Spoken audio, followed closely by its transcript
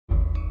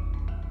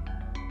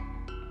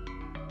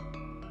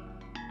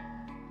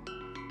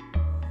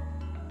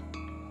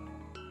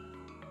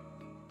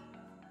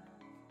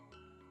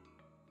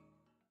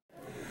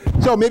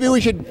So maybe we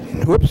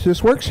should, whoops,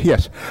 this works?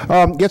 Yes.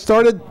 Get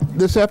started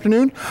this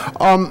afternoon.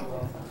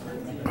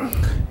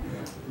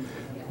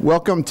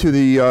 Welcome to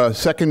the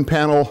second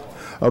panel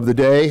of the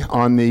day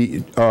on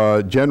the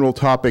general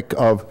topic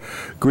of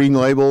green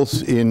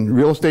labels in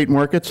real estate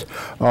markets.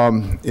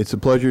 It's a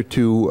pleasure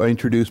to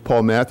introduce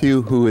Paul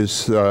Matthew, who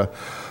is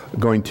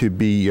going to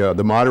be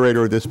the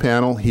moderator of this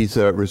panel. He's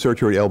a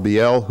researcher at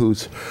LBL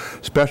whose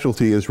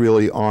specialty is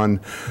really on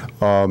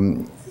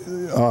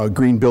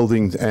green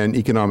buildings and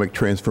economic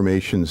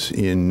transformations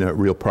in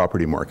real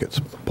property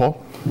markets.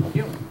 Paul? Thank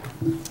you.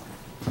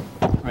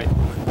 All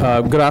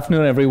right. Good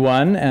afternoon,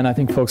 everyone. And I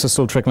think folks are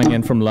still trickling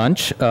in from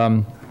lunch.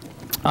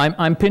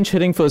 I'm pinch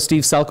hitting for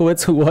Steve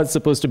Selkowitz, who was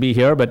supposed to be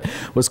here, but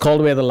was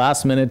called away at the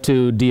last minute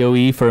to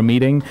DOE for a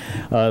meeting.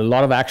 A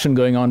lot of action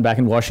going on back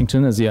in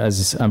Washington, as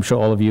I'm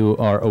sure all of you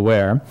are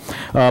aware.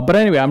 But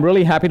anyway, I'm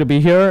really happy to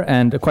be here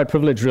and quite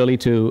privileged, really,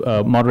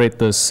 to moderate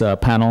this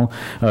panel.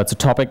 It's a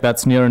topic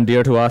that's near and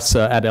dear to us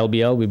at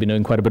LBL. We've been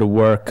doing quite a bit of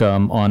work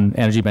on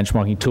energy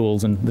benchmarking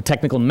tools and the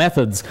technical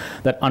methods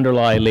that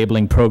underlie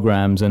labeling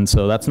programs. And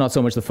so that's not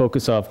so much the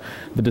focus of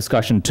the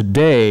discussion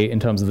today in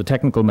terms of the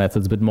technical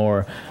methods, but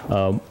more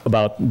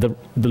about the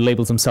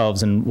labels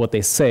themselves and what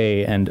they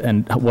say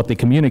and what they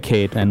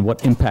communicate and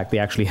what impact they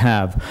actually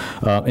have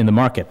in the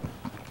market.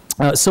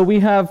 So we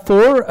have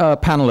four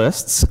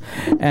panelists,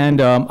 and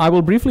I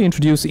will briefly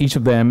introduce each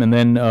of them, and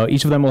then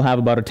each of them will have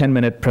about a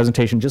 10-minute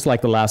presentation, just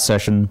like the last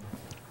session.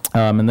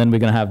 And then we're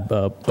going to have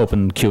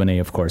open Q&A,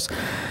 of course.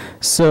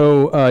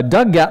 So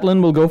Doug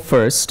Gattlin will go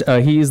first.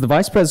 He is the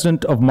Vice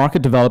President of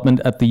Market Development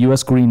at the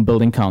U.S. Green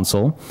Building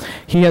Council.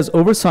 He has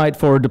oversight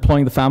for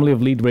deploying the family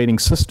of LEED rating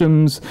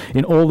systems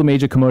in all the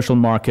major commercial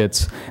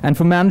markets and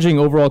for managing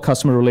overall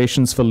customer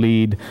relations for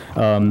LEED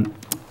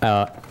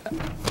at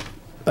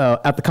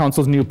the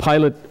Council's new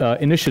pilot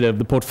initiative,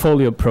 the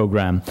Portfolio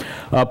Program.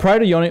 Prior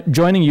to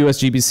joining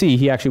USGBC,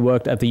 he actually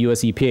worked at the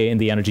US EPA in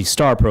the Energy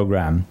Star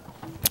program,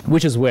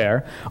 which is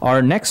where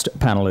our next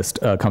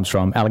panelist comes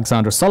from.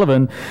 Alexandra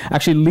Sullivan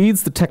actually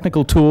leads the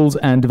technical tools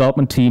and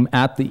development team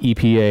at the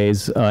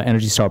EPA's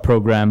Energy Star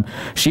program.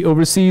 She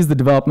oversees the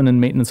development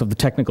and maintenance of the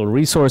technical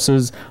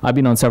resources. I've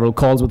been on several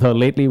calls with her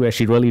lately where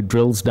she really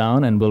drills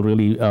down and will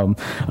really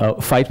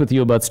fight with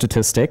you about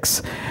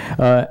statistics.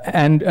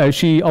 And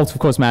she also, of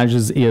course,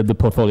 manages the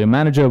Portfolio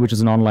Manager, which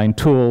is an online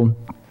tool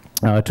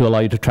to allow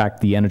you to track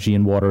the energy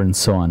and water and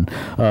so on.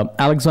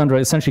 Alexandra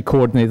essentially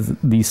coordinates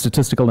the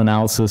statistical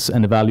analysis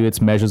and evaluates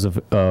measures of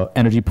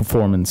energy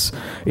performance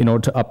in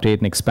order to update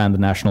and expand the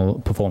national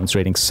performance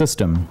rating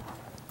system.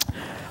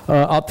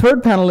 Our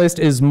third panelist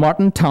is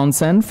Martin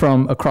Townsend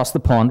from across the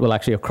pond, well,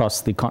 actually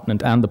across the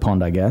continent and the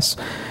pond, I guess.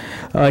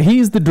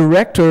 He's the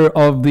director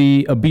of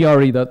the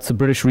BRE, that's the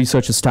British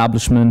Research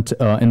Establishment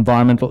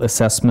Environmental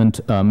Assessment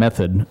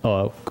Method,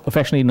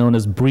 affectionately known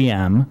as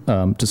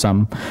BREEAM to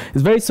some.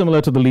 It's very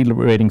similar to the LEED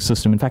rating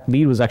system. In fact,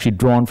 LEED was actually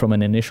drawn from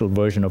an initial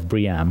version of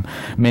BREEAM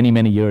many,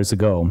 many years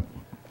ago.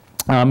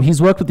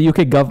 He's worked with the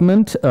UK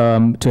government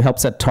to help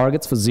set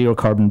targets for zero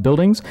carbon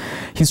buildings.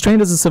 He's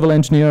trained as a civil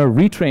engineer,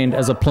 retrained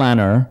as a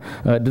planner.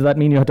 Did that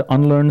mean you had to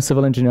unlearn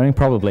civil engineering?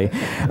 Probably.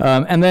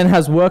 And then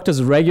has worked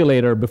as a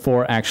regulator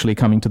before actually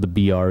coming to the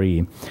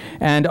BRE.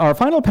 And our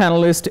final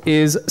panelist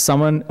is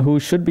someone who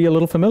should be a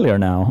little familiar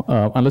now,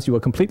 unless you were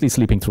completely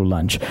sleeping through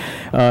lunch.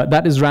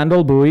 That is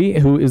Randall Bowie,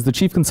 who is the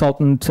Chief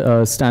Consultant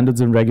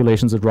Standards and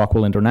Regulations at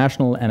Rockwool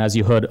International. And as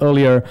you heard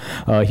earlier,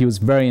 he was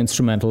very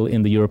instrumental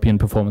in the European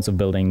Performance of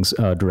Buildings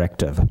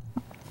Directive.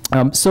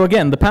 So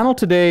again, the panel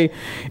today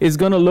is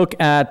going to look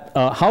at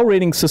how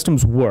rating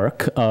systems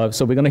work.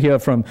 So we're going to hear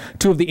from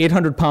two of the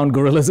 800-pound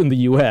gorillas in the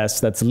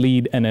US, that's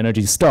LEED and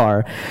Energy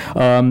Star.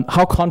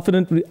 How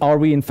confident are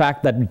we, in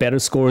fact, that better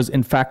scores,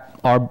 in fact,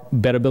 are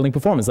better building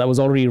performance? That was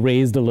already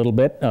raised a little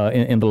bit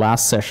in the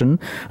last session.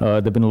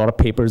 There have been a lot of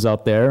papers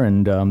out there,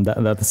 and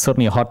that's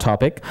certainly a hot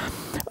topic.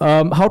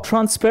 How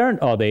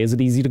transparent are they? Is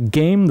it easy to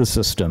game the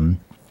system?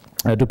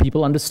 Do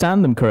people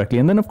understand them correctly?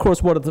 And then, of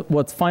course,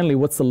 what's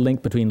the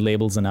link between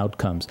labels and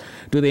outcomes?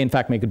 Do they, in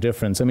fact, make a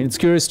difference? I mean, it's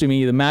curious to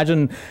me.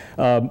 Imagine,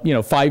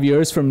 5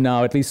 years from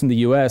now, at least in the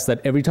US, that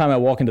every time I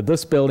walk into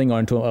this building or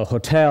into a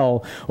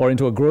hotel or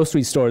into a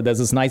grocery store, there's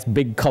this nice,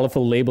 big,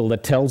 colorful label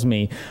that tells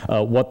me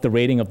what the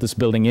rating of this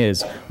building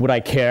is. Would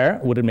I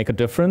care? Would it make a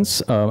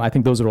difference? I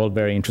think those are all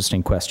very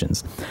interesting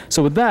questions.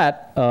 So with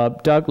that,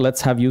 Doug, let's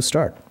have you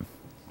start.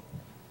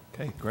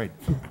 Okay, great.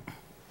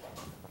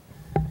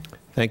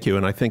 Thank you,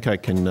 and I think I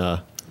can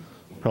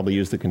probably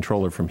use the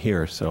controller from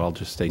here, so I'll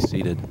just stay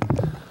seated.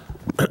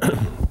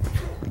 Well,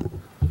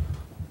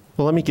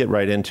 let me get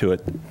right into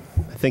it.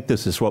 I think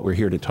this is what we're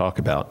here to talk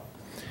about.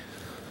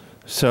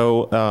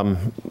 So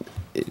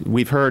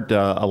we've heard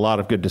a lot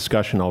of good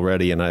discussion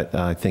already, and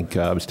I think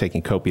I was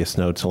taking copious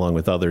notes along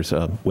with others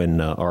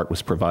when Art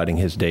was providing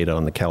his data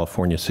on the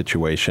California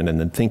situation, and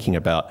then thinking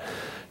about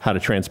how to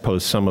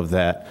transpose some of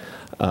that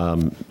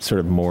sort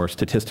of more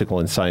statistical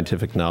and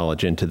scientific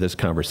knowledge into this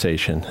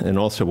conversation, and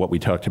also what we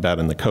talked about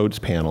in the codes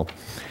panel.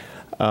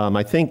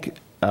 I think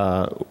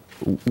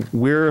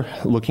we're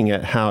looking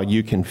at how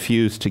you can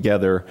fuse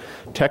together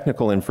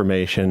technical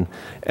information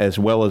as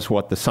well as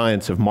what the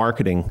science of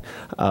marketing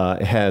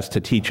has to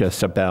teach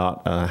us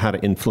about how to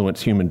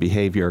influence human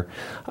behavior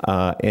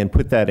and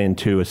put that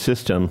into a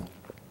system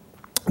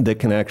that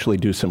can actually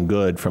do some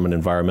good from an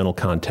environmental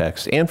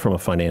context and from a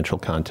financial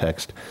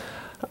context.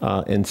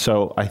 And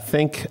so I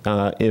think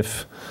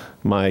if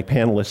my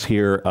panelists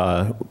here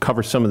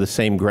cover some of the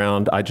same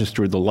ground, I just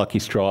drew the lucky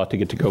straw to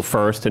get to go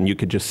first, and you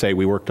could just say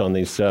we worked on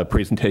these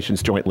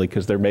presentations jointly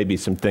because there may be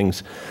some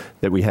things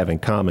that we have in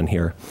common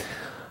here.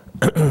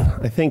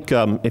 I think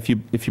if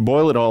you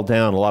boil it all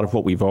down, a lot of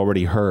what we've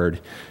already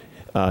heard,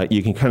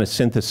 you can kind of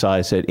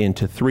synthesize it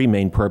into three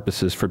main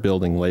purposes for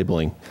building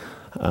labeling: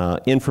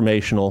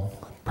 informational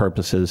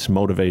purposes,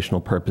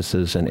 motivational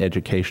purposes, and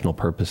educational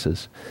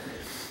purposes.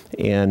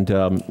 And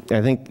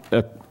I think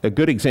a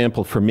good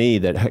example for me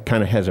that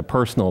kind of has a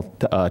personal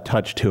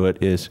touch to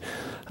it is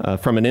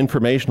from an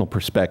informational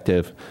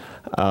perspective,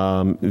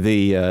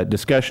 the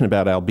discussion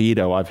about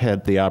albedo. I've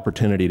had the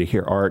opportunity to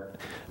hear Art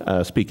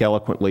speak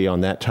eloquently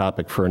on that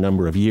topic for a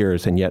number of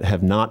years, and yet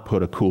have not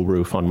put a cool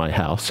roof on my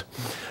house.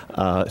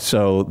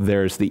 So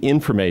there's the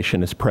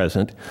information is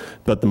present,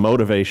 but the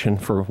motivation,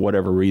 for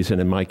whatever reason,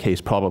 in my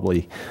case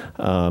probably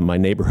my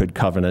neighborhood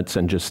covenants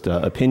and just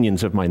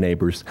opinions of my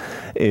neighbors,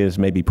 is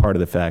maybe part of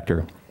the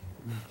factor.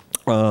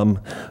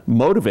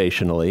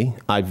 Motivationally,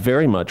 I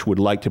very much would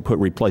like to put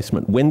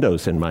replacement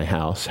windows in my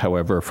house.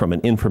 However, from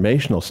an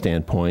informational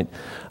standpoint,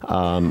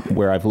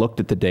 where I've looked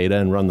at the data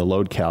and run the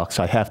load calcs,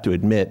 I have to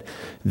admit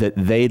that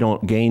they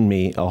don't gain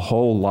me a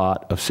whole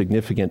lot of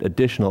significant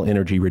additional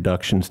energy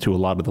reductions to a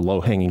lot of the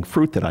low-hanging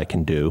fruit that I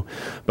can do.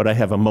 But I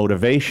have a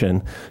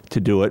motivation to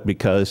do it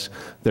because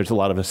there's a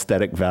lot of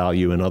aesthetic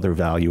value and other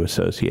value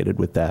associated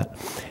with that.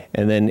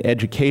 And then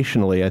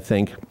educationally, I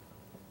think,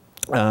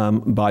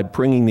 by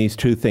bringing these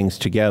two things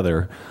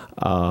together,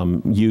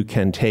 you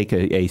can take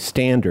a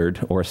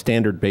standard or a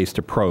standard-based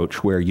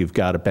approach where you've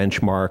got a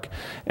benchmark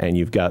and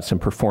you've got some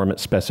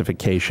performance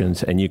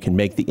specifications, and you can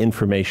make the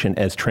information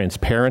as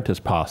transparent as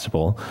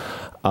possible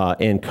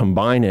and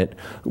combine it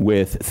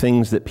with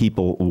things that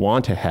people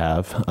want to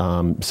have,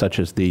 such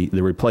as the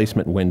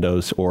replacement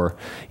windows, or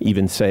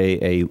even say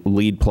a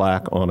LEED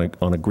plaque on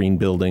a green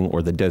building,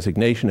 or the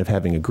designation of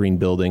having a green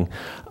building,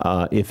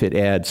 if it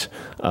adds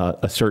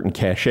a certain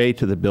cachet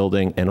to the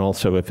building, and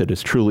also if it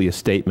is truly a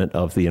statement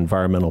of the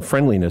environmental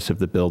friendliness of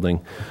the building,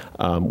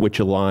 which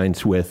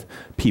aligns with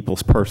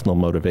people's personal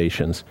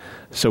motivations.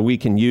 So we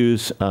can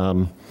use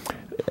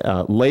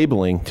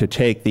labeling to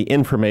take the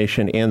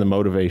information and the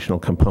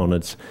motivational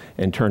components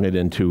and turn it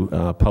into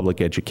public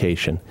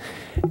education.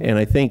 And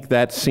I think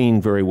that's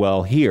seen very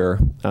well here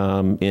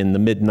in the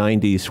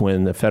mid-90s,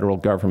 when the federal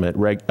government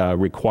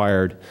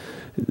required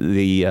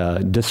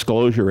the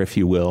disclosure, if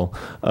you will,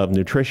 of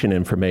nutrition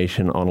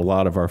information on a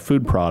lot of our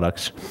food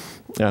products.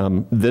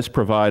 This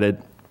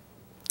provided,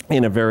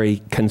 in a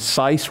very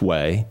concise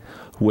way,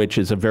 which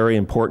is a very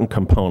important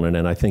component.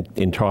 And I think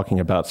in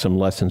talking about some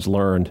lessons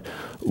learned,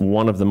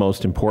 one of the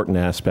most important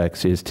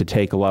aspects is to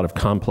take a lot of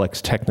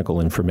complex technical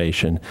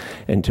information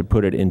and to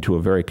put it into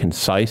a very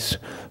concise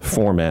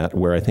format,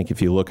 where I think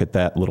if you look at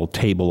that little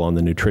table on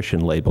the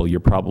nutrition label, you're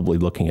probably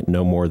looking at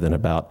no more than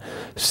about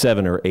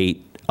 7 or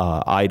 8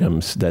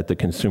 items that the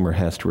consumer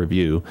has to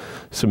review.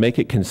 So make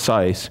it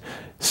concise,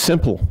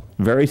 simple,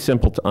 very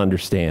simple to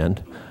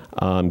understand.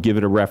 Give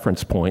it a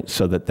reference point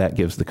so that that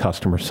gives the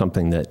customer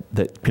something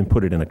that can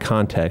put it in a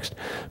context,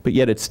 but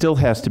yet it still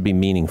has to be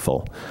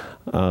meaningful.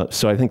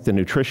 So I think the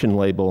nutrition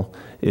label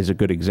is a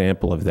good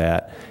example of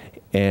that.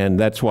 And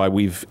that's why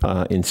we've,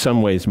 in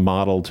some ways,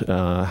 modeled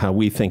how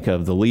we think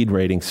of the LEED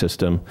rating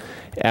system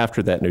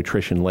after that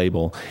nutrition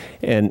label.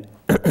 And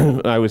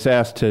I was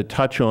asked to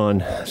touch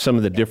on some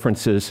of the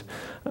differences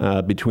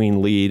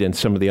between LEED and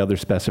some of the other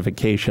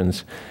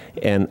specifications.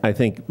 And I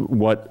think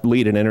what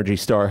LEED and Energy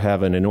Star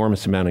have an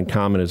enormous amount in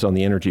common is on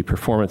the energy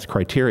performance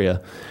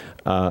criteria.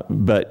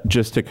 But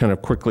just to kind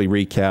of quickly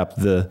recap,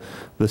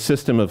 the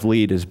system of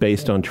LEED is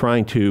based on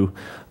trying to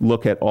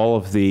look at all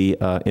of the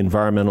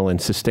environmental and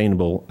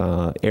sustainable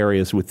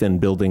areas within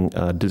building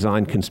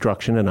design,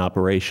 construction, and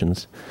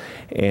operations.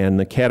 And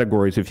the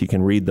categories, if you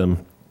can read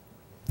them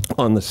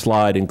on the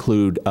slide,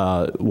 include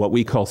what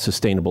we call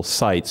sustainable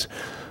sites,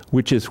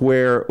 which is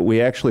where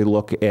we actually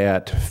look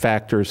at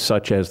factors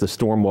such as the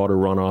stormwater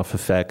runoff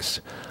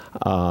effects,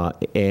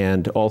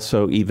 and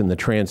also even the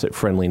transit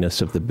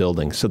friendliness of the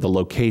building, so the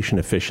location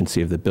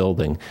efficiency of the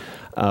building,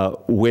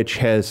 which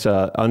has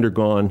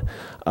undergone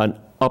an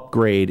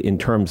upgrade in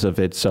terms of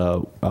its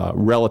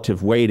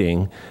relative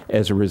weighting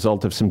as a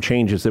result of some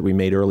changes that we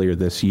made earlier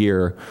this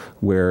year,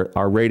 where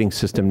our rating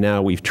system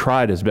now, we've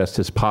tried as best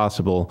as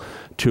possible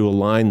to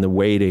align the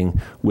weighting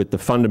with the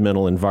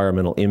fundamental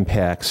environmental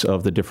impacts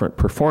of the different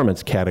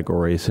performance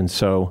categories. And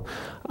so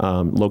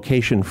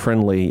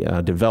location-friendly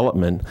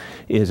development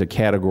is a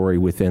category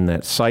within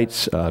that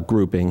sites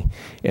grouping,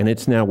 and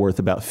it's now worth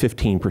about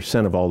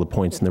 15% of all the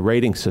points in the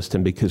rating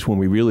system, because when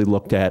we really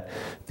looked at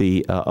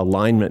the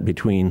alignment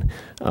between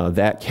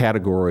that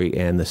category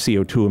and the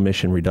CO2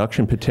 emission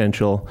reduction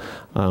potential,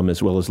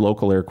 as well as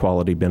local air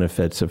quality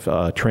benefits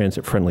of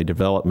transit-friendly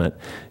development,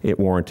 it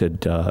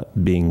warranted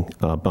being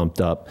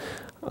bumped up.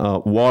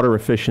 Water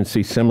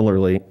efficiency,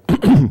 similarly,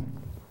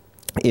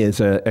 is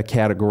a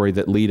category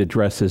that LEED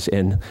addresses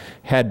and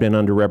had been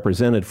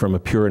underrepresented from a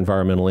pure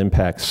environmental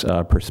impacts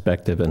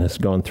perspective, and has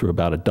gone through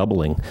about a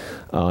doubling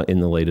in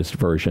the latest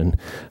version.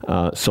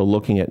 So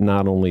looking at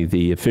not only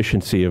the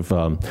efficiency of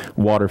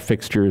water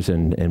fixtures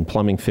and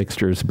plumbing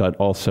fixtures, but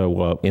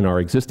also in our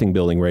existing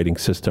building rating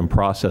system,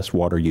 process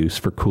water use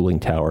for cooling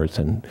towers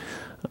and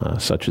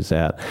such as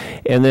that.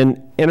 And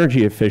then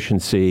energy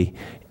efficiency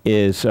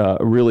is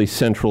really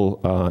central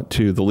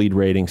to the LEED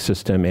rating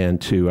system and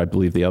to, I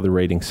believe, the other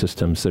rating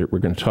systems that we're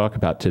going to talk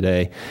about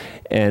today.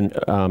 And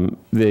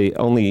the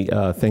only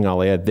thing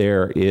I'll add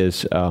there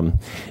is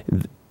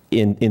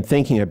in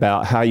thinking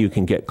about how you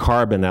can get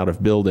carbon out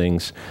of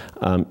buildings,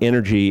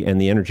 energy and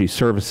the energy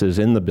services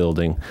in the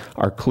building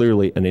are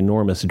clearly an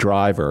enormous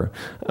driver.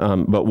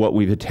 But what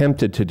we've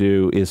attempted to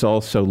do is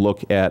also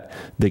look at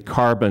the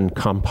carbon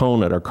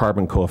component, or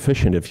carbon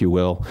coefficient, if you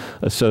will,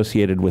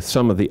 associated with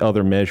some of the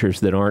other measures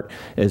that aren't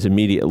as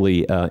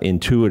immediately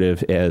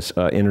intuitive as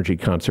energy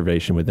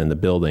conservation within the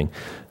building.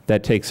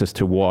 That takes us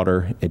to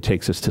water. It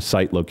takes us to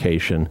site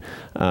location.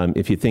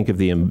 If you think of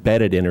the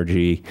embedded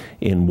energy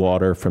in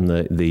water from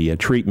the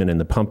treatment and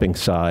the pumping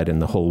side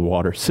and the whole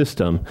water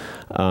system,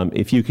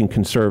 if you can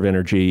conserve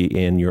energy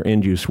in your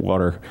end-use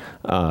water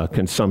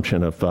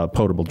consumption of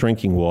potable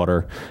drinking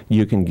water,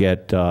 you can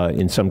get,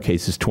 in some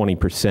cases,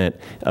 20%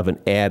 of an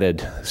added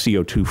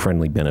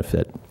CO2-friendly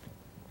benefit.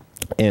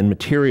 And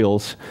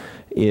materials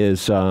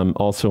is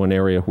also an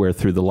area where,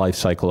 through the life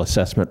cycle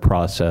assessment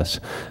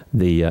process,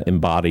 the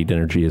embodied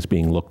energy is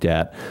being looked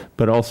at.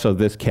 But also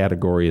this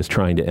category is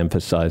trying to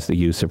emphasize the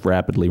use of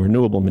rapidly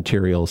renewable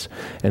materials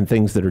and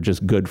things that are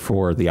just good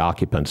for the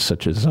occupants,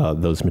 such as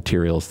those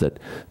materials that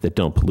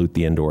don't pollute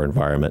the indoor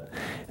environment.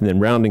 And then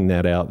rounding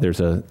that out, there's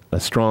a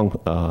strong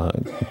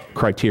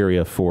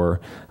criteria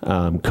for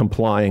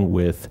complying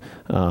with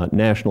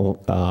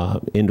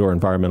national indoor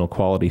environmental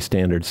quality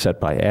standards set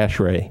by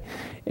ASHRAE,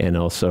 and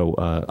also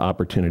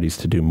opportunities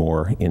to do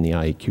more in the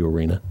IEQ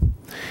arena.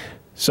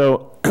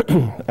 So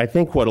I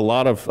think what a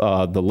lot of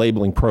the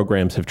labeling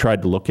programs have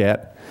tried to look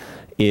at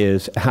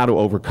is how to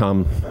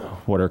overcome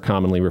what are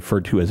commonly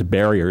referred to as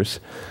barriers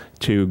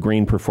to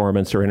green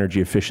performance or energy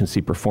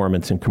efficiency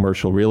performance in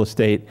commercial real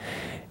estate.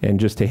 And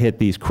just to hit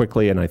these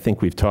quickly, and I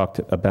think we've talked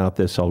about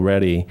this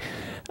already,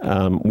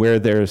 where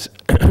there's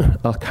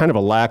a kind of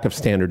a lack of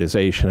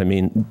standardization. I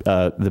mean,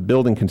 the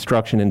building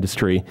construction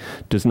industry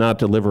does not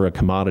deliver a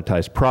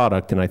commoditized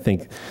product, and I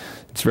think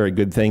it's a very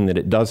good thing that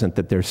it doesn't,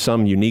 that there's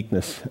some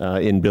uniqueness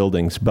in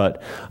buildings.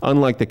 But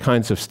unlike the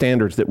kinds of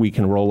standards that we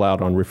can roll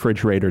out on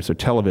refrigerators or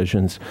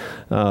televisions,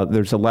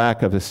 there's a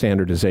lack of a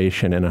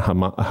standardization and a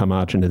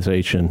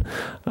homogenization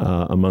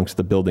amongst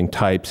the building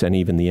types and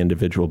even the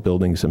individual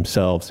buildings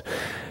themselves.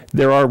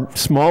 There are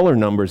smaller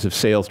numbers of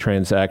sales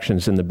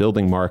transactions in the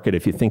building market,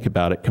 if you think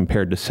about it,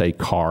 compared to, say,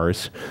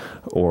 cars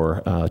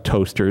or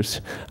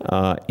toasters.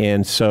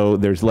 And so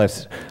there's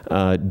less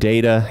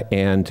data,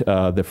 and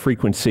the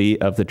frequency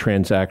of the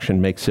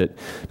transaction makes it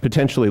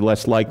potentially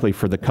less likely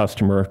for the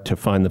customer to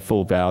find the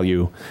full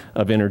value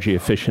of energy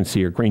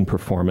efficiency or green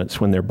performance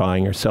when they're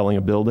buying or selling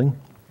a building.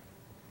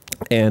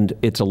 And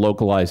it's a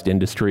localized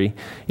industry.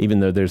 Even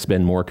though there's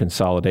been more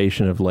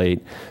consolidation of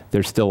late,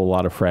 there's still a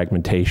lot of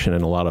fragmentation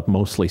and a lot of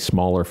mostly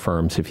smaller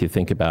firms. If you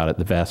think about it,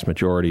 the vast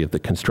majority of the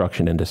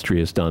construction industry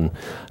is done,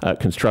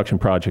 construction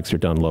projects are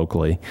done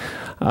locally.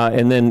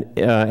 And then,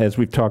 as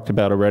we've talked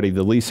about already,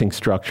 the leasing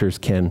structures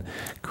can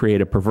create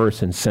a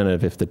perverse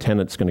incentive if the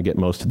tenant's going to get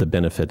most of the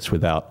benefits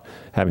without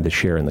having to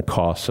share in the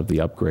costs of the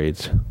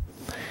upgrades.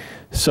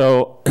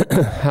 So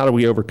how do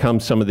we overcome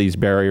some of these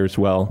barriers?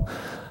 Well,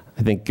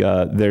 I think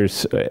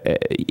there's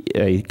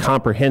a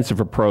comprehensive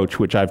approach,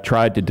 which I've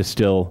tried to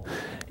distill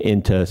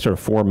into sort of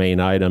 4 main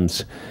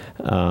items.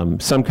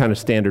 Some kind of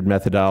standard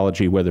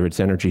methodology, whether it's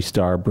Energy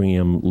Star,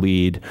 BREEAM,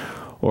 LEED,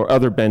 or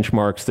other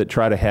benchmarks that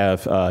try to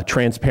have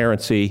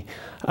transparency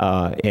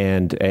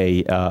and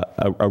a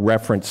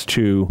reference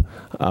to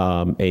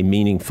a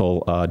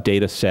meaningful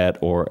data set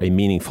or a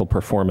meaningful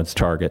performance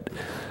target.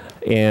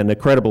 And a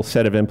credible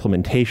set of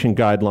implementation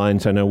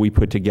guidelines. I know we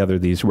put together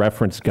these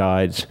reference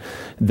guides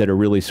that are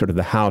really sort of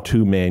the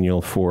how-to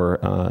manual for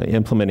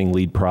implementing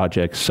LEED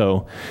projects.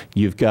 So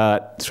you've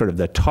got sort of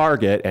the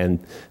target,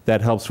 and that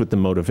helps with the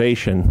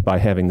motivation by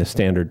having the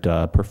standard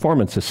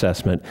performance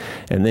assessment.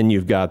 And then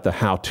you've got the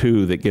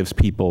how-to that gives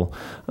people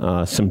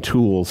some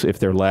tools if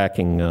they're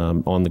lacking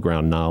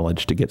on-the-ground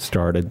knowledge to get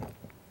started.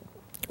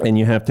 And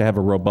you have to have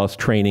a robust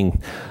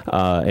training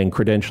and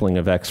credentialing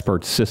of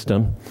experts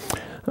system.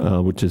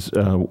 which is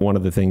one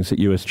of the things that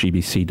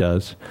USGBC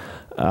does.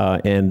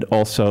 And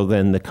also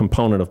then the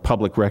component of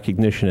public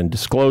recognition and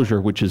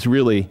disclosure, which is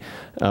really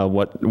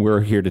what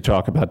we're here to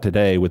talk about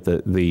today with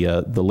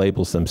the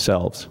labels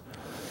themselves.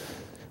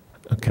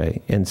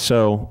 Okay, and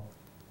so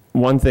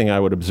one thing I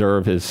would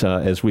observe is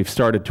as we've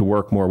started to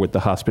work more with the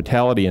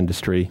hospitality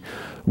industry,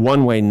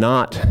 one way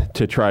not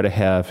to try to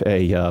have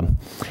a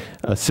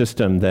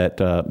system that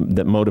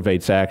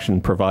motivates action,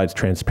 provides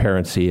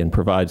transparency, and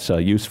provides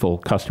useful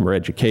customer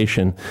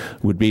education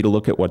would be to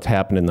look at what's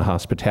happened in the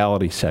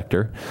hospitality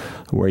sector,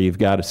 where you've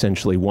got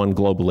essentially one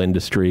global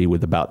industry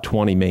with about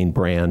 20 main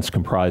brands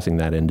comprising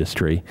that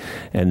industry,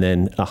 and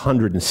then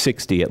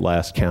 160 at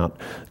last count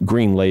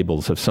green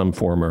labels of some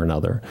form or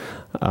another.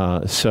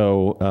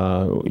 So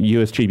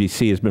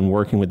USGBC has been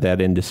working with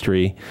that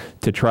industry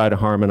to try to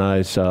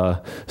harmonize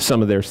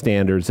some of their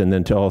standards, and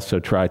then to also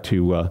try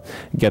to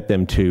get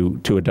them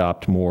to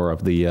adopt more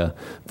of the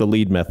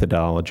LEED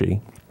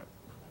methodology.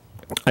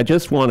 I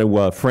just want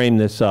to frame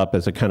this up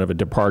as a kind of a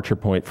departure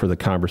point for the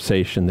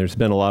conversation. There's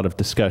been a lot of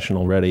discussion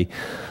already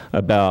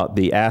about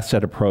the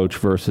asset approach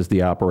versus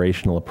the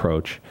operational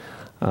approach.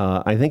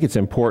 I think it's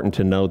important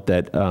to note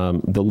that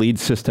the LEED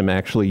system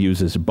actually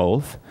uses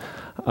both.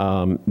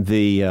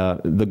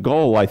 The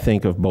goal, I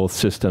think, of both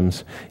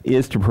systems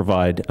is to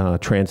provide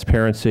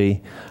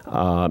transparency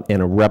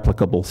and a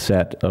replicable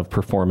set of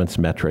performance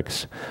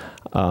metrics.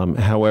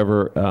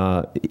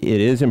 However,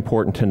 it is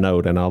important to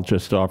note, and I'll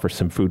just offer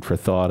some food for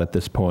thought at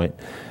this point,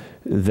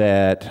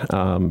 that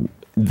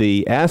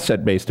the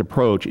asset-based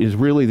approach is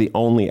really the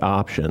only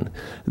option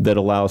that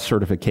allows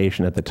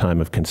certification at the time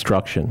of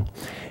construction.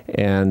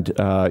 And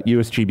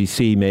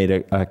USGBC made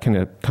a kind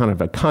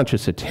of a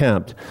conscious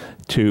attempt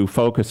to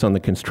focus on the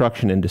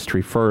construction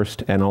industry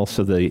first, and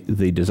also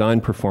the design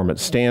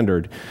performance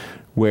standard,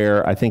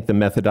 where I think the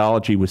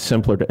methodology was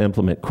simpler to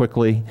implement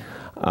quickly.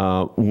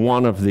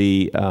 One of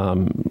the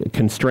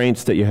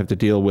constraints that you have to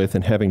deal with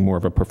in having more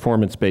of a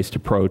performance-based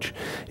approach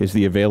is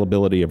the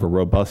availability of a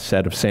robust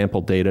set of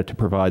sample data to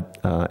provide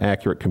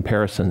accurate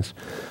comparisons.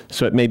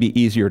 So it may be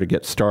easier to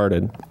get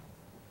started.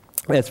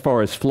 As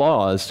far as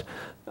flaws,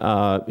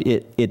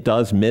 it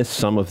does miss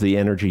some of the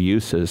energy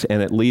uses,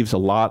 and it leaves a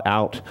lot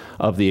out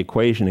of the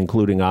equation,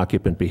 including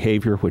occupant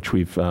behavior, which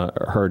we've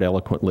heard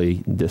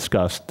eloquently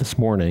discussed this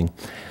morning.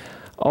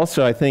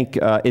 Also, I think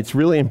it's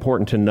really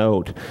important to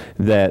note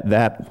that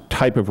that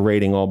type of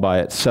rating all by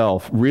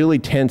itself really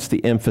tends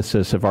the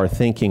emphasis of our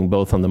thinking,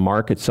 both on the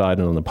market side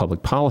and on the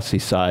public policy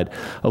side,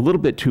 a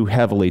little bit too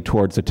heavily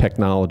towards a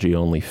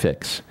technology-only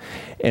fix.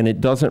 And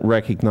it doesn't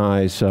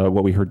recognize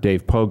what we heard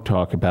Dave Pogue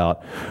talk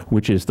about,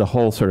 which is the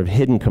whole sort of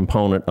hidden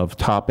component of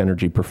top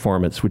energy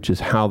performance, which is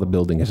how the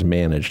building is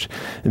managed.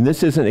 And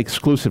this isn't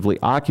exclusively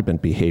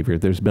occupant behavior.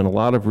 There's been a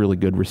lot of really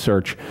good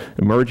research,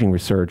 emerging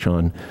research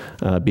on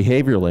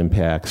behavioral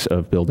impacts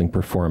of building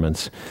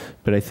performance.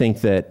 But I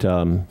think that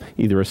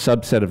either a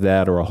subset of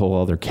that or a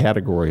whole other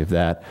category of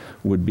that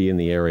would be in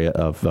the area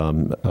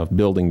of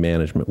building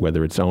management,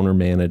 whether it's owner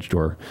managed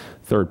or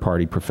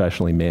third-party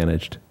professionally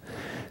managed.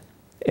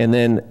 And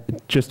then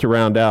just to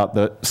round out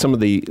some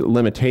of the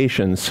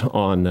limitations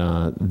on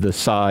the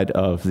side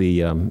of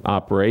the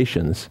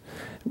operations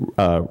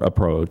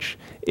approach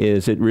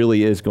is it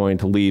really is going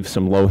to leave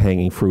some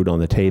low-hanging fruit on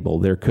the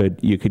table.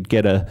 You could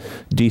get a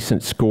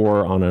decent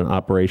score on an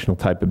operational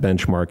type of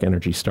benchmark,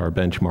 Energy Star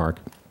benchmark,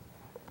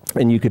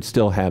 and you could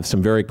still have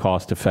some very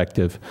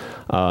cost-effective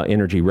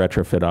energy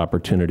retrofit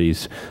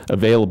opportunities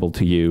available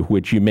to you,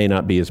 which you may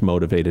not be as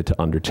motivated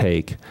to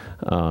undertake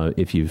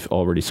if you've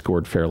already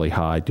scored fairly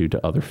high due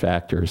to other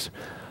factors.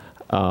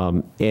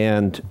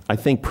 And I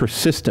think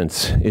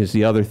persistence is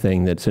the other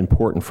thing that's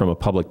important from a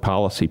public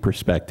policy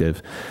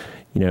perspective.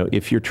 You know,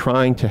 if you're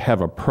trying to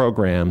have a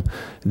program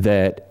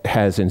that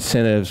has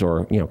incentives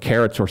or, you know,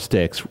 carrots or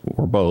sticks,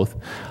 or both,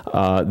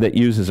 that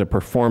uses a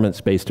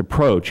performance-based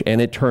approach, and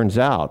it turns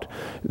out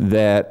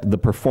that the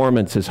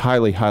performance is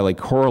highly, highly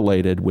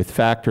correlated with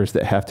factors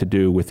that have to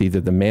do with either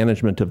the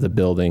management of the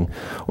building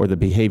or the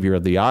behavior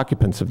of the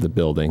occupants of the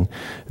building,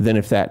 then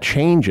if that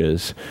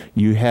changes,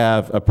 you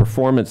have a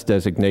performance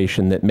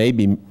designation that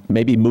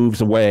maybe moves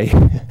away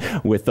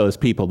with those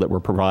people that were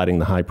providing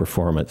the high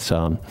performance.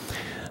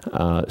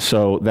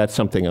 So that's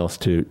something else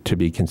to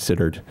be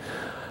considered.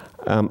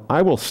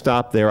 I will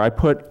stop there. I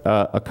put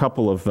a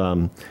couple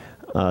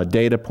of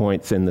data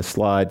points in the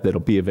slide that'll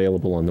be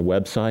available on the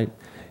website.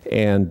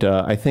 And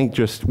I think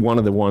just one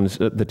of the ones,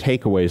 the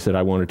takeaways that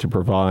I wanted to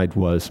provide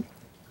was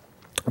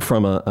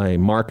from a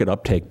market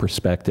uptake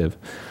perspective.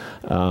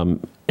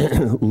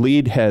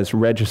 LEED has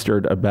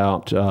registered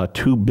about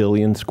 2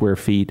 billion square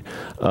feet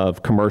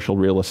of commercial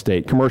real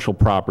estate, commercial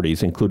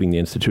properties, including the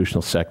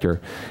institutional sector,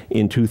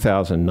 in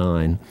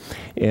 2009.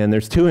 And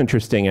there's two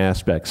interesting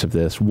aspects of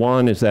this.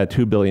 One is that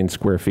 2 billion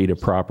square feet of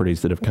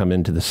properties that have come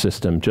into the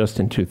system just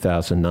in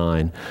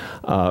 2009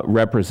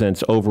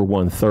 represents over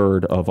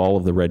 1/3 of all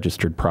of the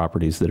registered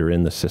properties that are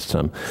in the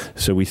system.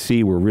 So we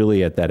see we're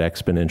really at that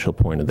exponential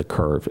point of the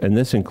curve, and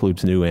this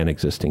includes new and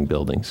existing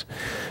buildings.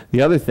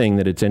 The other thing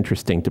that it's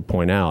interesting to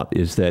point out out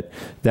is that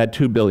that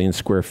 2 billion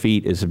square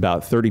feet is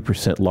about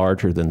 30%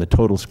 larger than the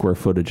total square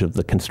footage of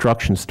the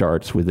construction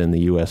starts within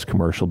the U.S.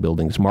 commercial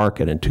buildings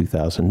market in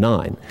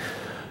 2009.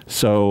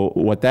 So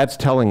what that's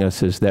telling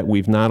us is that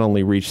we've not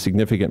only reached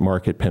significant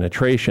market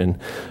penetration,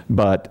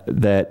 but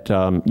that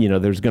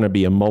there's going to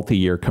be a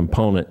multi-year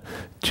component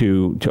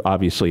to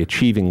obviously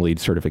achieving LEED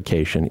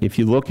certification. If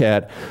you look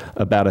at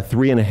about a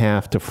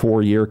 3.5 to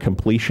 4 year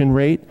completion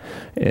rate,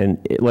 and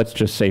let's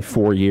just say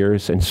 4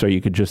 years, and so you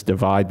could just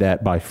divide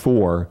that by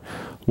 4,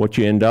 what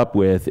you end up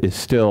with is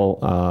still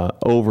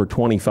over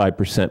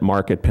 25%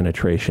 market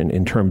penetration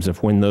in terms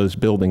of when those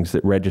buildings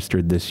that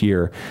registered this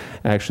year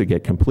actually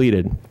get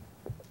completed.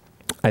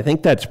 I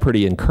think that's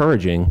pretty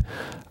encouraging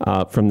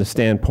from the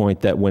standpoint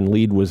that when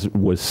LEED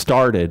was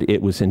started,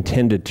 it was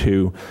intended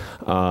to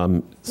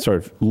sort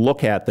of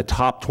look at the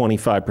top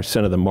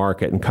 25% of the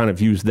market and kind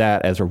of use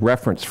that as a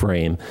reference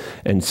frame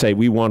and say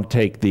we want to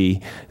take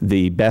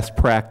the best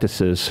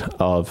practices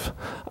of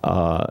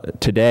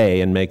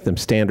today and make them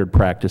standard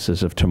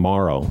practices of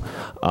tomorrow,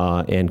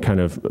 and kind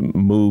of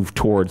move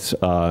towards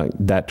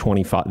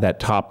that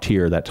top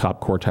tier, that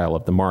top quartile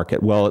of the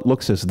market. Well, it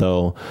looks as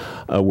though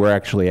we're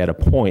actually at a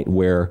point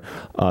where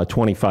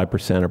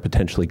 25% or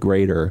potentially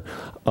greater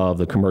of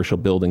the commercial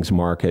buildings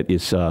market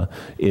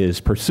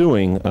is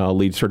pursuing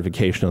LEED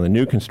certification on the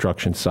new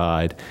construction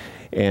side.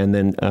 And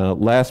then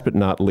last but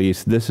not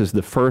least, this is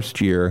the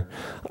first year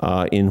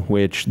in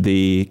which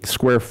the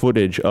square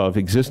footage of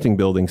existing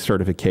building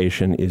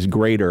certification is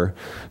greater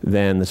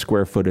than the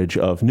square footage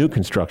of new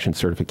construction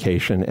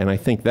certification. And I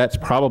think that's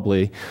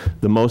probably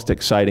the most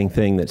exciting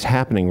thing that's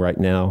happening right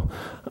now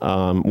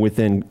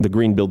within the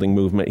green building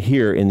movement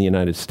here in the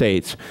United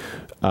States.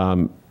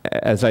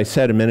 As I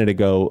said a minute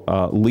ago,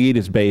 LEED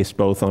is based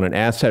both on an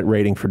asset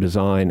rating for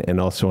design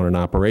and also on an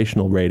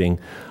operational rating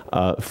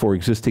for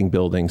existing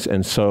buildings.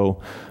 And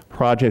so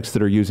projects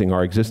that are using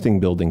our existing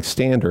building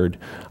standard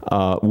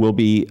will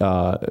be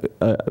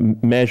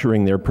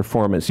measuring their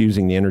performance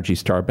using the ENERGY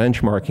STAR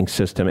benchmarking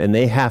system, and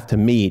they have to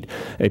meet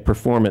a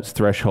performance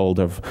threshold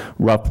of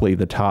roughly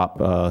the top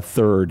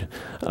third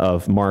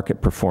of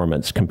market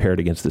performance compared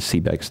against the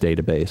CBEX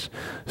database.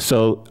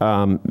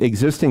 So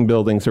existing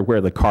buildings are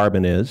where the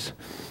carbon is,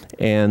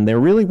 and they're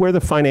really where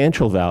the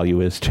financial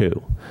value is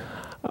too.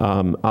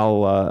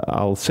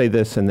 I'll say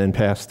this and then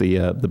pass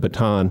the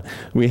baton.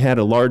 We had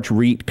a large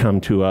REIT come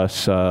to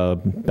us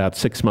about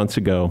 6 months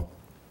ago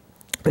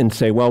and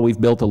say, well,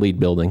 we've built a LEED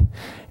building,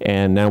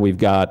 and now we've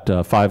got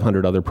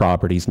 500 other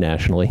properties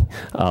nationally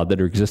that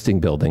are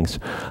existing buildings.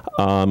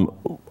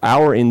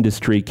 Our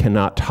industry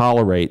cannot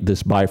tolerate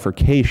this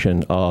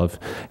bifurcation of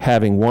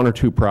having 1 or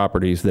 2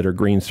 properties that are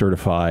green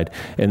certified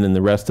and then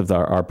the rest of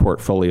our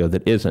portfolio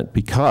that isn't,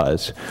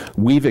 because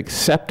we've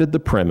accepted the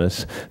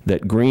premise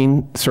that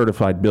green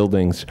certified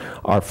buildings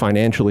are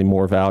financially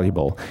more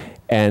valuable.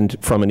 And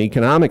from an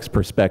economics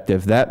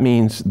perspective, that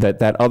means that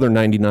that other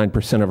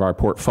 99% of our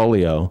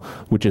portfolio,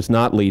 which is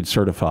not LEED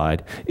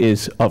certified,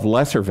 is of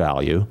lesser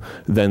value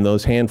than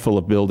those handful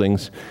of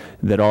buildings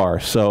that are.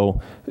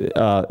 So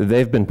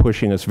they've been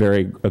pushing us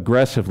very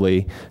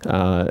aggressively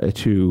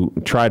to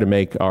try to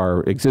make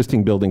our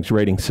existing buildings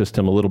rating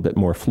system a little bit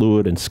more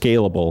fluid and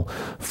scalable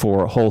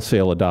for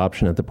wholesale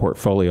adoption at the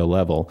portfolio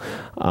level.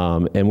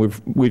 And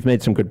we've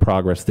made some good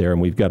progress there,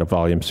 and we've got a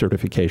volume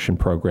certification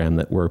program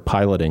that we're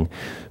piloting.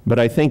 But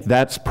I think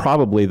that's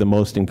probably the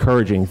most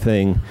encouraging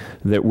thing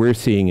that we're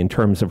seeing in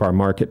terms of our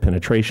market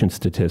penetration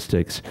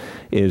statistics,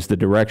 is the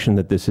direction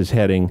that this is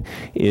heading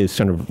is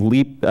sort of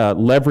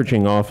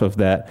leveraging off of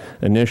that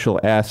initial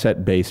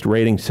asset-based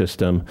rating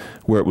system,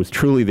 where it was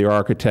truly the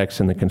architects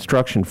and the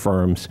construction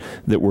firms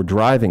that were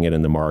driving it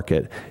in the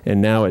market.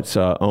 And now it's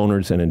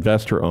owners and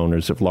investor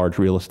owners of large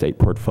real estate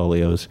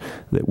portfolios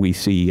that we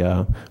see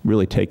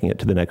really taking it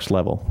to the next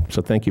level.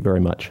 So thank you very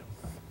much.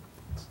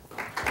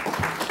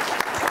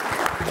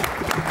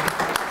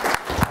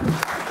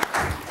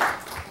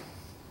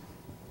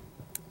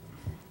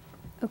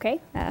 Okay,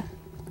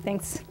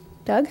 thanks,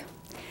 Doug.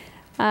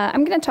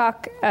 I'm going to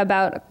talk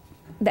about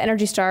the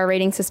ENERGY STAR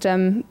rating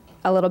system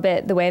a little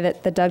bit, the way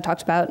that Doug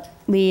talked about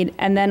LEED.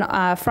 And then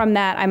from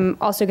that, I'm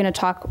also going to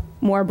talk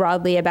more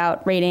broadly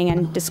about rating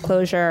and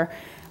disclosure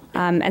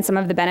and some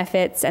of the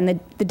benefits and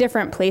the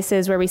different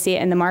places where we see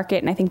it in the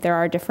market. And I think there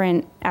are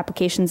different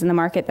applications in the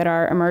market that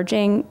are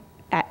emerging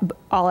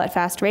all at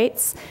fast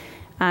rates.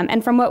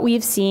 And from what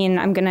we've seen,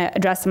 I'm going to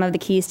address some of the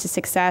keys to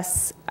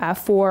success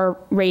for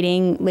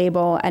rating,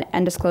 label,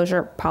 and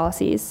disclosure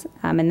policies.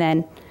 And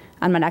then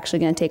I'm not actually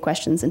going to take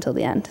questions until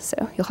the end, so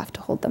you'll have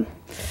to hold them.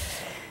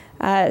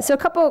 So a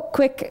couple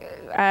quick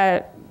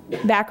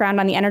background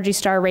on the ENERGY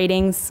STAR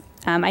ratings.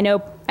 I know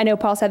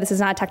Paul said this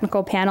is not a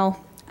technical panel,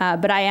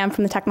 but I am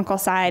from the technical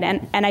side,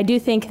 and I do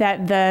think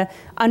that the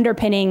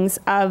underpinnings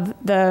of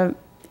the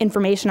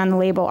information on the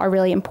label are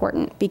really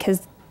important,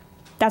 because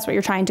that's what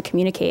you're trying to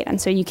communicate. And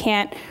so you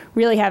can't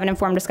really have an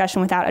informed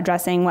discussion without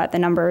addressing what the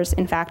numbers,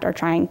 in fact, are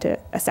trying to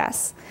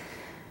assess.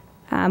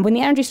 When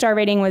the ENERGY STAR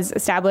rating was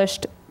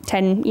established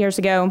 10 years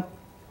ago,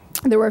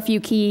 there were a few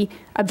key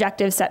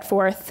objectives set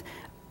forth.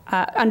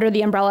 under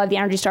the umbrella of the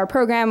Energy Star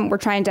program, we're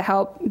trying to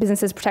help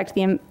businesses protect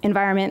the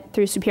environment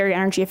through superior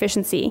energy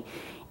efficiency.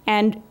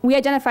 And we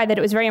identified that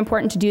it was very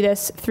important to do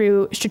this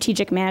through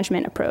strategic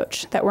management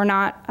approach, that we're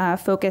not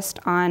focused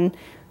on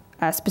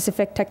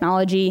specific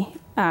technology,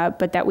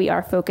 but that we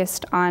are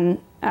focused on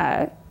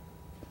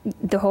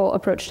the whole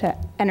approach to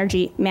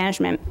energy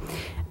management.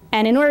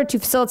 And in order to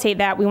facilitate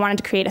that, we wanted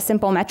to create a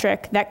simple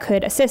metric that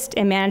could assist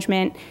in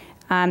management,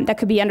 that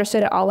could be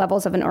understood at all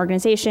levels of an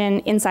organization,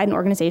 inside an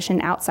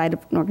organization, outside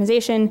of an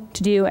organization,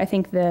 to do, I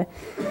think,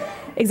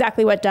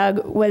 exactly what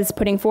Doug was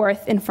putting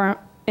forth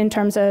in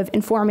terms of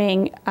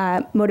informing,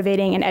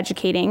 motivating, and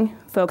educating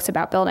folks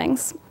about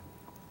buildings.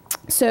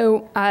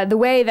 So the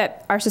way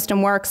that our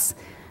system works,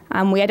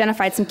 we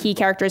identified some key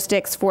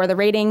characteristics for the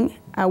rating.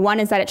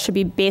 One is that it should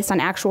be based on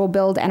actual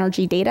build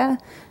energy data.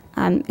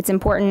 It's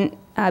important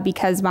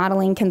because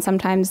modeling can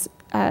sometimes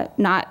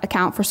not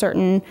account for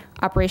certain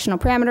operational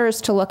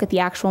parameters to look at the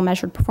actual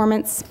measured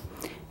performance.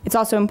 It's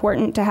also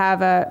important to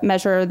have a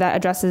measure that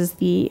addresses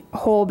the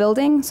whole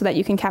building so that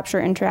you can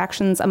capture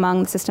interactions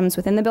among the systems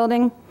within the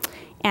building.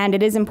 And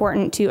it is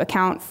important to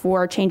account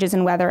for changes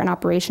in weather and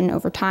operation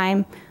over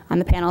time. On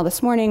the panel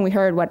this morning, we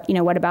heard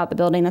what about the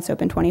building that's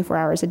open 24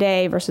 hours a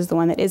day versus the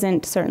one that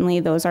isn't.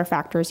 Certainly, those are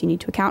factors you need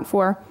to account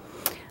for.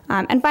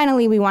 And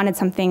finally, we wanted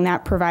something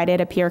that provided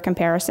a peer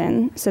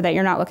comparison so that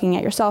you're not looking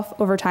at yourself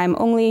over time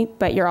only,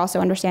 but you're also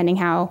understanding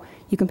how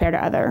you compare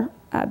to other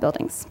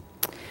buildings.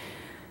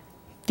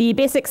 The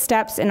basic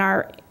steps in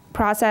our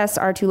process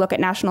are to look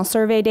at national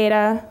survey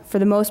data. For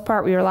the most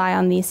part, we rely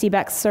on the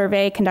CBEX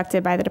survey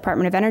conducted by the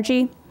Department of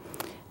Energy.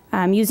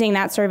 Using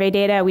that survey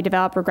data, we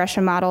develop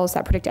regression models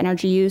that predict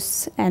energy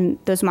use, and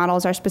those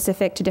models are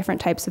specific to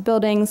different types of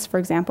buildings, for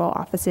example,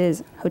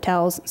 offices,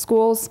 hotels,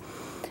 schools.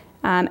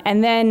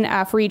 And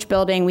then for each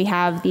building, we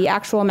have the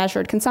actual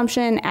measured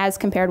consumption as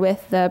compared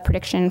with the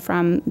prediction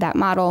from that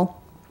model.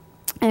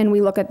 And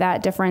we look at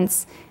that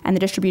difference and the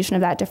distribution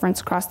of that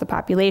difference across the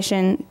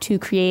population to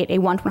create a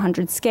 1 to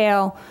 100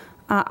 scale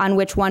on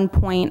which 1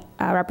 point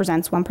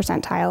represents 1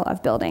 percentile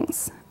of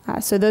buildings.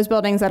 So those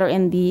buildings that are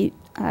in the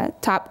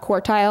top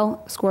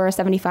quartile score a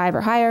 75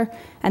 or higher,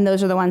 and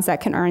those are the ones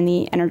that can earn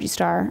the Energy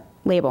Star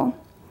label.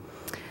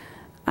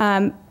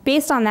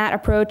 Based on that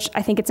approach,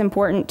 I think it's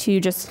important to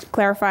just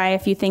clarify a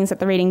few things that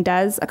the rating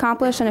does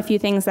accomplish and a few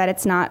things that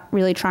it's not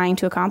really trying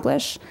to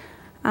accomplish.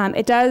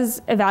 It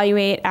does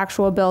evaluate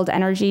actual build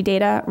energy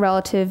data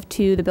relative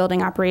to the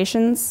building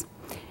operations.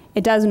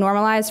 It does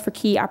normalize for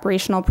key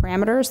operational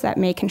parameters that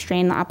may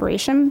constrain the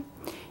operation.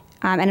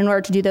 And in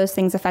order to do those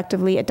things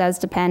effectively, it does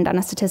depend on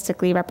a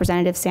statistically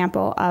representative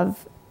sample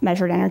of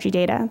measured energy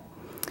data.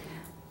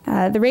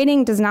 The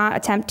rating does not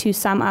attempt to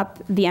sum up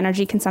the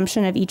energy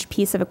consumption of each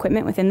piece of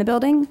equipment within the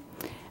building,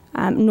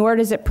 nor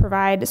does it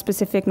provide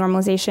specific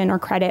normalization or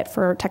credit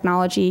for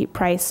technology,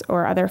 price,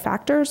 or other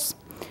factors.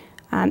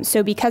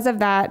 So because of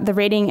that, the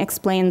rating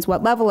explains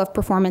what level of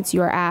performance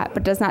you are at,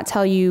 but does not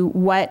tell you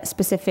what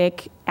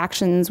specific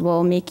actions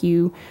will make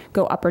you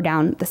go up or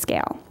down the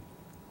scale.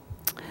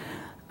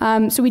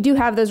 So we do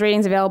have those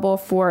ratings available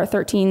for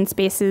 13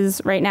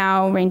 spaces right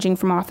now, ranging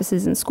from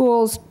offices and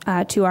schools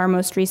to our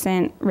most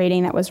recent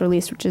rating that was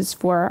released, which is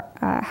for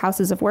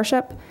houses of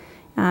worship.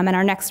 And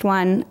our next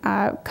one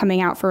coming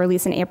out for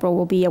release in April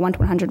will be a 1 to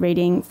 100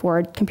 rating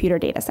for computer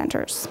data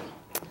centers.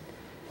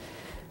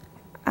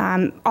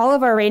 All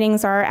of our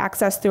ratings are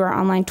accessed through our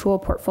online tool,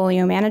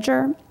 Portfolio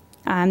Manager.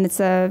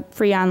 It's a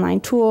free online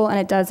tool, and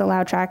it does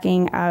allow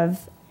tracking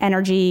of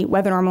energy,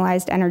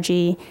 weather-normalized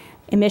energy,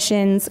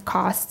 emissions,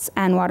 costs,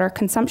 and water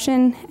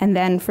consumption. And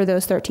then for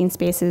those 13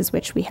 spaces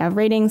which we have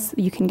ratings,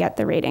 you can get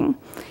the rating.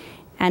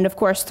 And of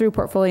course, through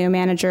Portfolio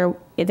Manager,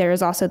 there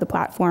is also the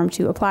platform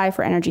to apply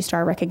for Energy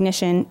Star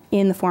recognition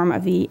in the form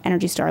of the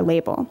Energy Star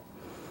label.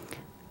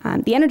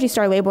 The Energy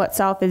Star label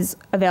itself is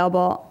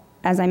available,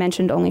 as I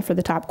mentioned, only for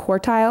the top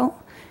quartile.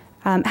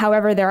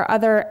 However, there are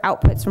other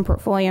outputs from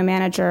Portfolio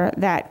Manager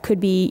that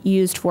could be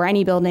used for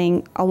any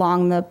building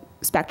along the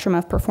spectrum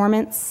of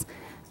performance.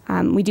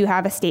 We do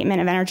have a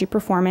statement of energy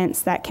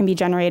performance that can be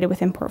generated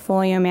within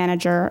Portfolio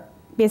Manager,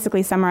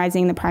 basically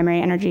summarizing the primary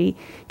energy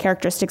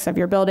characteristics of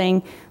your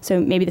building. So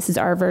maybe this is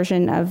our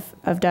version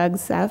of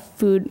Doug's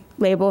food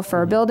label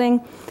for a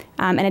building.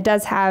 And it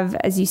does have,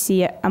 as you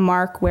see, a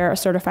mark where a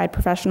certified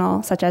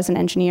professional, such as an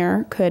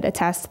engineer, could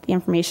attest the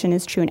information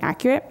is true and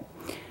accurate.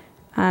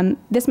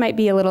 This might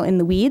be a little in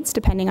the weeds,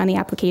 depending on the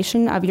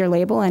application of your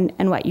label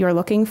and what you're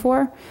looking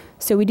for.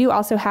 So we do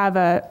also have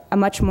a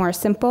much more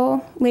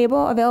simple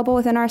label available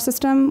within our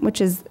system, which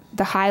is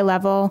the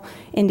high-level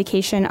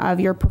indication of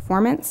your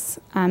performance.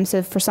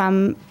 So for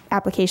some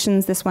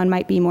applications, this one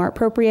might be more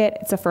appropriate.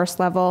 It's a first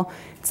level.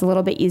 It's a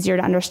little bit easier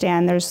to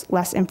understand. There's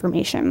less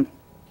information.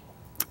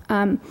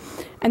 And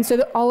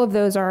so all of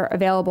those are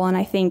available, and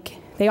I think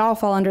they all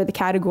fall under the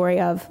category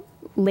of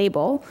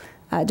label,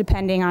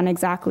 depending on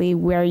exactly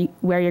where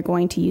you're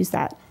going to use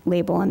that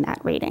label and that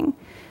rating.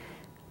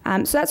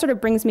 So that sort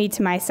of brings me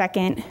to my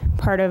second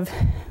part of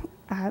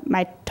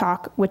my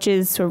talk, which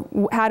is sort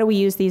of how do we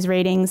use these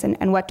ratings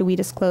and what do we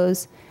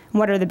disclose and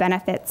what are the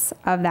benefits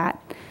of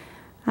that.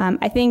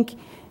 I think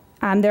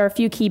there are a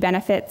few key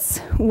benefits.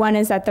 One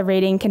is that the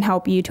rating can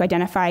help you to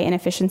identify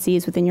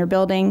inefficiencies within your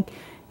building.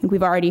 I think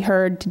we've already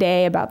heard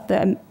today about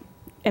the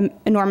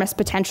enormous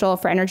potential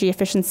for energy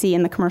efficiency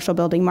in the commercial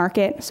building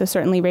market. So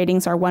certainly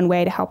ratings are one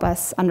way to help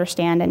us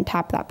understand and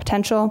tap that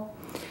potential.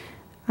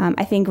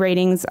 I think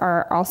ratings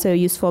are also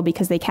useful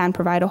because they can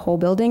provide a whole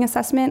building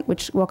assessment,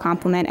 which will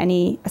complement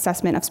any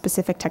assessment of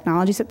specific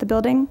technologies at the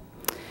building.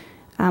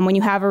 When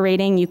you have a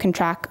rating, you can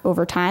track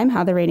over time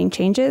how the rating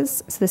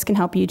changes. So this can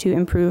help you to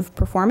improve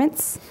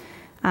performance.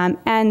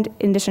 And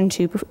in addition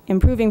to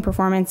improving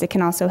performance, it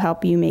can also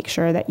help you make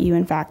sure that you,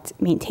 in fact,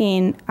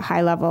 maintain a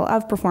high level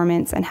of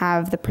performance and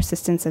have the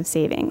persistence of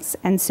savings.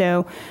 And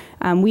so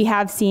we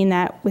have seen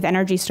that with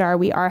Energy Star,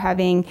 we are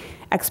having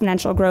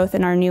exponential growth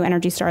in our new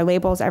Energy Star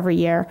labels every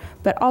year,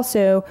 but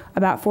also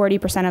about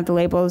 40% of the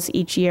labels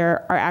each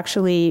year are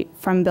actually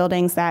from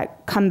buildings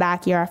that come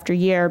back year after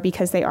year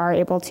because they are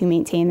able to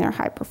maintain their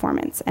high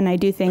performance. And I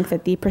do think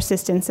that the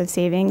persistence of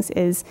savings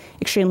is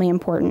extremely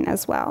important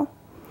as well.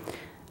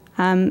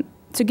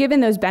 So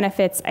given those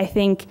benefits, I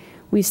think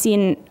we've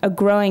seen a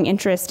growing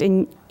interest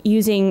in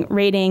using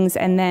ratings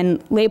and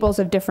then labels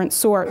of different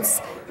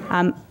sorts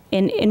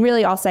in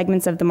really all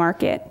segments of the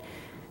market.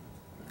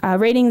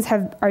 Ratings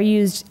are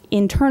used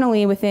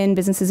internally within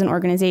businesses and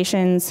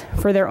organizations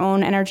for their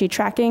own energy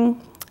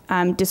tracking,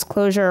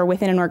 disclosure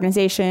within an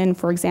organization,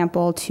 for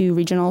example, to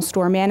regional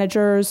store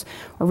managers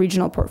or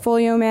regional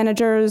portfolio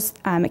managers.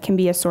 It can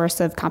be a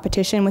source of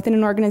competition within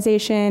an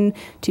organization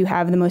to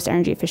have the most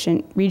energy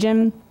efficient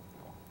region.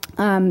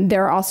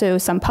 There are also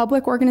some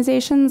public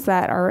organizations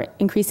that are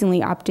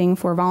increasingly opting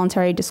for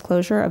voluntary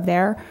disclosure of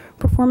their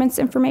performance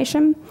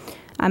information.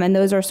 And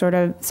those are sort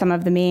of some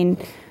of the main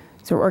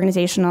sort of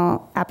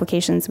organizational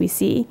applications we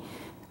see.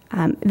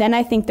 Then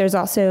I think there's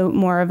also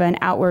more of an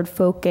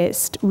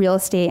outward-focused real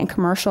estate and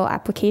commercial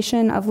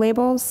application of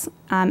labels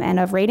and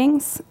of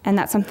ratings. And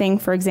that's something,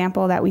 for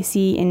example, that we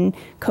see in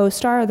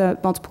CoStar, the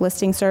multiple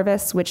listing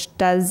service, which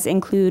does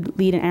include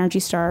LEED and Energy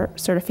Star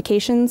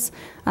certifications,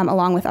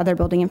 along with other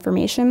building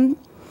information.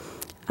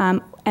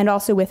 And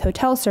also with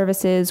hotel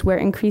services, where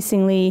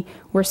increasingly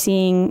we're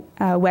seeing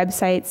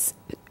websites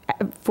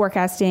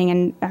forecasting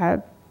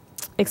and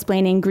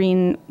explaining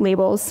green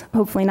labels,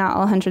 hopefully not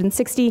all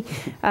 160,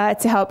 to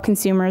help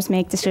consumers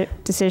make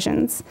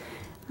decisions.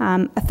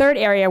 A third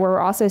area where we're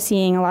also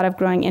seeing a lot of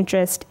growing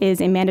interest is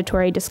in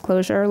mandatory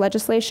disclosure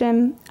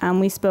legislation.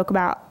 We spoke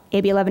about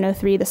AB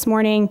 1103 this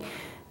morning.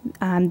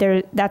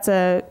 That's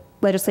a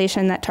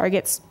legislation that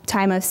targets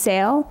time of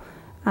sale.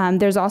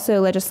 There's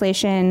also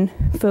legislation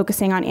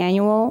focusing on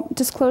annual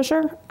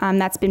disclosure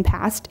that's been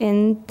passed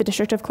in the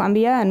District of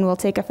Columbia and will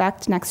take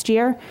effect next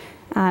year.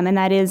 And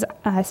that is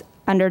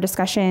under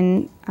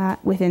discussion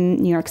within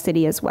New York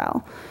City as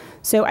well.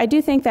 So I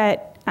do think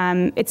that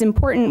it's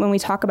important when we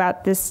talk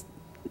about this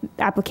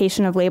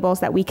application of labels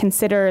that we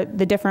consider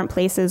the different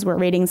places where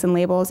ratings and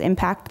labels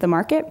impact the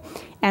market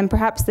and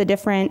perhaps the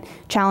different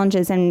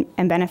challenges and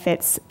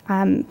benefits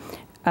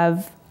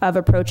of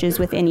approaches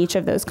within each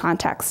of those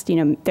contexts.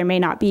 You know, there may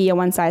not be a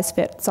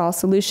one-size-fits-all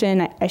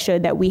solution. I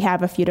showed that we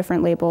have a few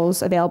different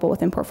labels available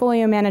within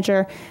Portfolio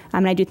Manager,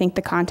 and I do think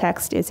the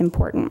context is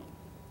important.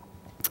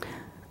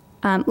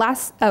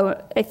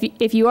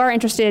 If you are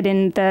interested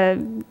in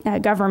the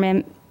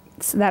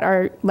governments that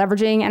are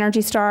leveraging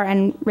Energy Star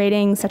and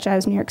ratings, such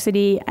as New York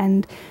City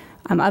and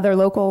other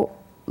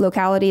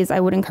localities, I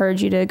would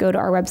encourage you to go to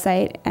our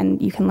website and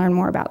you can learn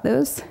more about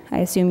those. I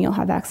assume you'll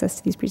have access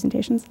to these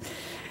presentations.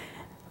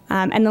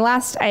 And the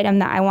last item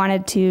that I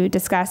wanted to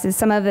discuss is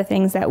some of the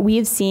things that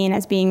we've seen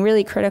as being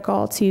really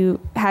critical to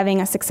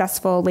having a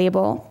successful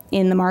label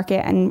in the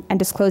market and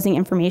disclosing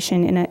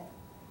information in a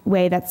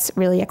way that's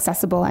really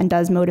accessible and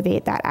does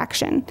motivate that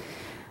action.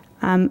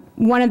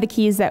 One of the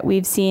keys that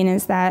we've seen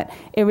is that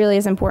it really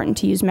is important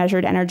to use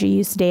measured energy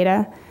use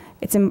data.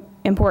 It's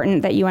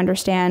important that you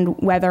understand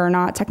whether or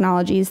not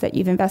technologies that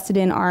you've invested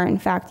in are in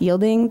fact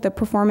yielding the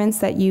performance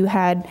that you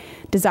had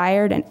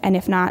desired, and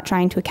if not,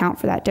 trying to account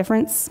for that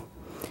difference.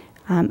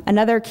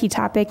 Another key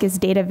topic is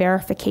data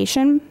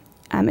verification.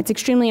 It's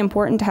extremely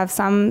important to have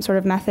some sort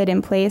of method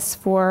in place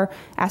for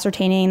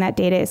ascertaining that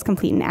data is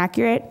complete and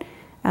accurate.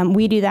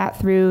 We do that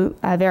through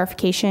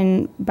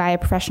verification by a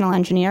professional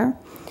engineer.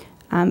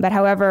 But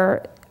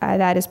however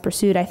that is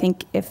pursued, I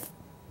think if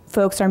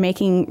folks are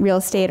making real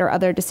estate or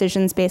other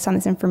decisions based on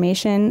this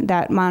information,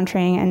 that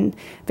monitoring and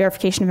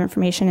verification of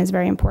information is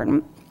very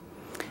important.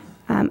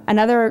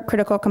 Another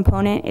critical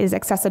component is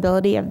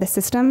accessibility of the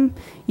system.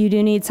 You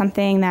do need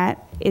something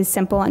that is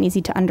simple and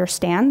easy to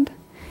understand.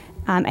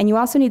 And you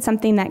also need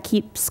something that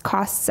keeps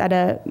costs at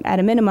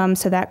a minimum,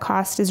 so that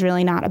cost is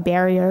really not a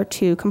barrier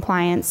to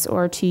compliance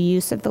or to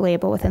use of the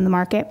label within the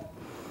market.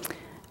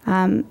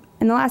 And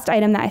the last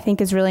item that I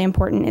think is really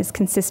important is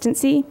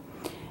consistency.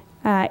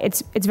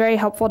 It's very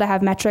helpful to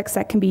have metrics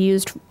that can be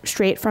used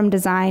straight from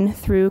design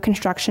through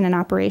construction and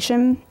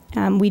operation.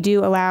 We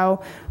do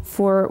allow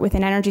for,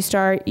 within Energy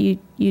Star, you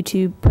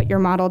to put your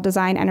model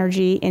design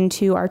energy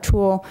into our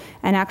tool,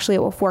 and actually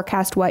it will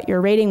forecast what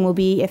your rating will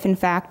be if in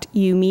fact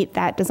you meet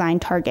that design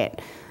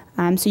target.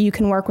 So you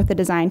can work with the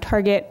design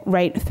target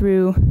right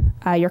through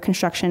your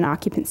construction and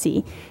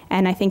occupancy.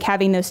 And I think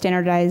having those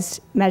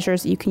standardized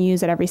measures that you can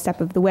use at every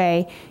step of the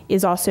way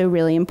is also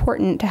really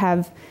important to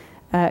have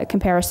a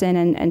comparison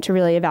and to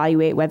really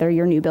evaluate whether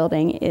your new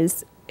building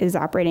is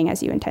operating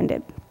as you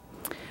intended.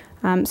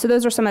 So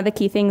those are some of the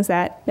key things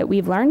that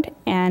we've learned,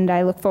 and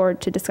I look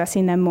forward to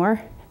discussing them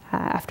more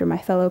after my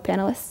fellow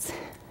panelists.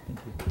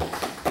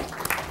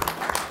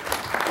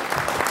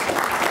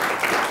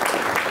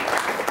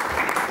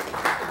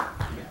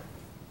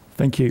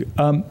 Thank you.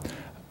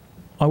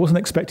 I wasn't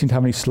expecting to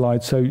have any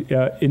slides, so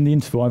in the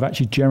interval I've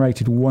actually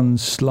generated one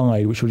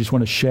slide which I just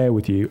want to share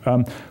with you.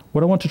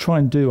 What I want to try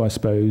and do, I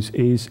suppose,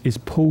 is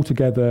pull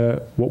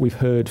together what we've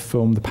heard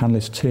from the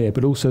panelists here,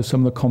 but also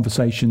some of the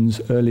conversations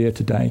earlier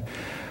today,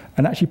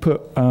 and actually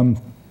put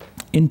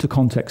into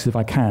context, if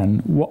I can,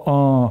 what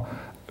are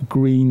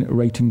green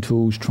rating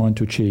tools trying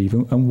to achieve,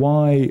 and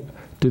why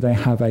do they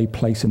have a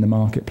place in the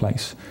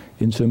marketplace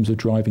in terms of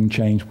driving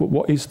change?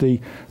 What is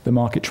the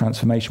market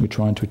transformation we're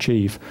trying to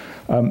achieve?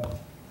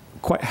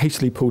 Quite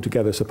hastily pulled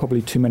together, so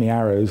probably too many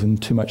arrows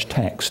and too much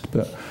text,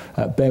 but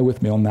bear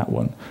with me on that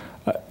one.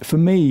 For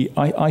me,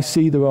 I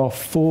see there are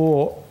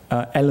four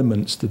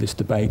elements to this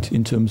debate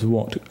in terms of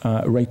what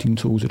rating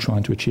tools are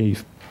trying to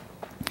achieve.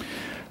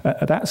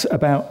 That's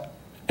about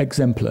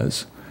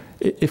exemplars.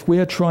 If we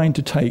are trying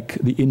to take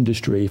the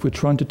industry, if we're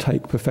trying to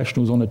take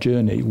professionals on a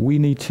journey, we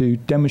need to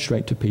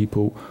demonstrate to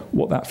people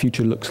what that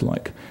future looks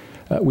like.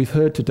 We've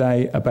heard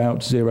today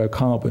about zero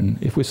carbon.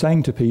 If we're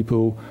saying to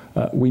people,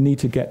 we need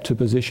to get to a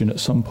position at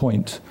some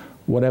point,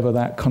 whatever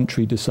that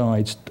country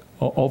decides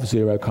of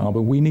zero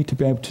carbon, we need to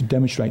be able to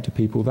demonstrate to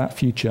people that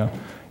future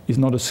is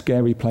not a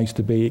scary place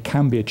to be, it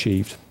can be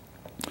achieved.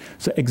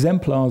 So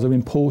exemplars are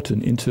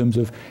important in terms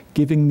of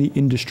giving the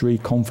industry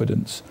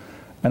confidence.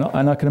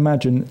 And I can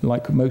imagine,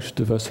 like most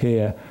of us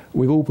here,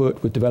 we've all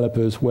worked with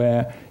developers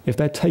where if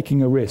they're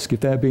taking a risk,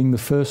 if they're being the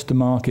first to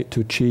market to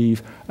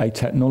achieve a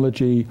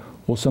technology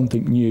or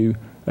something new,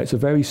 it's a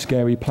very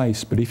scary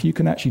place. But if you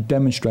can actually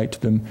demonstrate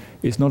to them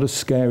it's not as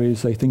scary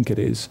as they think it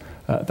is,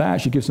 that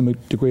actually gives them a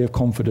degree of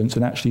confidence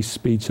and actually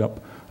speeds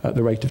up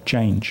the rate of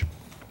change.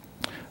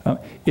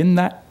 In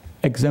that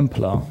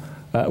exemplar,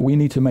 we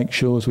need to make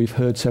sure, as we've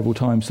heard several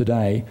times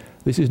today,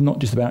 this is not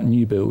just about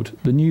new build.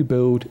 The new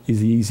build is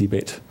the easy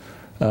bit.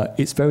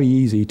 It's very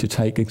easy to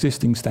take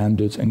existing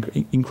standards and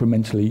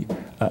incrementally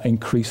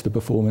increase the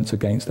performance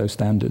against those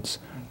standards.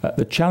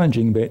 The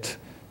challenging bit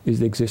is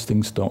the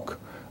existing stock.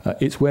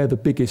 It's where the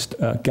biggest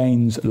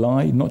gains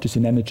lie, not just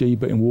in energy,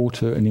 but in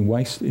water and in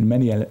waste, in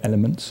many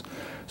elements.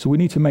 So we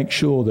need to make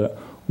sure that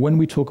when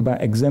we talk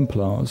about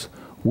exemplars,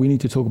 we need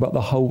to talk about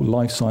the whole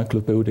life cycle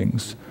of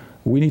buildings.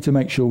 We need to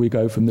make sure we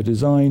go from the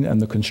design and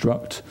the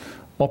construct,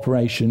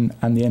 operation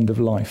and the end of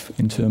life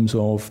in terms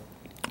of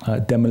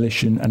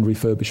demolition and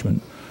refurbishment.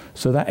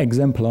 So that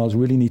exemplars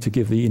really need to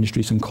give the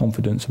industry some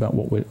confidence about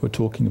what we're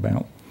talking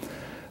about.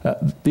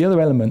 The other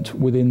element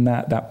within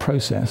that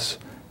process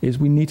is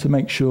we need to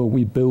make sure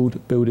we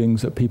build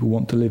buildings that people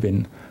want to live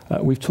in.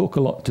 We've talked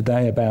a lot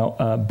today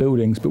about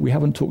buildings, but we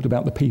haven't talked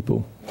about the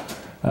people.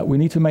 We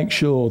need to make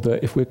sure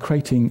that if we're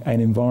creating an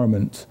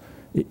environment,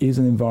 it is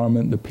an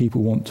environment that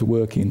people want to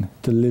work in,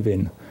 to live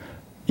in.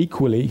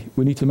 Equally,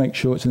 we need to make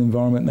sure it's an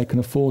environment they can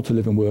afford to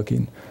live and work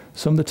in.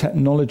 Some of the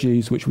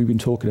technologies which we've been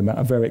talking about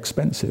are very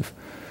expensive.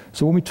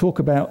 So when we talk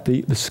about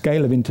the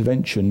scale of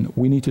intervention,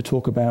 we need to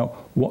talk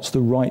about what's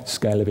the right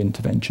scale of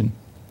intervention.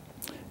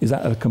 Is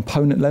that at a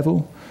component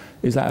level?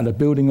 Is that at a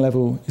building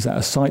level? Is that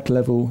a site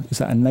level? Is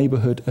that a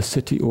neighbourhood, a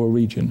city or a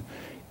region?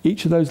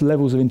 Each of those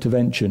levels of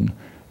intervention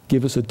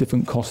give us a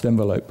different cost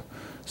envelope.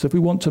 So if we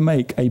want to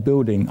make a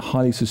building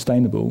highly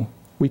sustainable,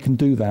 we can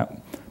do that,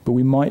 but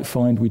we might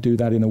find we do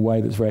that in a way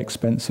that's very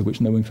expensive,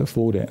 which no one can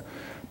afford it.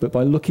 But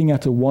by looking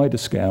at a wider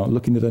scale,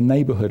 looking at a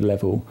neighbourhood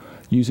level,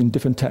 using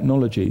different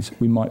technologies,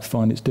 we might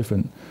find it's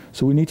different.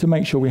 So we need to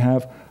make sure we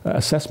have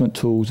assessment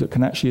tools that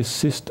can actually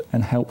assist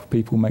and help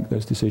people make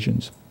those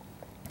decisions.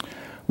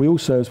 We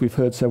also, as we've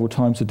heard several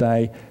times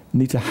today,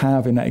 need to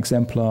have in that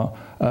exemplar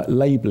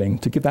labelling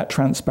to give that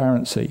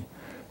transparency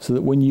so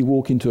that when you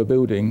walk into a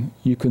building,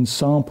 you can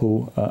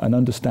sample and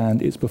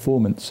understand its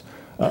performance.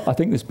 I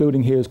think this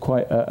building here is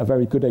quite a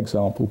very good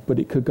example, but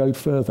it could go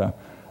further.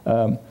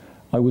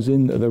 I was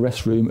in the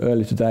restroom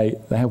earlier today.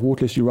 They have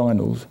waterless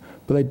urinals,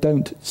 but they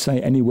don't say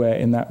anywhere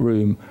in that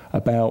room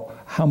about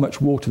how much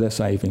water they're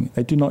saving.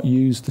 They do not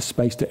use the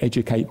space to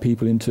educate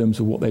people in terms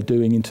of what they're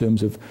doing, in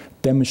terms of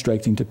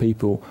demonstrating to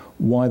people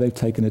why they've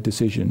taken a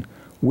decision.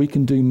 We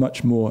can do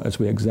much more as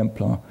we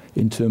exemplar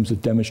in terms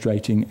of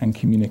demonstrating and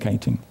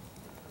communicating.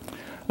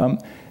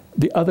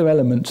 The other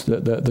element,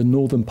 the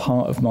northern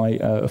part of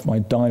my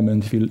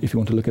diamond, if you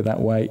want to look at it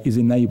that way, is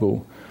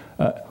enable.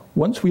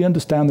 Once we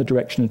understand the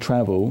direction of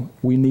travel,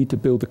 we need to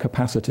build the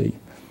capacity.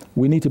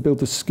 We need to build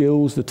the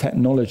skills, the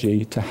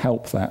technology to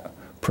help that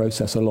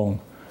process along.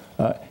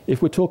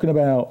 If we're talking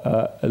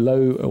about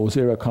low or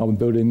zero carbon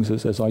buildings,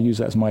 as I use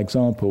that as my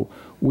example,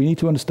 we need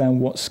to understand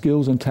what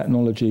skills and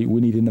technology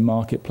we need in the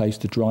marketplace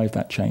to drive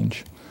that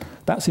change.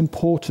 That's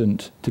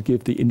important to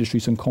give the industry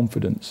some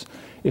confidence.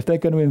 If they're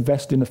going to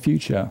invest in the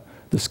future,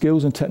 the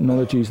skills and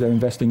technologies they're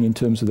investing in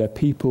terms of their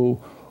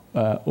people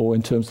or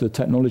in terms of the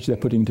technology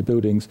they're putting into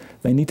buildings,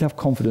 they need to have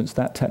confidence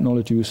that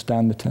technology will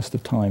stand the test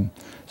of time.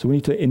 So we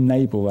need to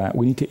enable that.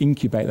 We need to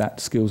incubate that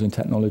skills and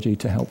technology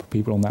to help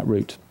people on that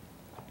route.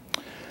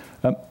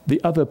 The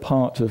other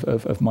part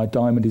of my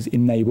diamond is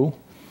enable.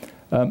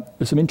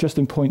 There's some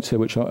interesting points here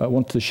which I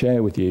wanted to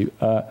share with you.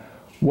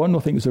 One I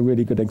think is a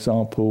really good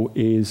example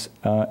is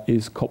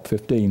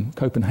COP15,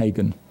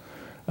 Copenhagen.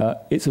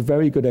 It's a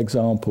very good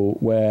example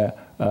where,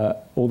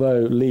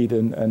 although LEED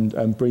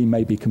and BREEAM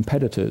may be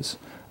competitors,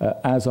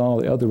 as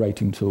are the other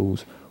rating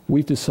tools,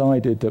 we've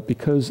decided that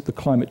because the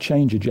climate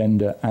change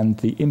agenda and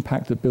the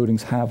impact that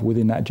buildings have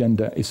within that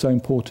agenda is so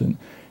important,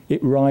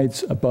 it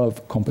rides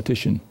above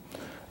competition.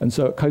 And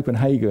so at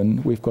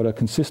Copenhagen, we've got a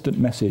consistent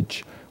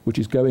message which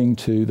is going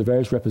to the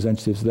various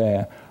representatives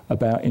there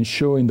about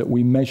ensuring that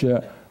we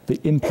measure the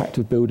impact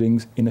of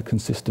buildings in a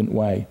consistent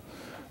way.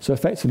 So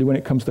effectively, when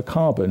it comes to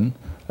carbon,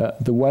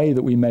 the way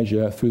that we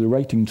measure through the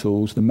rating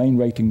tools, the main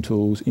rating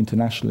tools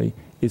internationally,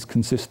 is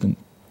consistent.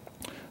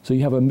 So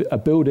you have a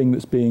building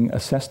that's being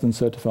assessed and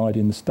certified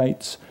in the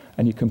States,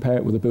 and you compare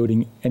it with a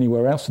building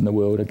anywhere else in the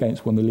world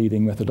against one of the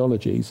leading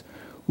methodologies,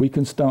 we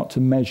can start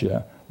to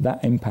measure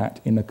that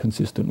impact in a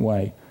consistent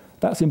way.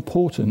 That's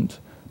important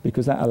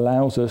because that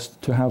allows us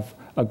to have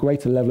a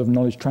greater level of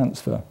knowledge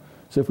transfer.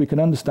 So if we can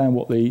understand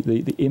what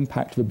the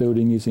impact of a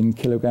building is in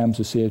kilograms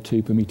of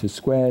CO2 per metre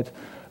squared,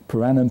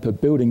 per annum, per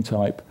building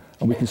type,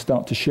 and we can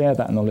start to share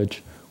that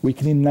knowledge, we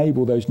can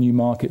enable those new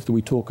markets that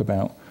we talk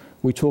about.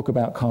 We talk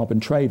about carbon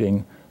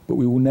trading, but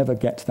we will never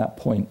get to that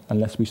point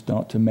unless we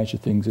start to measure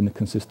things in a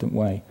consistent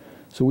way.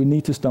 So we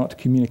need to start to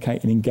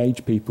communicate and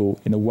engage people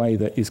in a way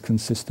that is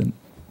consistent.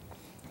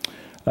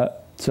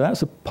 So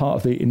that's a part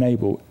of the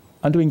enable.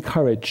 Under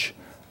encourage,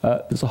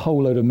 there's a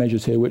whole load of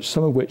measures here,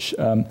 some of which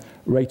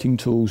rating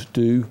tools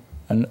do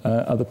and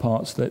other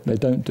parts that they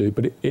don't do,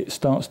 but it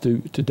starts to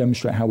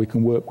demonstrate how we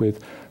can work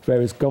with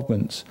various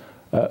governments.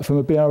 From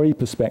a BRE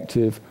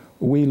perspective,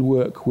 we'll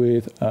work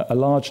with a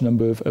large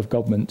number of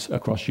governments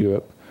across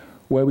Europe,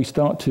 where we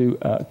start to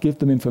give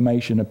them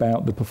information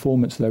about the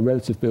performance of their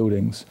relative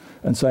buildings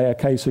and say,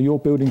 okay, so your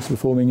building's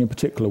performing in a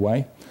particular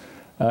way.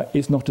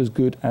 It's not as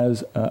good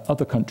as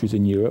other countries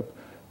in Europe.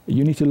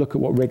 You need to look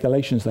at what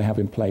regulations they have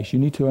in place. You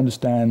need to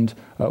understand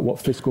what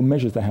fiscal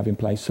measures they have in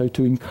place. So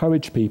to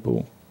encourage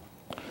people,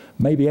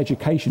 maybe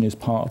education is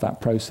part of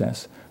that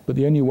process, but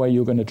the only way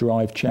you're going to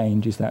drive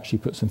change is to actually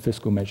put some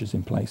fiscal measures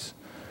in place.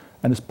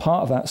 And as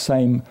part of that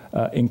same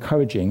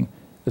encouraging,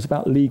 it's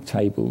about league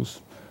tables.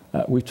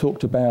 We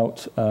talked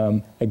about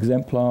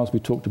exemplars,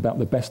 we talked about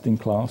the best in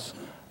class.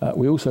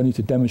 We also need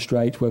to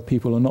demonstrate where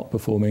people are not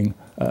performing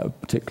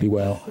particularly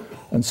well.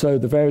 And so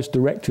the various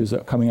directives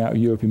that are coming out of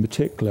Europe in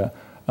particular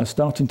are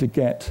starting to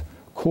get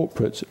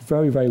corporates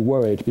very, very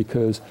worried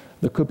because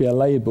there could be a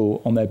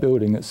label on their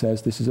building that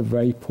says this is a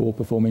very poor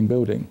performing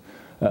building.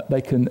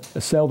 They can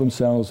sell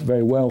themselves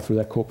very well through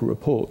their corporate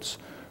reports,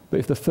 but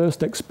if the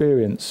first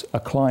experience a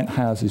client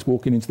has is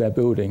walking into their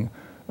building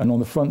and on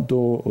the front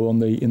door or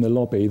in the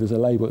lobby there's a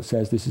label that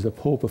says this is a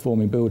poor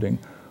performing building,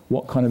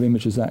 what kind of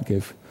image does that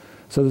give?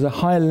 So there's a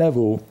higher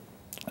level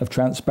of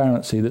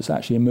transparency that's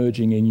actually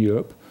emerging in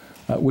Europe,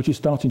 which is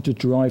starting to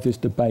drive this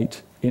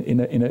debate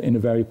in a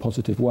very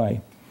positive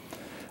way.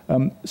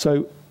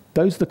 So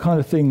those are the kind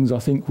of things I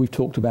think we've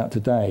talked about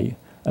today,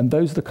 and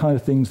those are the kind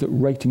of things that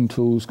rating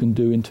tools can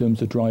do in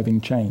terms of driving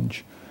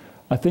change.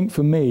 I think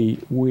for me,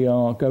 we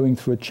are going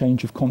through a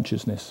change of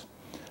consciousness.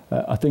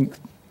 I think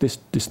this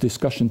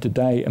discussion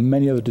today and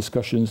many other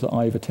discussions that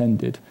I've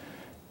attended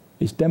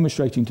is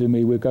demonstrating to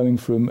me we're going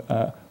from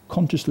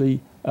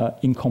consciously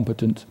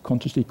incompetent,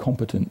 consciously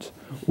competent.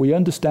 We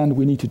understand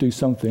we need to do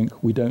something,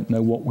 we don't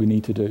know what we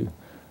need to do.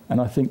 And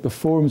I think the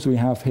forums we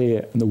have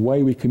here and the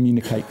way we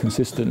communicate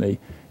consistently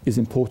is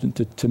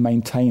important to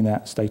maintain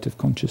that state of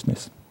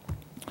consciousness.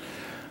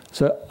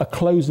 So a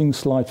closing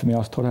slide for me. I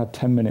was told I had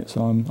 10 minutes,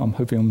 so I'm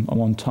hoping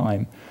I'm on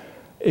time.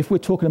 If we're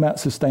talking about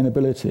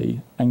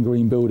sustainability and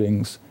green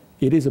buildings,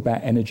 it is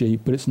about energy,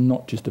 but it's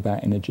not just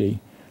about energy.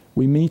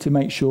 We need to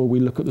make sure we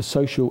look at the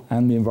social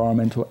and the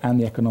environmental and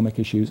the economic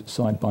issues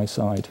side by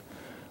side.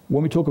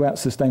 When we talk about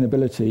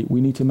sustainability,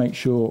 we need to make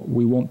sure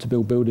we want to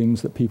build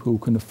buildings that people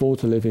can afford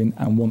to live in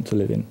and want to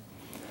live in.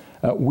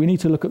 We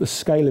need to look at the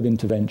scale of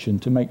intervention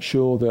to make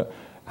sure that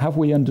have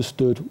we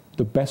understood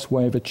the best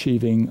way of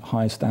achieving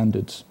high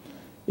standards?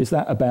 Is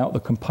that about the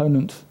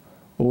component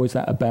or is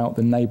that about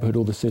the neighbourhood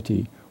or the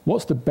city?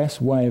 What's the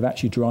best way of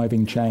actually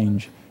driving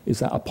change? Is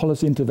that a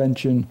policy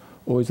intervention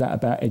or is that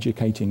about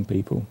educating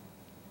people?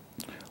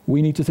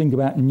 We need to think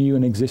about new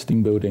and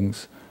existing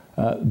buildings.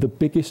 The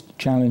biggest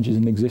challenges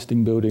in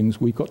existing buildings,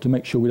 we've got to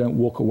make sure we don't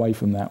walk away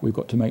from that. We've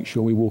got to make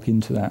sure we walk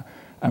into that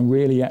and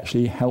really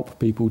actually help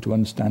people to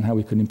understand how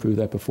we can improve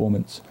their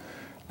performance.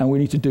 And we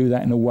need to do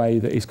that in a way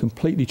that is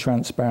completely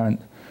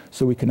transparent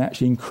so we can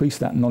actually increase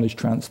that knowledge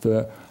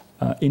transfer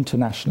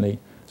internationally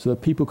so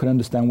that people can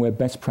understand where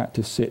best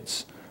practice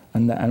sits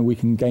and we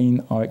can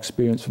gain our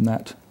experience from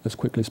that as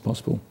quickly as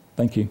possible.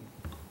 Thank you.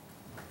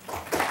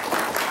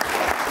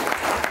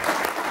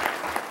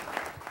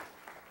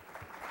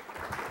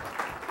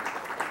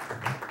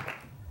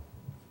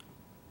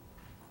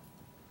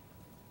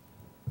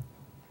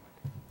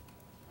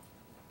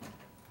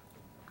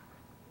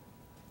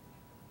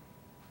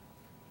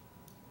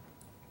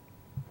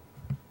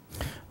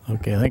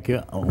 Okay, thank you.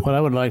 What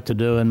I would like to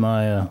do in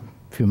my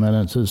few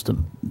minutes is to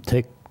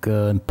take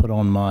and put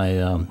on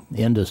my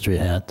industry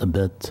hat a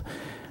bit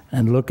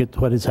and look at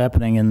what is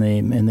happening in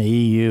the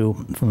EU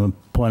from a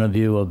point of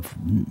view of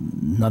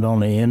not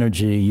only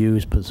energy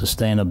use but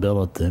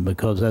sustainability.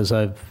 Because as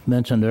I've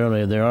mentioned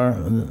earlier,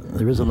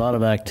 there is a lot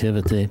of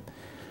activity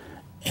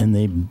in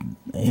the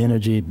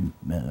energy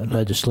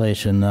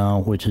legislation now,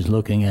 which is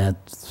looking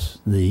at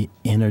the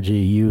energy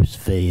use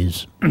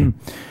phase.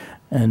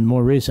 And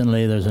more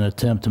recently, there's an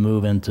attempt to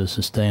move into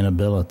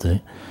sustainability.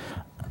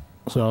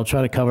 So I'll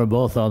try to cover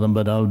both of them,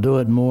 but I'll do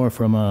it more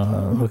from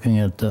looking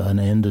at an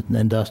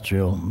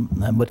industrial,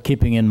 but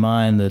keeping in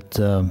mind that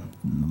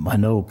I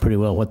know pretty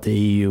well what the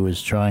EU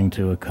is trying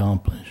to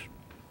accomplish.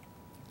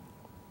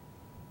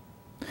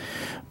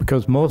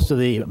 Because most of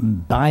the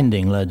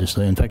binding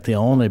legislation, in fact, the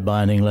only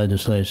binding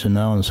legislation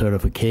now in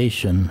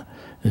certification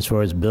as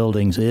far as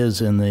buildings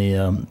is in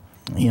the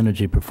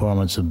Energy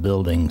Performance of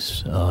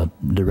Buildings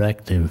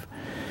directive.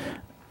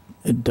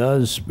 It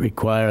does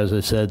require, as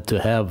I said,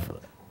 to have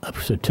a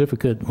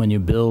certificate when you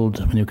build,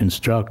 when you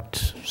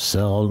construct,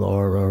 sell,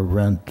 or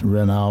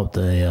rent out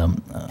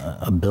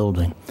a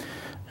building.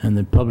 And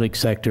the public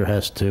sector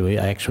has to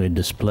actually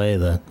display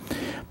that.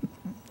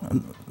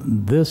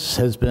 This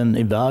has been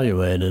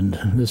evaluated,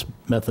 this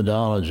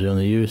methodology on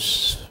the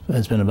use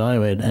has been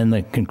evaluated, and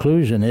the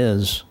conclusion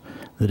is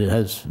that it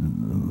has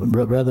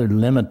rather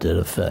limited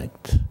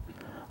effect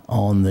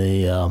on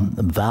the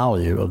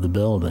value of the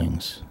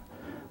buildings.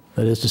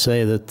 That is to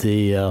say that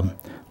the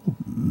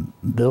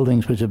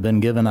buildings which have been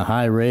given a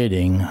high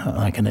rating,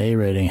 like an A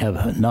rating,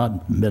 have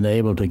not been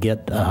able to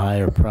get a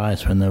higher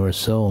price when they were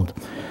sold.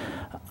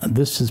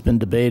 This has been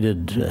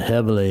debated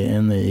heavily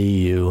in the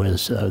EU.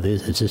 Is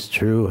this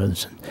true?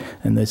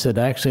 And they said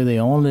actually the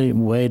only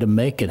way to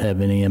make it have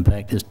any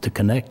impact is to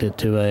connect it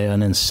to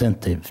an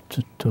incentive,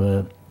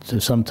 to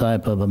some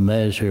type of a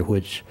measure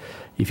which,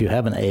 if you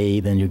have an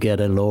A, then you get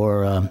a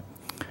lower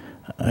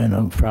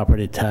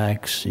property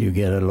tax, you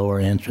get a lower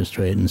interest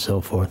rate, and so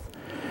forth.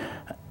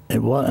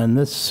 And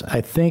this,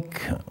 I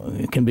think,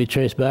 can be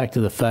traced back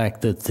to the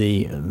fact that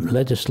the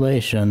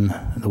legislation,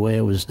 the way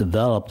it was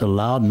developed,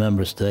 allowed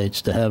member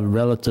states to have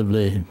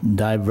relatively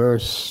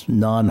diverse,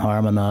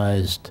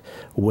 non-harmonized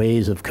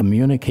ways of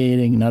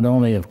communicating, not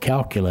only of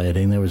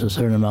calculating. There was a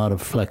certain amount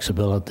of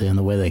flexibility in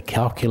the way they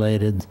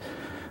calculated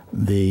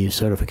the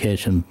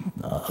certification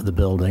of the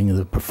building,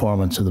 the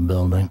performance of the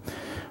building,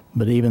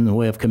 but even the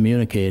way of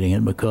communicating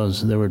it,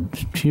 because there were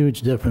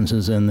huge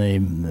differences in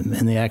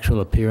the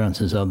actual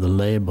appearances of the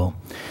label.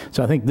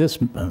 So I think this,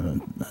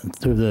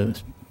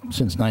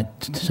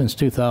 since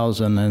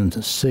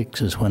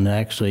 2006 is when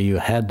actually you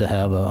had to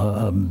have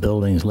a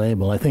building's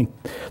label. I think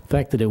the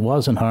fact that it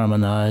wasn't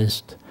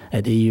harmonized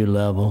at EU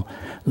level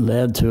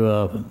led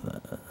to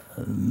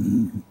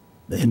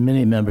in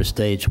many member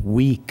states,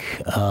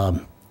 weak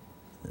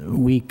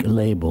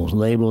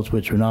labels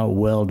which are not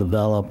well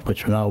developed,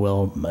 which are not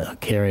well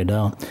carried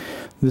out.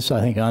 This, I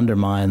think,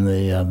 undermined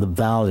the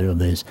value of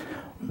these.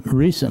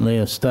 Recently,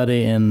 a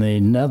study in the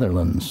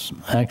Netherlands,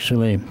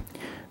 actually,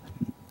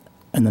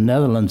 and the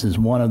Netherlands is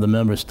one of the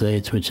member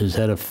states which has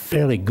had a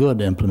fairly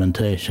good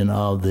implementation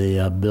of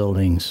the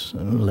buildings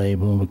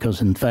label,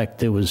 because in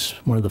fact it was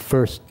one of the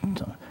first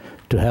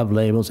to have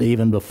labels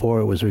even before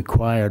it was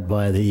required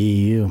by the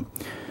EU.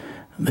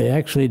 They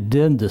actually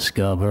did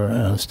discover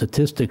a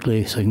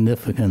statistically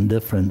significant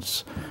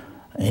difference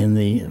in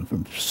the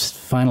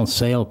final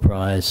sale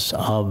price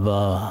of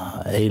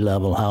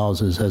A-level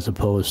houses as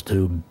opposed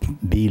to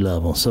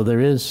B-level. So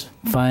there is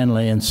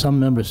finally, in some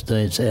member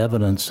states,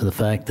 evidence to the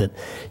fact that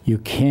you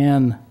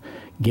can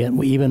get,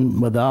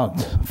 even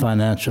without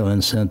financial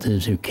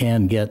incentives, you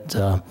can get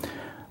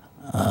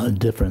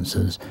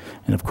differences.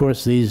 And of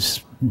course,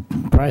 these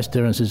price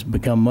differences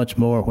become much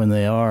more when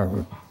they are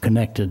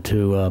connected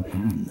to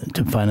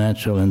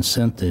financial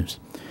incentives.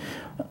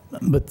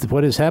 But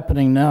what is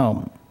happening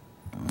now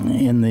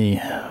in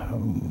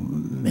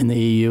the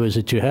EU is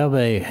that you have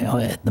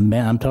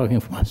I'm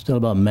talking still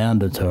about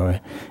mandatory,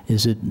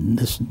 is that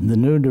the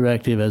new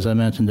directive, as I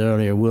mentioned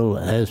earlier,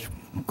 has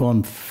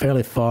gone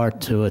fairly far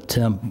to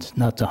attempt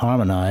not to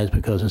harmonize,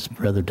 because it's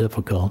rather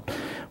difficult,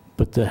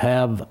 but to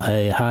have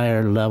a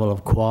higher level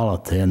of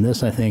quality. And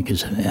this, I think,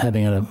 is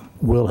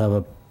will have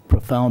a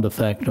profound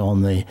effect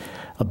on the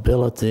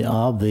ability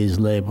of these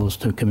labels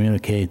to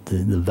communicate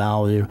the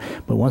value.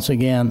 But once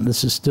again,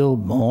 this is still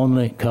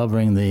only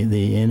covering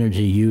the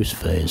energy use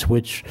phase,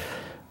 which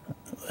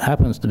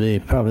happens to be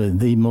probably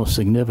the most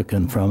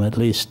significant from at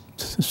least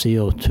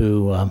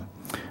CO2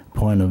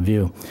 point of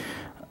view.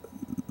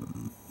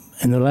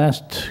 In the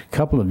last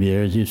couple of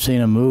years, you've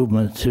seen a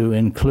movement to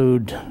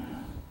include,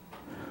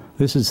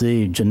 this is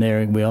the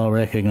generic, we all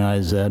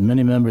recognize that.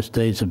 Many member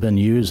states have been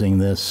using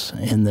this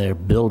in their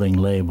building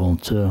label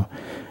too.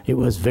 It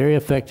was very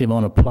effective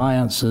on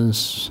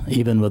appliances,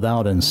 even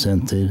without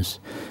incentives.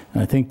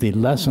 And I think the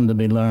lesson to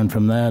be learned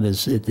from that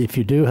is if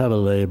you do have a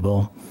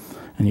label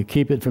and you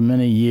keep it for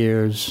many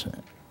years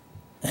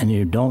and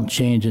you don't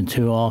change it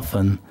too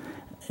often,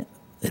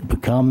 it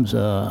becomes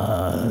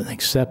an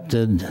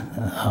accepted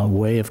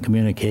way of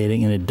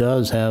communicating, and it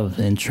does have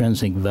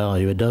intrinsic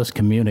value. It does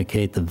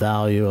communicate the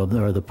value of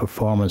or the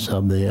performance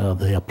of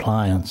the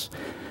appliance.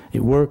 It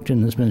worked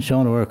and has been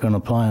shown to work on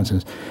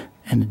appliances,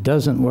 and it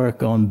doesn't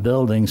work on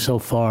buildings so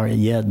far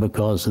yet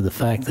because of the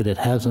fact that it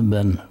hasn't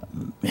been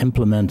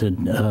implemented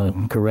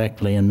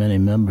correctly in many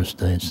member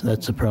states.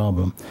 That's a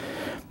problem.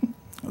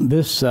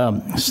 This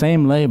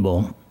same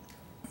label,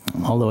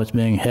 although it's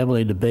being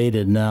heavily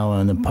debated now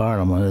in the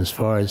Parliament as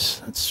far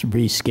as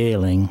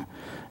rescaling,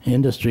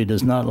 industry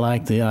does not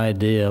like the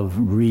idea of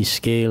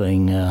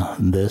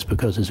rescaling this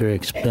because it's very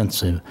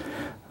expensive.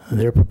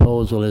 Their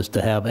proposal is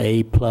to have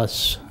A+, A++,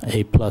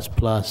 A+++.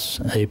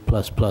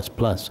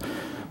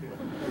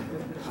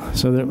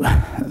 So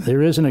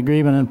there is an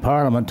agreement in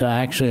Parliament to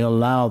actually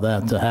allow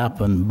that to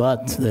happen,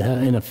 but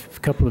in a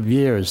couple of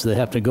years they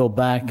have to go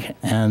back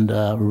and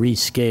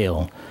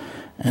rescale.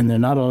 And they're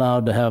not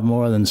allowed to have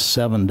more than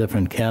 7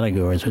 different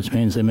categories, which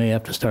means they may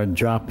have to start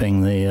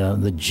dropping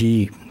the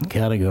G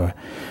category.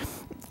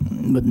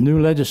 But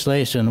new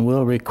legislation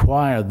will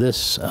require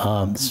this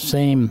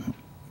same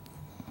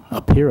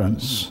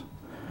appearance,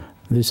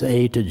 this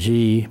A to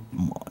G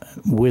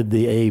with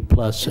the A+,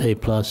 A++,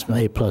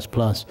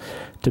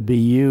 to be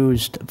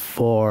used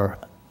for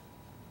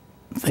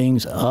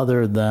things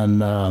other than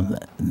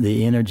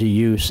the energy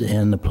use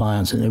in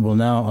appliances. It will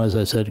now, as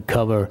I said,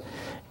 cover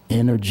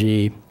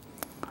energy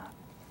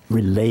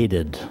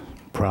related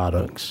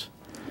products.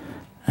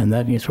 And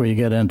that is where you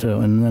get into,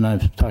 and then I'm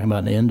talking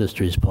about the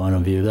industry's point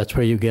of view, that's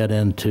where you get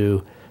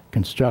into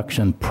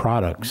construction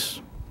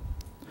products.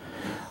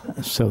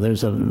 So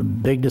there's a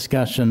big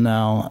discussion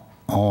now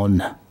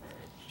on,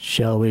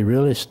 shall we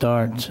really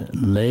start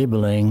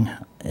labeling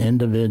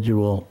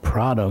individual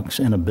products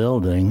in a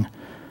building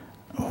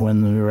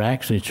when we're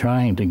actually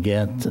trying to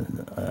get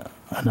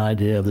an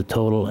idea of the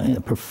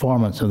total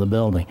performance of the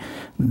building?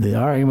 The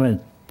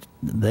argument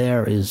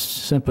there is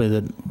simply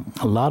that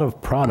a lot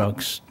of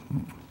products,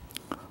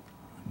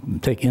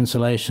 take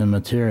insulation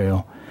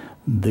material,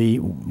 the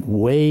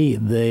way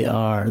they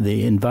are,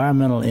 the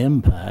environmental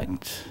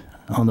impact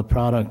on the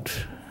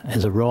product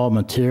as a raw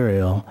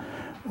material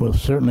will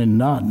certainly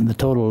not, the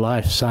total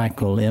life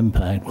cycle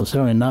impact will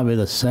certainly not be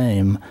the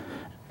same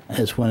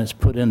as when it's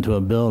put into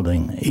a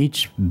building.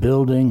 Each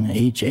building,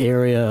 each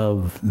area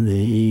of the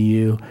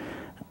EU,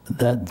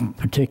 that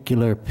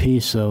particular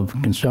piece of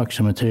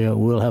construction material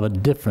will have a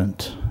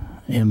different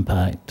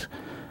impact.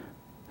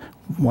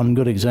 One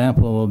good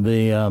example will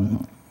be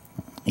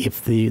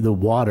if the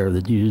water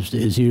that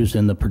is used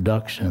in the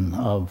production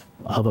of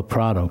a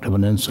product, of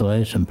an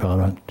insulation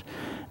product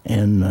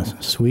in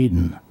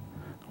Sweden,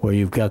 where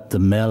you've got the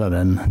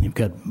Mälaren, you've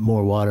got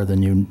more water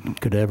than you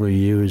could ever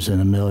use in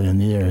a million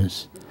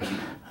years.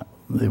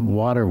 The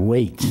water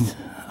weight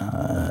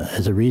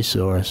as a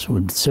resource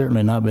would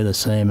certainly not be the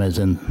same as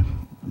in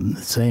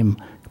the same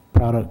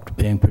product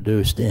being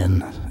produced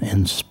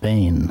in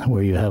Spain,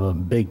 where you have a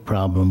big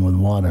problem with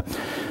water.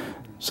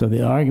 So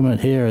the argument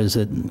here is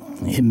that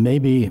it may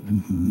be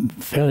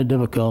fairly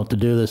difficult to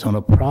do this on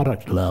a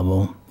product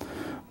level,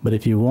 but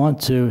if you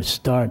want to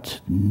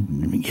start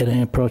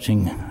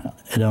approaching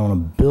it on a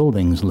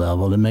buildings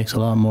level, it makes a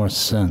lot more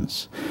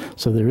sense.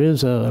 So there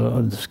is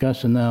a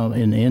discussion now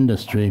in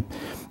industry.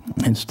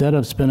 Instead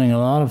of spending a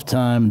lot of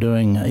time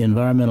doing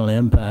environmental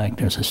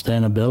impact or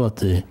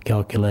sustainability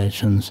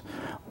calculations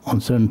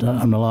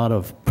on a lot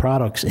of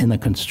products in the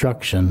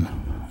construction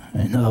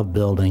of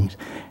buildings,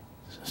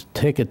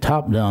 take a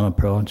top-down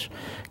approach,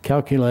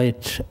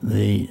 calculate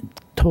the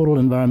total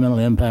environmental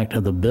impact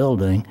of the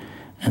building,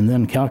 and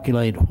then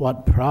calculate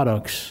what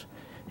products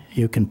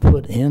you can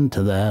put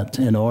into that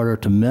in order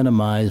to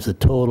minimize the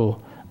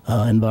total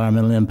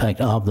environmental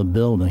impact of the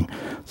building.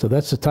 So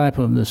that's the type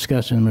of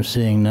discussion we're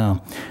seeing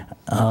now.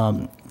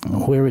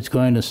 Where it's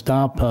going to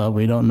stop,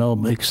 we don't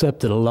know,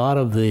 except that a lot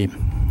of the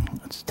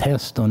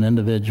tests on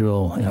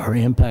individual or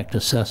impact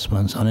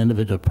assessments on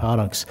individual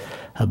products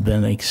have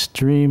been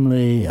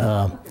extremely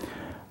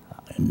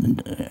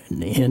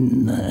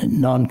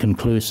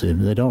non-conclusive.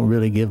 They don't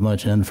really give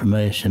much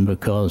information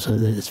because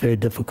it's very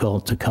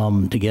difficult to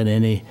get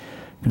any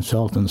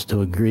consultants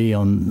to agree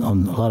on a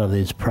lot of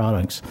these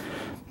products.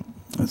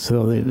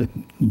 So the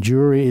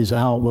jury is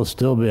out, will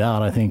still be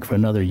out, I think, for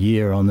another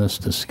year on this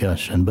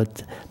discussion.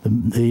 But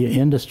the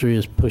industry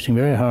is pushing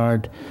very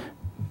hard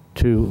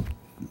to,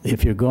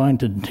 if you're going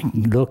to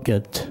look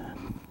at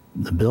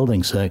the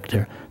building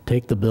sector,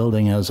 take the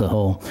building as a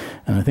whole.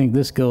 And I think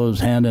this goes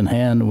hand in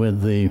hand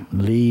with the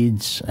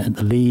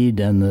LEED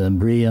and the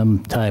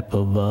BREEAM type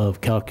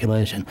of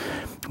calculation,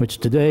 which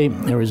today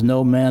there is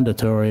no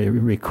mandatory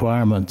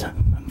requirement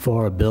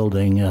for a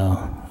building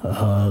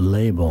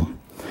label.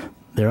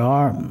 There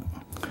are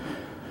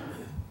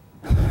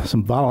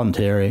some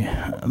voluntary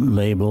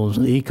labels.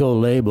 The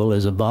eco-label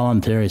is a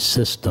voluntary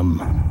system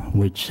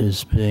which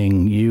is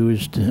being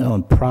used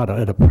on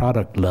at a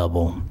product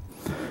level.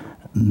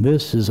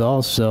 This is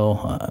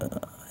also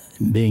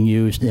being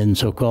used in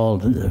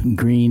so-called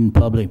green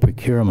public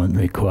procurement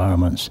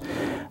requirements.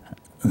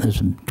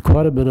 There's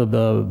quite a bit of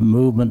a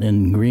movement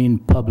in green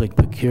public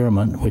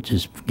procurement, which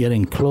is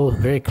getting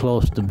very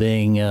close to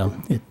being,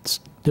 it's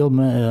still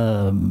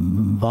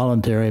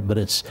voluntary, but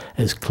it's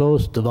as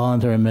close to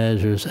voluntary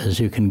measures as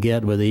you can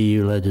get with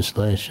EU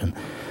legislation.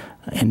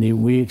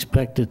 And we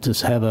expect it to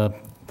have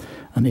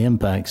an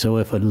impact. So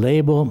if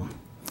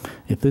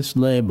this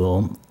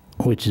label,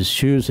 which is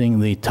choosing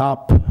the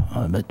top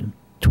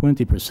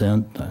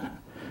 20%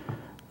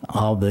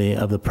 of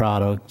the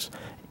products,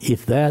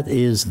 if that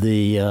is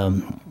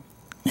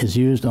is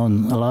used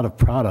on a lot of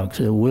products,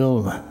 it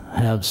will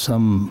have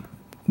some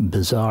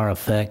bizarre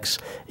effects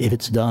if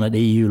it's done at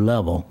EU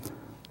level.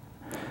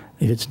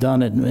 If it's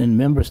done in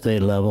member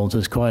state levels,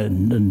 it's quite a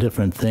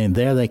different thing.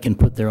 There they can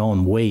put their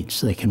own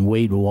weights. They can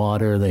weight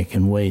water, they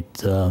can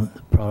weight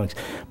products.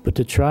 But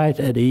to try it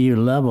at EU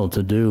level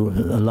to do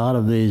a lot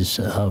of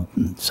these,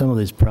 some of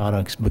these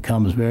products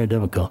becomes very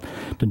difficult.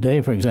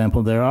 Today, for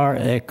example, there are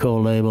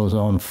eco-labels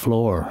on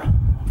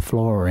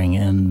flooring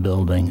in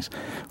buildings,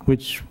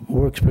 which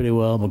works pretty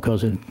well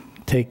because it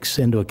takes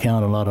into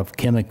account a lot of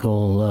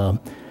chemical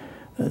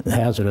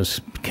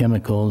hazardous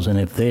chemicals, and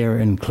if they're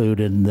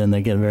included, then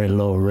they get a very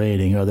low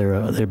rating, or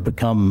they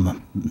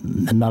become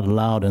not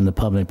allowed in the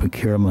public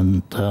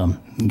procurement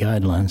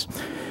guidelines.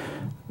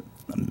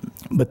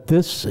 But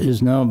this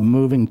is now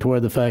moving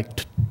toward the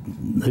fact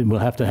that we'll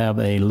have to have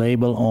a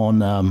label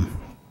on,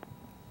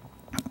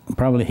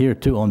 probably here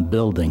too, on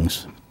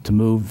buildings,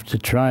 to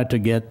try to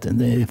get,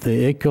 if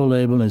the eco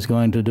label is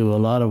going to do a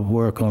lot of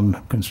work on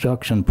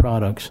construction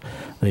products,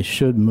 they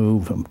should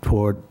move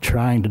toward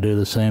trying to do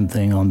the same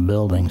thing on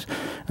buildings.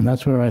 And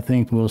that's where I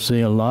think we'll see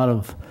a lot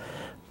of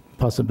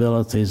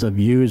possibilities of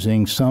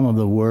using some of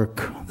the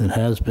work that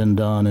has been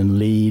done in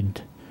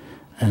LEED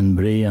and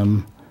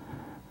BREEAM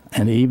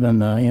and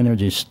even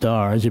Energy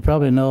Star. As you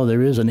probably know,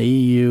 there is an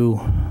EU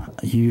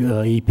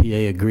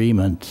EPA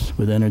agreement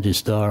with Energy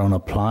Star on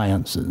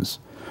appliances,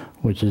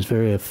 which is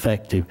very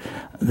effective.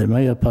 There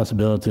may be a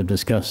possibility of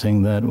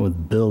discussing that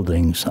with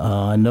buildings.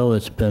 I know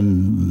it's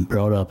been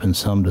brought up in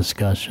some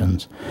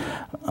discussions.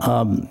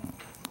 What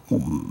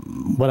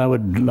I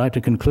would like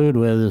to conclude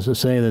with is to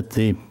say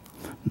that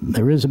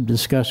there is a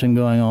discussion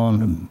going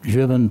on,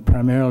 driven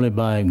primarily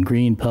by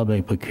green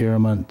public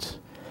procurement.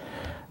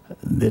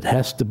 It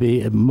has to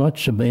be,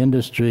 much of the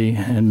industry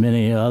and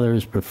many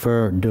others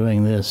prefer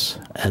doing this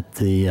at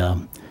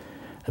the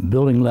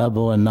building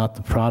level and not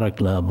the product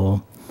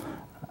level.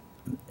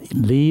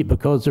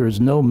 Because there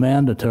is no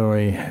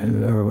mandatory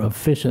or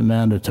efficient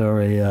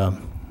mandatory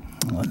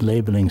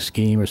labeling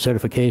scheme or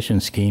certification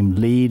scheme,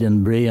 LEED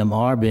and BREEAM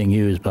are being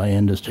used by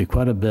industry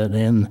quite a bit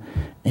in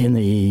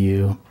the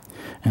EU.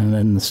 And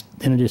then the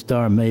Energy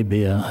Star may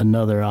be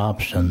another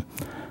option.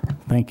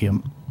 Thank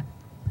you.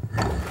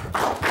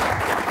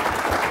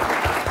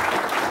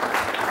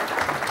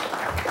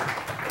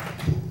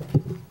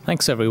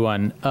 Thanks,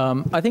 everyone.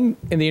 I think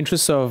in the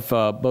interest of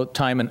both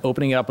time and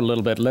opening it up a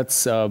little bit,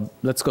 let's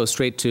go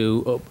straight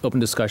to open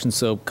discussion.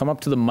 So come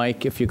up to the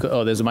mic if you could.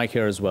 Oh, there's a mic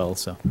here as well.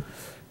 So.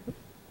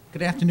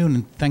 Good afternoon,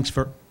 and thanks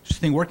for. Is this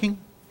thing working?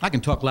 I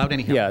can talk loud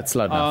anyhow. Yeah, it's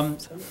loud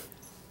enough.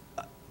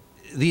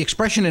 The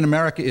expression in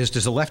America is,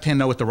 does the left hand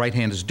know what the right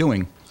hand is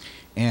doing?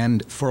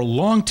 And for a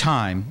long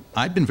time,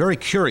 I've been very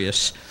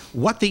curious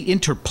what the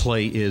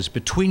interplay is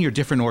between your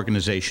different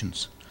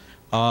organizations.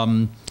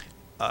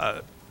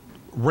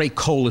 Ray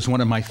Cole is one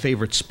of my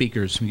favorite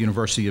speakers from the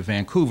University of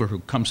Vancouver who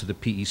comes to the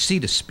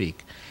PEC to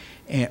speak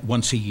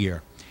once a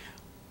year.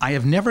 I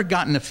have never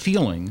gotten a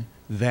feeling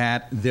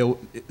that,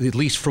 at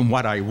least from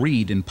what I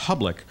read in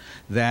public,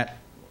 that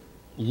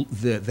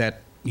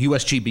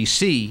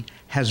USGBC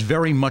has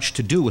very much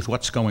to do with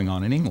what's going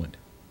on in England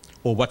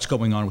or what's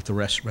going on with the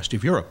rest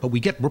of Europe. But we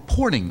get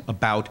reporting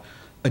about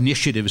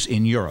initiatives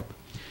in Europe.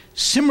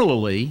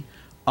 Similarly,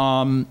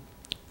 I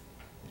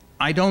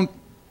don't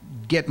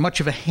get much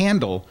of a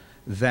handle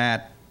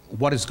that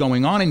what is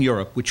going on in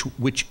Europe,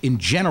 which in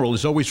general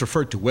is always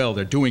referred to, well,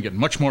 they're doing it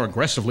much more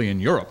aggressively in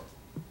Europe,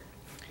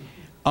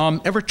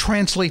 ever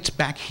translates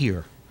back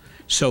here.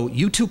 So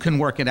you two can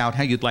work it out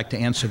how you'd like to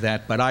answer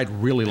that, but I'd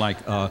really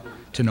like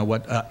to know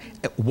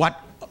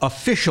what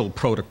official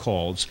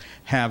protocols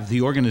have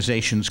the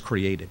organizations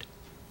created.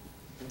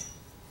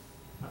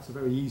 That's a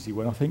very easy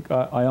one. I think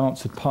I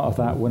answered part of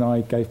that when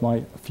I gave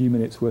my few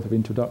minutes worth of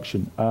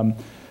introduction.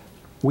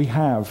 We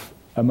have,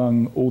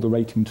 among all the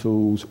rating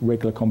tools,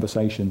 regular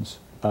conversations.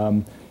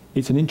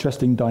 It's an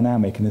interesting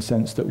dynamic in the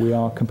sense that we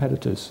are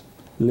competitors.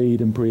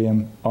 LEED and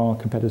BREEAM are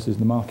competitors in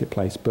the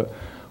marketplace, but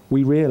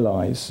we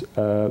realise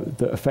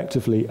that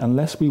effectively,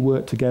 unless we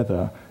work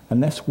together,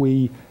 unless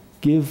we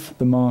give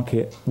the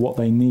market what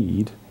they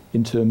need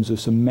in terms of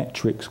some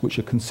metrics which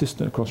are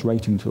consistent across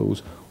rating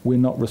tools, we're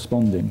not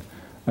responding.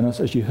 And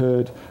as you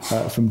heard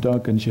from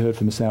Doug and as you heard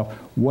from myself,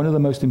 one of the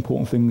most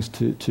important things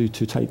to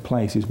take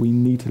place is we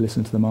need to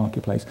listen to the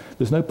marketplace.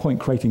 There's no point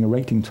creating a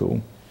rating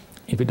tool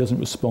if it doesn't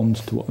respond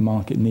to what the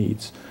market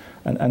needs.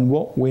 And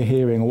what we're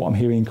hearing, or what I'm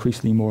hearing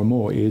increasingly more and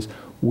more, is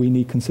we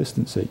need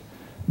consistency.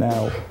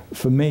 Now,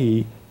 for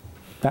me,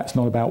 that's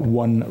not about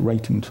one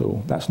rating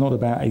tool. That's not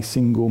about a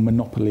single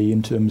monopoly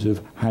in terms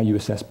of how you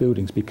assess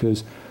buildings,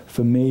 because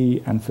for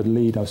me and for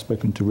LEED, I've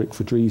spoken to Rick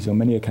Fedrizzi on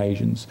many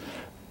occasions,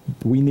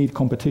 we need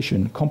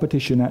competition.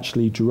 Competition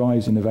actually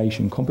drives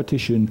innovation.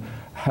 Competition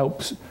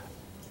helps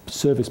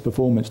service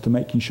performance to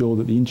making sure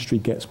that the industry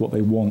gets what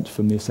they want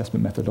from the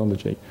assessment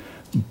methodology.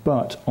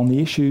 But on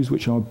the issues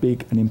which are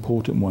big and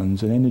important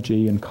ones, and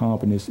energy and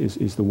carbon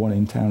is the one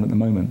in town at the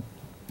moment,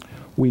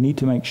 we need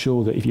to make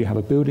sure that if you have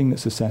a building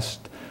that's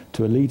assessed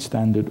to a LEED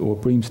standard or a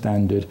BREEAM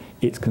standard,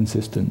 it's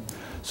consistent.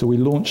 So we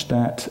launched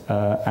that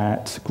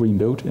at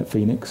Greenbuild at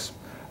Phoenix.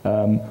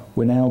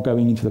 We're now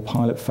going into the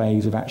pilot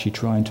phase of actually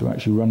trying to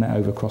run that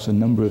over across a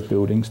number of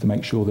buildings to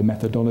make sure the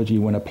methodology,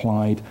 when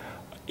applied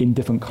in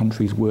different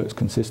countries, works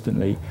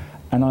consistently.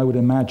 And I would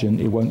imagine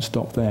it won't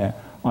stop there.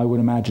 I would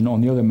imagine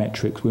on the other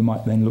metrics we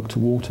might then look to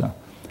water.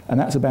 And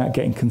that's about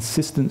getting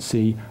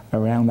consistency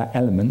around that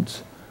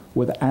element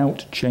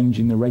without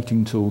changing the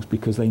rating tools,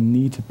 because they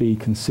need to be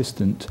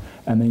consistent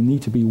and they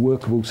need to be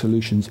workable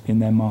solutions in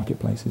their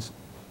marketplaces.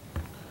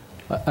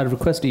 I'd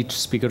request each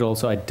speaker to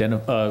also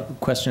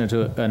questioner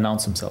to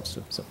announce themselves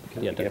too. So,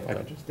 yeah, if I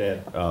could just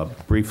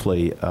add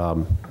briefly,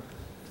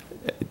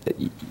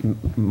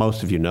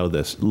 most of you know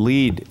this,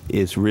 LEED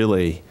is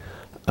really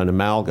an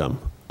amalgam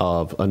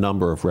of a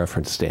number of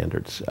reference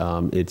standards.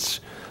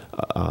 It's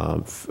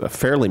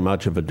fairly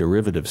much of a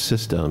derivative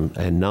system,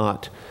 and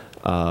not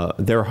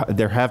there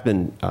have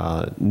been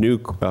new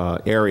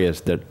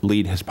areas that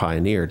LEED has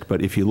pioneered,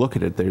 but if you look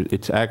at it,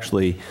 it's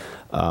actually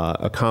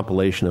a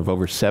compilation of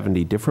over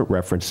 70 different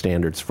reference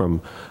standards from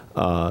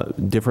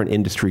different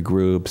industry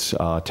groups,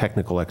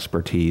 technical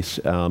expertise,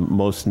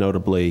 most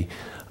notably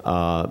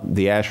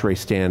the ASHRAE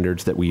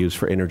standards that we use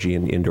for energy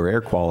and indoor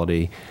air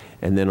quality,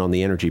 and then on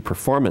the energy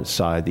performance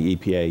side, the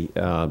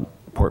EPA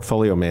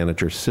portfolio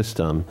manager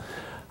system.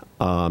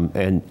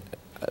 And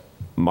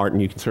Martin,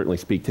 you can certainly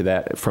speak to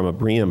that from a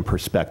BREEAM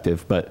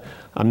perspective, but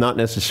I'm not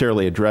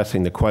necessarily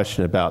addressing the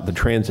question about the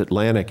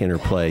transatlantic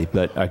interplay,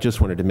 but I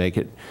just wanted to make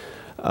it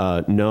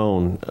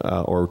known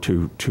or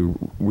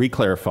to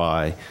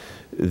re-clarify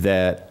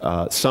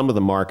that some of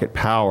the market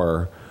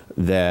power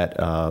that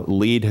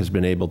LEED has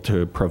been able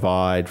to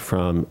provide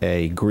from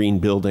a green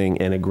building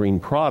and a green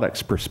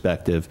products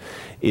perspective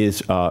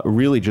is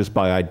really just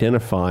by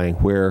identifying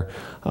where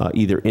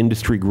either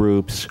industry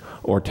groups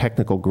or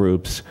technical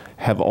groups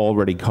have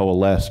already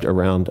coalesced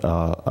around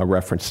a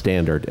reference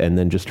standard, and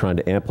then just trying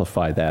to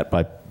amplify that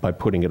by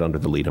putting it under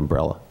the LEED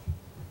umbrella.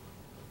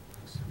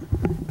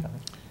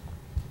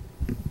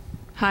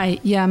 Hi,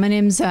 yeah, my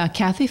name's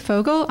Kathy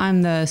Fogel.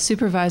 I'm the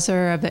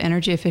supervisor of the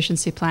Energy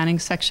Efficiency Planning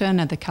section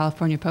at the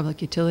California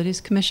Public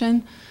Utilities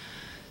Commission.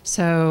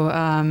 So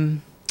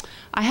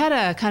I had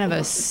a kind of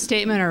a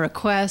statement or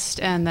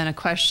request and then a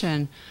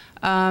question.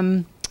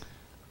 The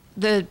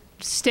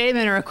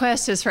statement or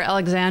request is for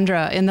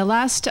Alexandra. In the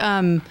last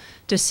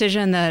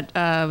decision that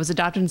was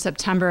adopted in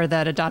September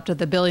that adopted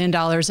the $1 billion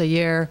a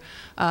year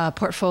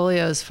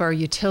portfolios for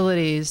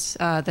utilities,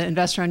 the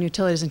investor-owned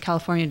utilities in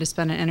California to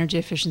spend on energy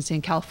efficiency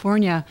in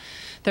California,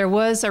 there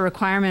was a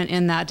requirement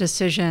in that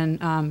decision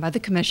by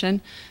the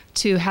Commission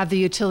to have the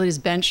utilities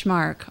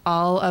benchmark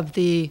all of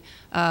the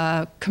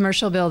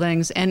commercial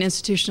buildings and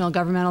institutional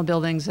governmental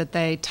buildings that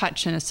they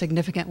touch in a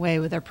significant way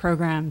with their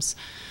programs.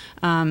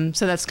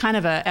 So that's kind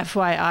of a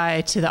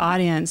FYI to the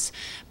audience.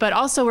 But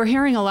also we're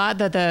hearing a lot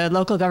that the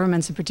local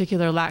governments in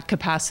particular lack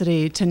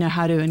capacity to know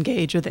how to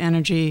engage with the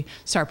Energy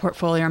Star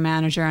Portfolio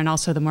Manager and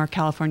also the more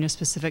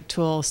California-specific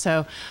tools.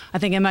 So I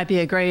think it might be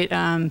a great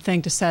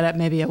thing to set up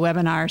maybe a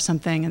webinar or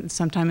something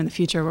sometime in the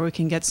future where we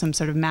can get some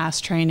sort of mass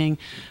training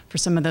for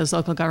some of those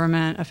local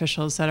government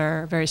officials that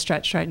are very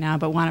stretched right now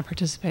but want to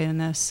participate in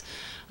this.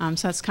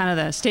 So that's kind of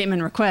the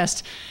statement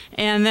request.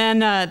 And then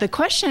the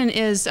question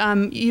is,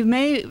 you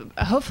may,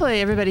 hopefully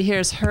everybody here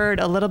has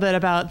heard a little bit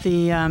about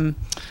the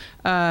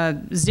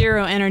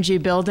zero energy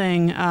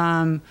building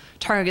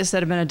targets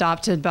that have been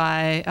adopted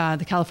by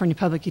the California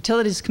Public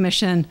Utilities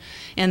Commission,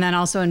 and then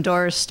also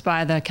endorsed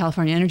by the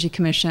California Energy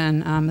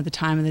Commission at the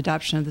time of the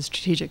adoption of the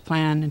strategic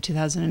plan in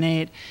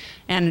 2008.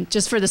 And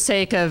just for the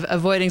sake of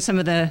avoiding some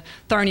of the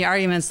thorny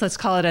arguments, let's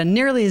call it a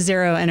nearly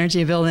zero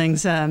energy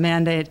buildings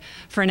mandate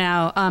for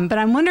now. But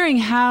I'm wondering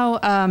how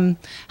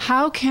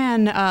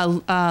can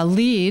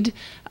LEED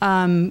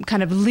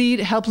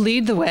help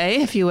lead the way,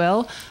 if you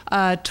will,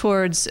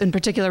 towards, in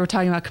particular, we're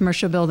talking about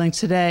commercial buildings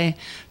today,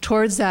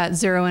 towards that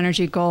zero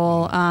energy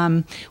goal,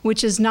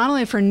 which is not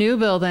only for new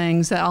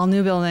buildings, that all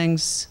new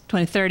buildings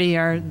 2030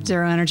 are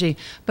zero energy,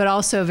 but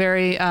also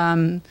very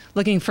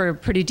looking for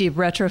pretty deep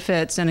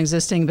retrofits in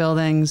existing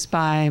buildings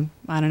by,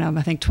 I don't know,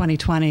 I think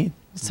 2020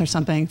 or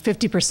something.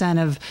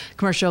 50% of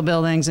commercial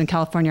buildings in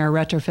California are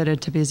retrofitted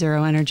to be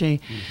zero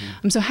energy.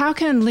 So how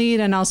can LEED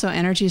and also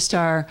Energy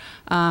Star,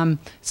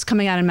 it's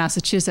coming out in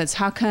Massachusetts,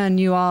 how can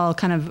you all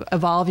kind of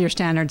evolve your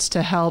standards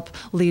to help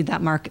lead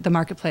that the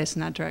marketplace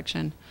in that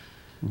direction?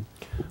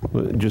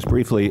 Well, just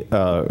briefly,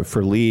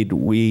 for LEED,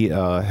 we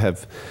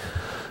have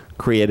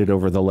created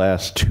over the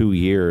last 2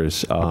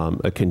 years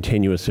a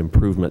continuous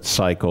improvement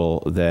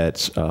cycle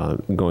that's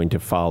going to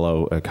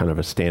follow a kind of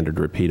a standard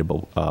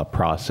repeatable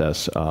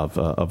process of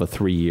a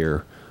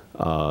 3-year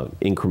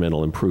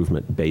incremental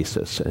improvement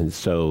basis. And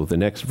so the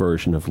next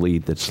version of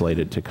LEED that's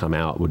slated to come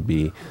out would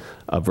be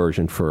a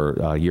version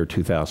for year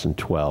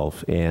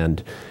 2012.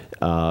 And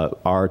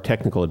our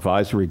technical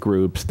advisory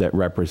groups that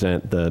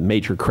represent the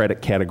major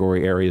credit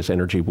category areas,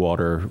 energy,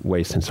 water,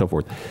 waste, and so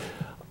forth,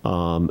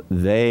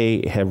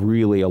 they have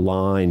really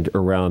aligned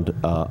around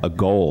a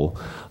goal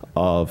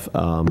of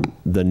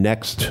the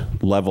next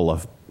level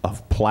of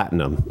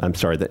platinum. I'm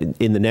sorry,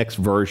 in the next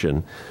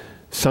version,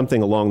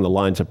 something along the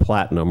lines of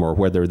platinum, or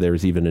whether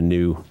there's even a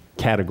new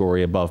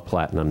category above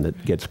platinum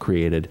that gets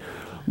created,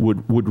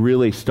 would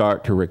really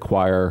start to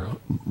require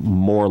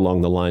more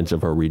along the lines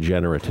of a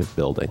regenerative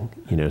building.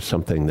 You know,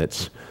 something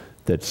that's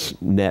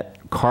net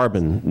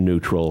carbon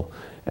neutral,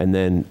 and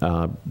then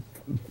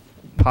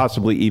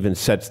possibly even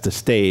sets the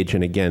stage.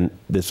 And again,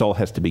 this all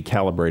has to be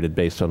calibrated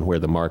based on where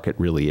the market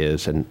really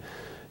is, and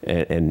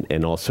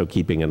also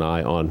keeping an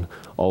eye on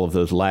all of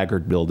those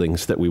laggard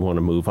buildings that we want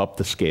to move up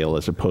the scale,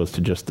 as opposed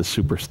to just the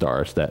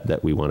superstars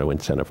that we want to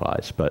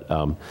incentivize. But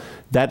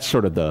that's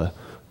sort of the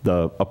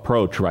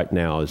approach right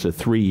now, is a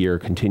 3-year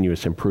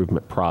continuous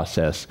improvement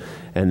process,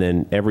 and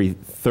then every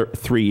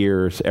 3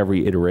 years,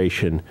 every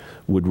iteration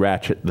would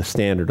ratchet the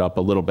standard up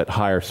a little bit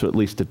higher, so at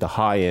least at the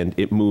high end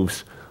it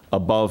moves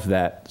above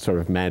that sort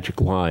of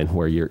magic line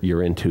where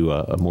you're into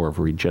a more of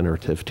a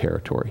regenerative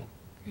territory.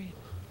 Great.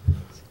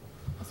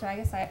 So I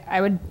guess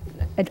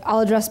I'll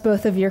address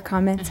both of your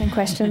comments and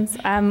questions.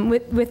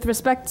 With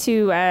respect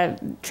to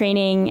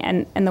training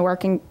and the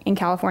work in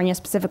California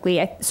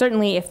specifically,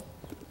 certainly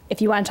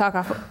if you want to talk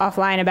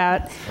offline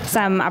about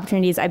some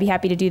opportunities, I'd be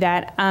happy to do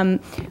that.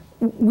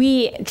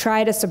 We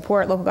try to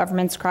support local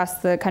governments across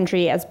the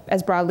country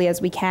as broadly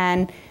as we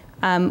can.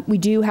 We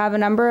do have a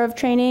number of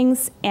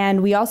trainings,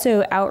 and we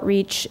also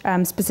outreach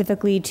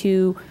specifically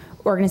to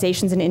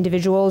organizations and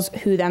individuals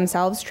who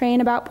themselves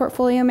train about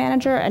portfolio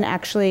manager. And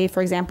actually,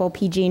 for example,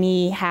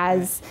 PG&E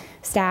has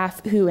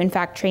staff who in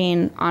fact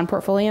train on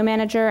portfolio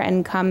manager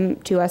and come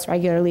to us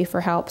regularly for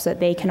help, so that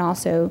they can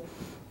also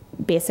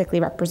basically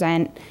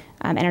represent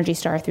Energy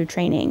Star through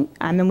training.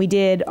 And we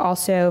did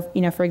also,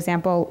 for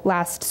example,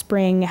 last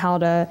spring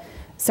held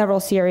several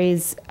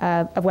series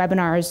of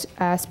webinars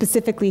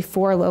specifically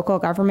for local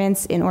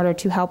governments in order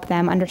to help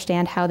them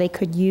understand how they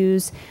could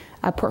use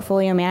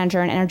Portfolio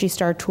Manager and Energy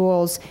Star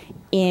tools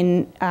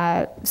in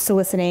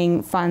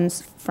soliciting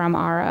funds from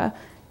ARA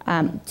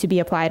to be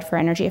applied for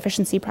energy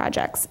efficiency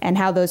projects, and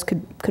how those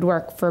could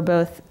work for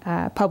both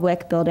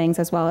public buildings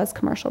as well as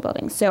commercial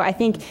buildings. So I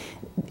think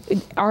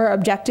our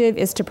objective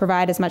is to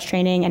provide as much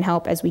training and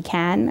help as we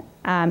can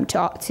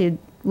to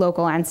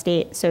local and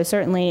state. So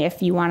certainly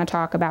if you want to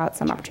talk about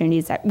some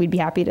opportunities, we'd be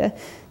happy to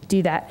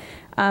do that.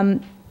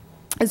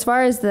 As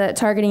far as the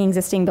targeting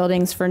existing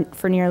buildings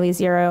for nearly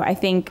zero, I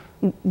think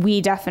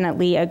we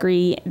definitely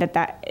agree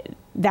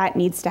that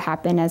needs to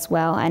happen as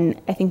well. And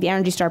I think the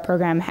Energy Star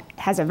program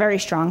has a very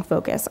strong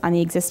focus on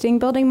the existing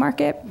building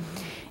market.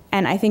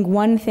 And I think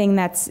one thing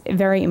that's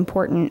very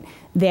important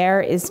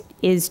there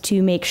is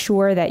to make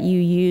sure that you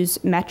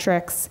use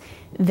metrics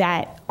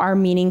that are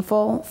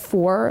meaningful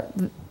for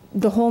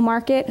the whole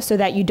market, so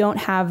that you don't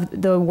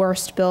have the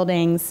worst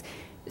buildings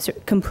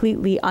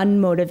completely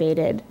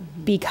unmotivated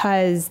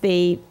because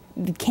they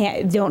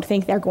don't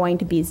think they're going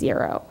to be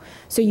zero.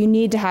 So you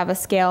need to have a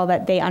scale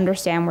that they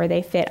understand where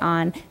they fit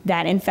on,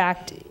 that in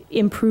fact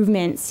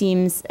improvement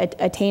seems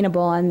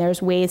attainable, and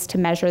there's ways to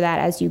measure that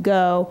as you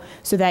go,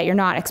 so that you're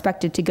not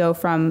expected to go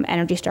from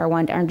Energy Star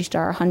 1 to Energy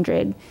Star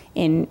 100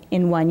 in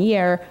 1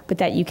 year, but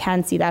that you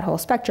can see that whole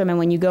spectrum. And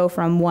when you go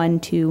from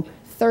 1 to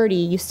 30,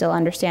 you still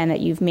understand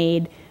that you've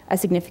made a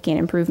significant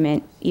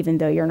improvement, even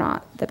though you're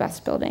not the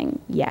best building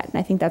yet. And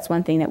I think that's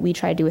one thing that we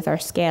try to do with our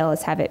scale,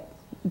 is have it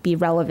be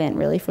relevant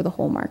really for the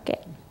whole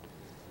market.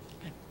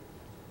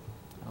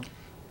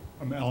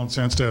 Alan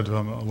Sandstead,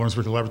 Lawrence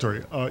Berkeley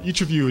Laboratory.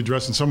 Each of you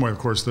addressed in some way, of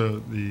course,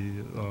 the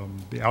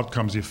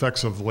outcomes, the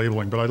effects of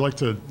labeling, but I'd like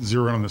to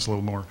zero in on this a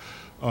little more.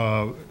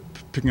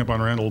 Picking up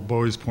on Randall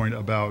Bowie's point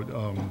about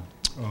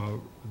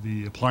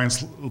the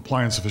appliance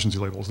efficiency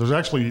labels. There's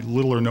actually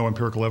little or no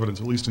empirical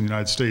evidence, at least in the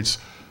United States,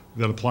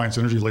 that appliance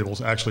energy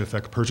labels actually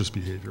affect purchase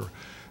behavior.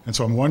 And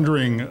so I'm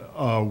wondering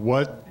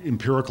what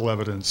empirical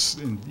evidence,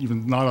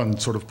 even not on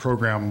sort of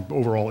program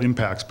overall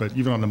impacts, but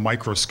even on the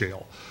micro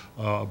scale,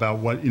 about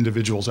what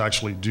individuals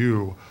actually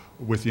do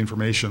with the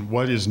information.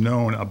 What is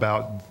known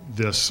about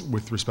this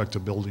with respect to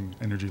building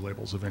energy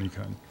labels of any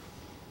kind?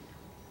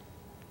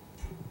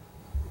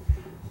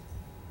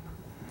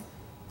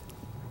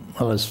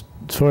 Well, as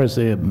far as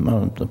the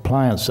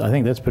appliance, I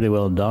think that's pretty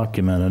well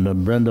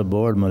documented. Brenda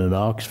Boardman at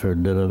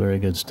Oxford did a very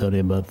good study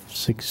about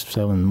 6,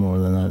 7, more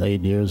than that,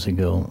 8 years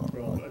ago.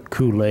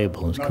 Coup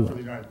labels.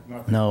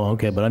 No,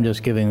 okay, but I'm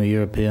just giving the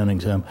European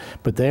example.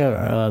 But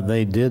there,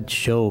 they did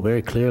show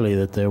very clearly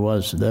that there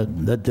was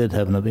that did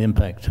have an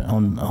impact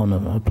on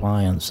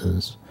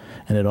appliances,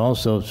 and it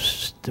also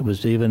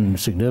was even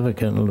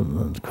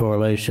significant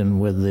correlation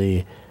with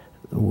the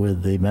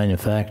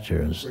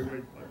manufacturers.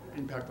 Wait,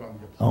 impact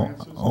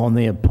on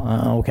the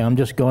appliances? Okay, I'm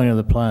just going to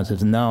the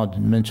appliances, and now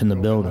mention the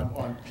building.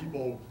 On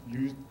people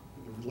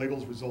the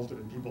labels resulted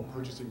in people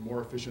purchasing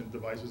more efficient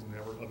devices than they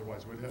ever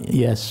otherwise would have?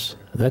 Yes,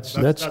 okay. that's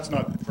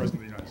not present in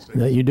the United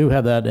States. You do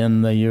have that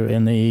in the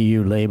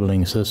EU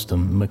labeling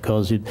system,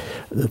 because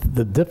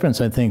the difference,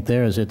 I think,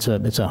 there is it's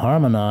a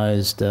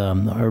harmonized,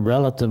 a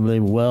relatively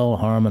well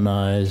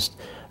harmonized,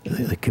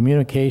 the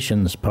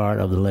communications part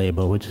of the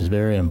label, which is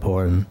very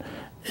important,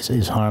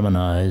 is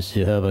harmonized.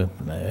 You have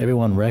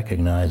everyone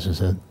recognizes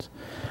it.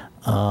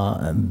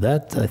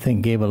 That, I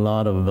think, gave a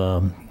lot of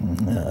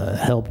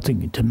help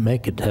to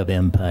make it have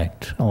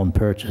impact on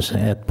purchasing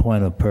at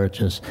point of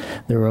purchase.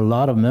 There were a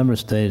lot of member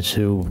states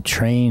who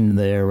trained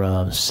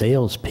their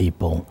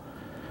salespeople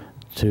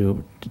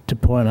to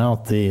point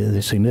out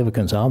the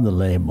significance of the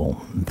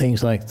label,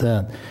 things like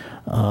that.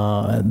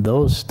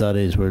 Those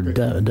studies were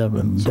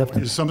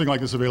definitely. Is something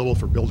like this available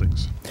for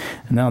buildings?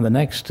 Now the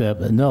next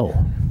step, no.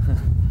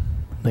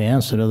 The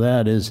answer to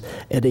that is,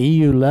 at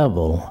EU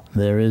level,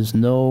 there is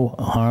no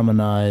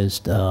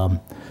harmonized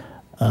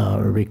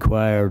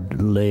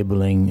required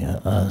labeling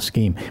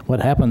scheme. What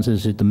happens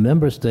is that the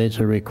member states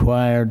are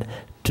required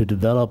to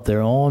develop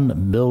their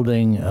own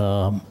building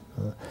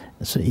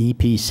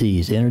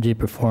EPCs, energy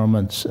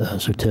performance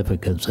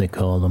certificates, they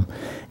call them,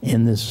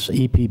 in this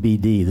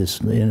EPBD, this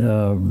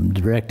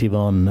directive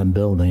on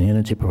building,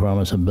 energy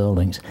performance of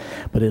buildings.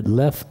 But it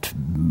left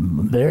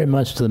very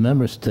much to the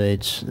member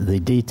states the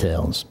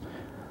details.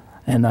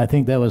 And I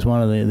think that was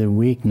one of the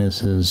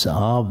weaknesses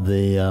of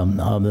the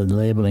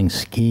labeling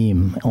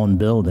scheme on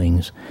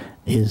buildings,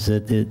 is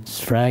that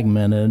it's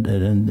fragmented,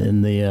 and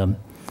in the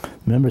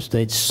member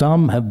states,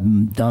 some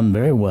have done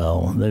very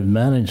well. They've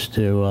managed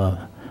to,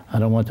 I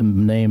don't want to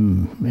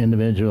name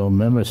individual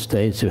member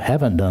states who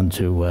haven't done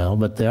too well,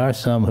 but there are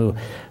some who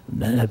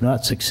have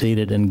not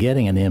succeeded in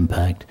getting an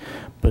impact.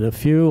 But a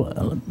few,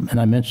 and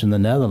I mentioned the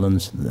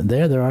Netherlands,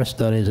 there are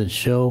studies that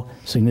show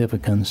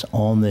significance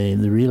on the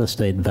real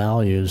estate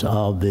values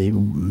of the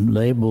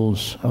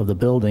labels of the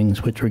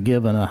buildings, which were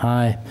given a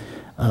high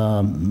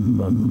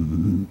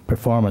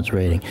performance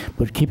rating.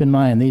 But keep in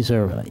mind, these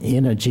are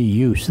energy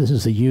use. This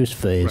is the use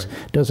phase.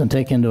 Right. Doesn't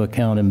take into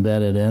account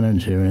embedded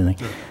energy or anything.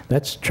 Sure.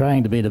 That's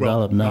trying to be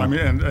developed now. I mean,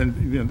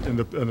 and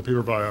the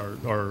paper by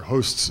our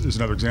hosts is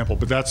another example,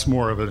 but that's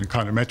more of an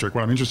econometric.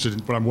 What I'm interested in,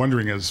 what I'm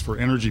wondering is, for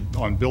energy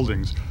on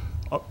buildings,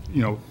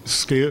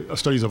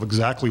 studies of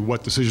exactly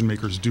what decision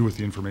makers do with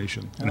the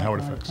information and how it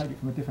affects. I'll take it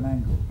from a different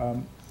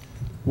angle.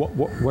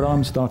 What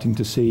I'm starting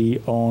to see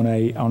on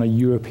a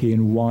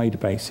European-wide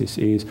basis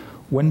is,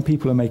 when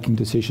people are making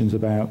decisions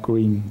about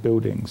green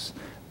buildings,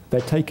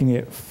 they're taking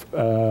it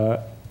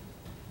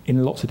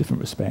in lots of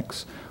different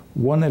respects.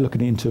 One, they're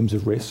looking at it in terms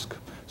of risk.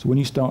 So when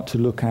you start to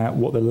look at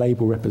what the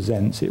label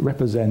represents, it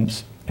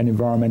represents an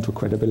environmental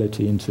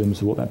credibility in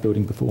terms of what that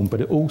building performed, but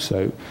it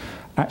also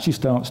actually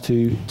starts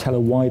to tell a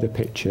wider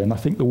picture. And I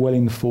think the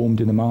well-informed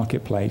in the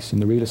marketplace, in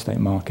the real estate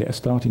market, are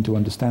starting to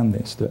understand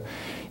this, that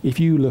if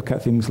you look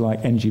at things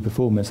like energy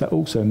performance, that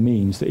also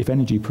means that if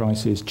energy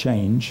prices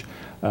change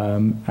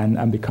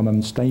and become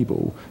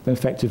unstable, then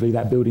effectively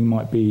that building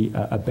might be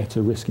a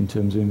better risk in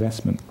terms of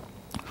investment.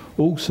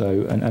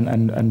 Also,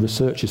 and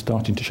research is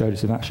starting to show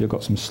this, I've actually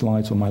got some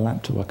slides on my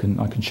laptop I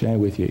can share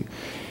with you,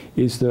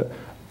 is that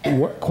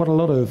quite a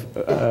lot of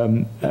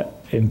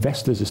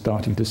investors are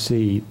starting to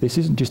see this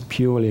isn't just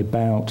purely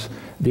about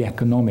the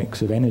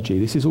economics of energy,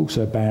 this is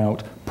also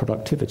about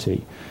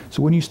productivity.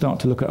 So when you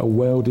start to look at a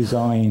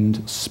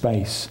well-designed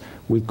space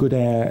with good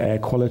air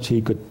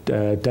quality, good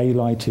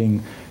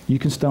daylighting, you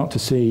can start to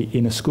see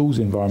in a school's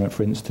environment,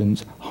 for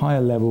instance,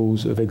 higher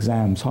levels of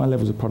exams, higher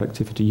levels of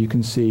productivity. You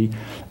can see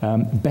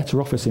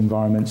better office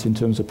environments in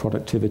terms of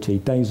productivity,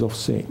 days off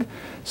sick.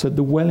 So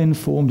the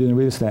well-informed in the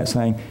real estate are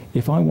saying,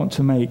 if I want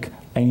to make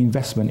an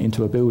investment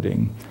into a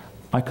building,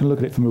 I can look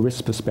at it from a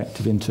risk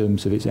perspective in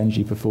terms of its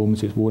energy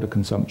performance, its water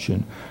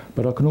consumption,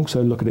 but I can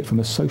also look at it from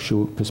a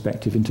social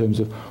perspective in terms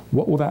of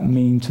what will that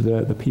mean to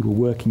the people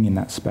working in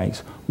that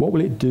space? What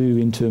will it do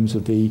in terms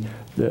of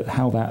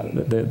how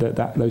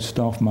those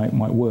staff might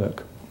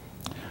work?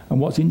 And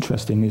what's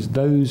interesting is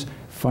those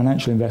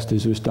financial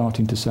investors who are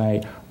starting to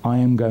say, I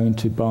am going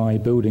to buy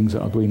buildings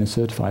that are green and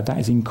certified, that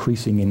is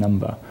increasing in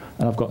number.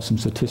 And I've got some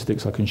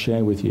statistics I can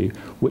share with you,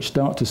 which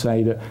start to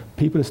say that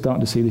people are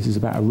starting to see this as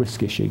about a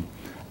risk issue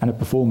and a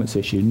performance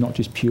issue, not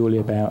just purely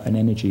about an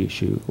energy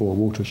issue or a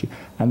water issue.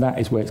 And that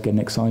is where it's getting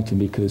exciting,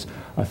 because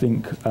I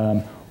think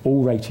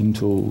all rating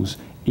tools,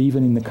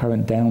 even in the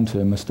current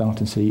downturn, we're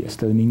starting to see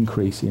still an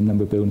increase in the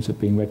number of buildings that are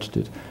being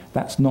registered.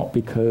 That's not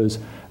because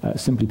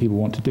simply people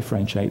want to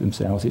differentiate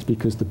themselves, it's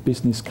because the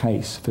business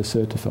case for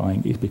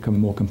certifying is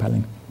becoming more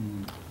compelling.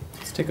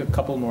 Let's take a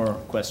couple more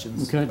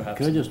questions. Could I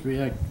just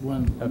react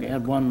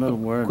add one little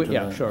word to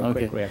yeah, that? sure,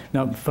 Okay. quick reaction.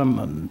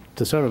 Now,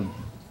 to sort of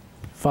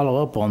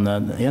follow up on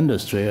that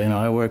industry,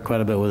 I work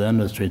quite a bit with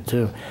industry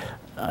too.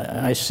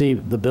 I see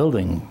the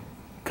building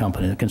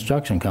company, the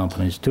construction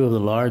companies, two of the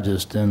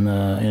largest in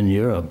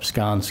Europe,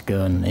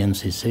 Skanska and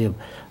NCC,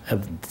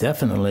 have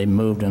definitely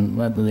moved in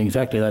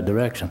exactly that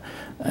direction.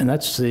 And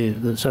that's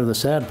the sort of the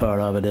sad part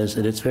of it, is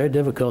that it's very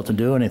difficult to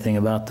do anything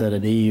about that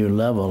at EU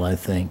level, I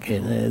think.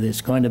 It's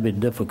going to be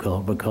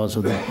difficult because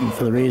of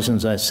for the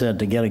reasons I said,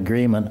 to get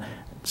agreement,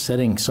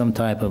 setting some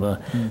type of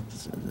a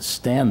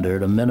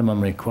standard, a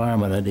minimum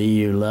requirement at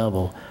EU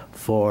level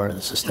for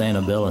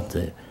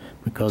sustainability,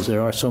 because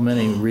there are so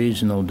many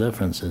regional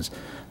differences.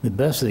 The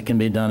best that can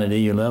be done at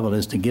EU level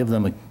is to give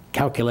them a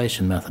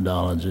calculation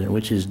methodology,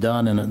 which is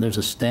done, and there's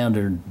a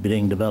standard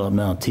being developed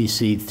now,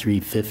 TC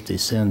 350,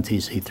 SIN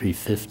TC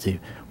 350,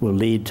 will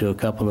lead to a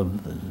couple of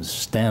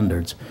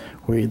standards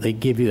where they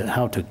give you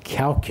how to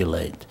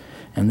calculate.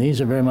 And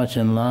these are very much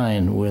in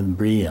line with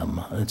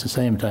BREEAM. It's the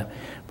same time.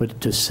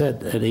 But to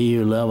set at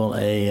EU level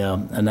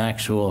an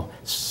actual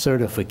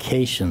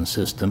certification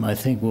system, I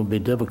think will be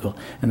difficult.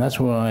 And that's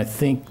why I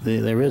think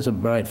there is a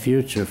bright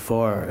future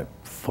for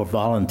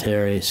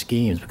voluntary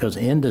schemes, because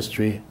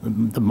industry,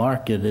 the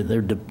market,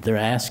 they're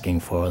asking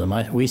for them.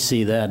 We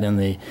see that in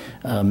the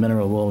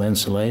mineral wool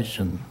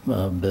insulation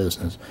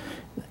business.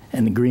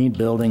 And the green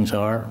buildings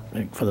are,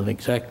 for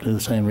exactly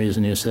the same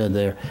reason you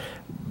said,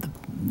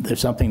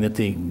 there's something that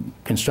the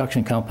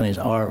construction companies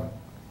are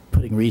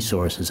putting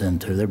resources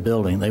into. They're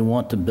building. They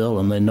want to build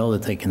them. They know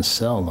that they can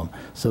sell them.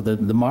 So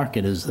the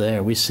market is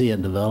there. We see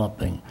it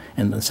developing.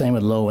 And the same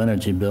with low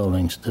energy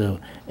buildings too.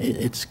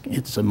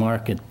 It's a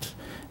market.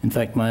 In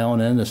fact, my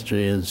own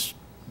industry is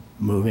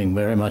moving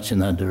very much in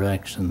that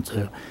direction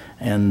too.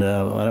 And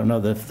I don't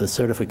know if the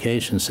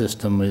certification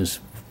system is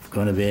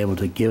going to be able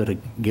to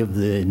give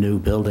the new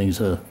buildings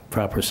a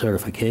proper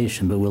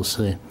certification, but we'll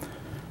see.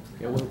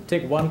 Okay, we'll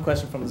take one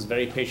question from this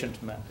very patient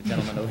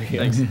gentleman over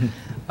here. Thanks.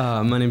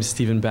 My name is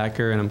Stephen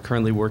Backer, and I'm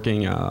currently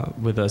working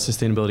with a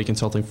sustainability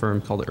consulting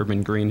firm called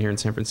Urban Green here in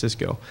San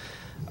Francisco.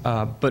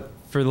 But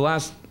for the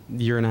last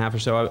year and a half or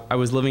so, I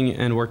was living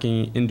and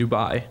working in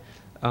Dubai.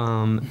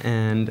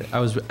 And I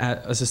was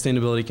a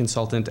sustainability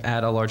consultant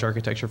at a large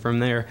architecture firm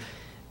there.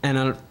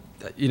 And,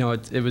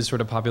 it was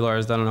sort of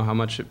popularized. I don't know how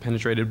much it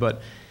penetrated,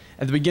 but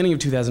at the beginning of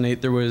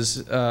 2008, there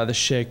was the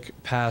Sheikh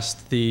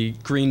passed the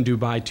Green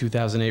Dubai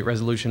 2008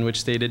 resolution, which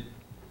stated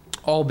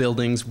all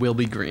buildings will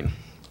be green,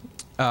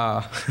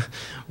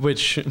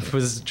 which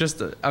was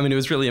just, it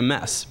was really a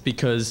mess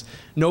because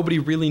nobody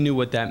really knew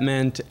what that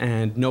meant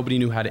and nobody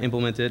knew how to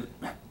implement it.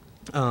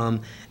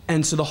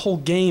 And so the whole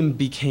game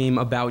became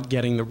about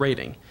getting the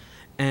rating.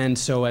 And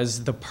so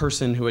as the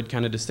person who had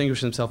kind of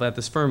distinguished himself at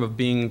this firm of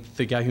being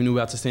the guy who knew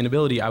about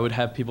sustainability, I would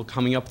have people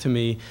coming up to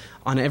me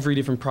on every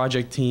different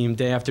project team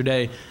day after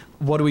day.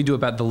 What do we do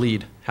about the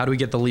lead? How do we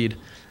get the lead?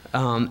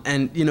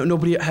 And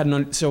nobody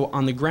had so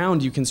on the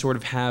ground you can sort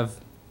of have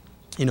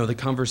the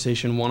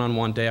conversation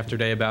one-on-one day after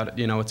day about,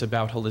 it's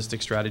about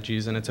holistic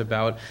strategies and it's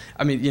about,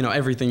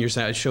 everything you're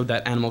saying. I showed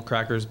that animal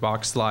crackers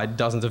box slide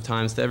dozens of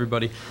times to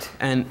everybody.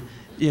 And,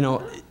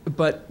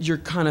 but you're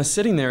kind of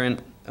sitting there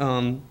and,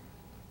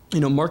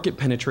 market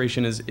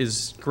penetration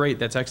is great.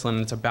 That's excellent.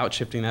 And it's about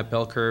shifting that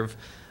bell curve.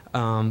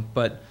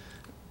 But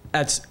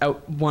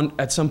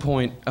at some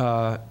point,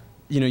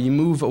 you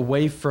move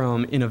away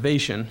from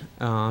innovation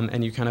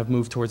and you kind of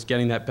move towards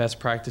getting that best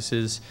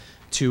practices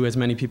to as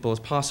many people as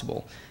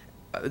possible.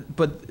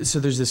 But so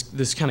there's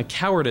this kind of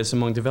cowardice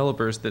among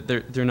developers that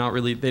they're not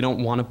really, they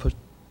don't want to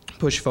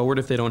push forward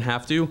if they don't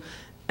have to.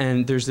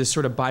 And there's this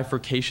sort of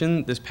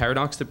bifurcation, this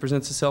paradox that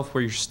presents itself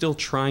where you're still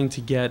trying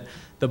to get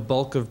the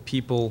bulk of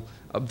people,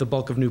 the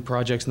bulk of new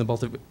projects and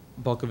the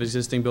bulk of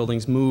existing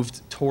buildings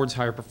moved towards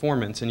higher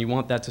performance, and you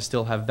want that to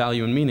still have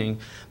value and meaning.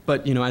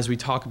 But as we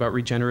talk about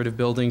regenerative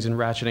buildings and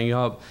ratcheting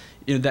up,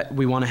 that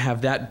we want to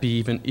have that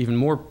be even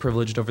more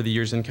privileged over the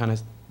years and kind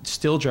of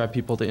still drive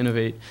people to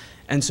innovate.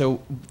 And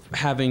so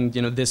having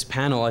this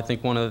panel, I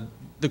think one of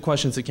the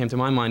questions that came to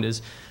my mind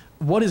is,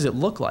 what does it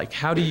look like?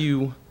 How do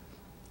you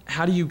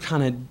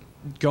kind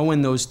of go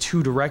in those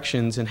two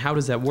directions, and how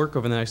does that work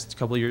over the next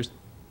couple of years?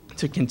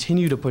 to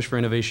continue to push for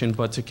innovation,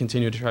 but to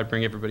continue to try to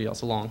bring everybody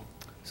else along?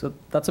 So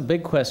that's a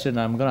big question.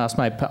 I'm going to ask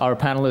our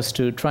panelists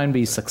to try and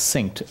be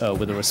succinct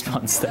with a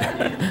response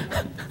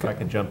there. If I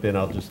can jump in,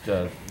 I'll just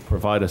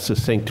provide a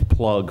succinct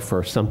plug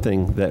for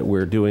something that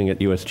we're doing at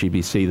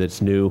USGBC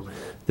that's new,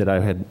 that I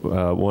had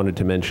wanted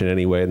to mention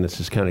anyway, and this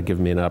has kind of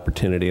given me an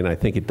opportunity, and I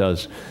think it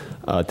does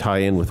tie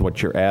in with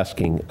what you're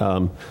asking.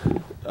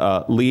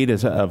 LEED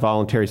is a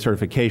voluntary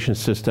certification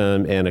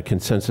system and a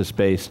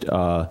consensus-based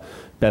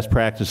best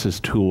practices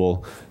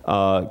tool,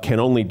 can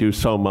only do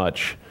so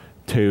much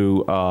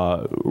to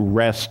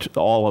wrest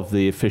all of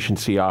the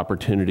efficiency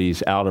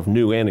opportunities out of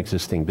new and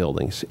existing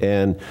buildings.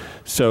 And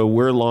so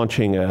we're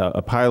launching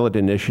a pilot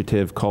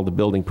initiative called the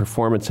Building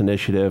Performance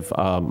Initiative.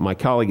 My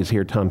colleague is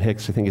here, Tom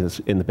Hicks, I think is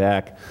in the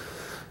back.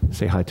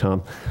 Say hi,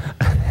 Tom.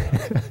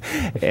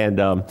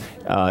 And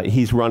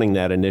he's running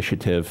that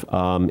initiative.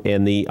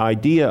 And the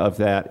idea of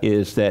that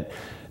is that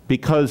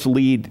because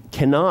LEED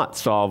cannot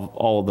solve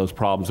all of those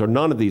problems, or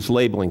none of these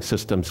labeling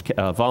systems,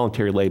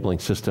 voluntary labeling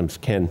systems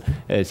can,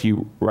 as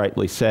you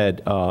rightly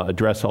said,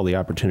 address all the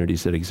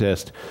opportunities that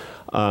exist.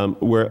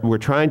 We're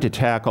trying to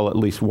tackle at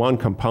least one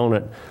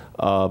component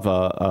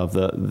of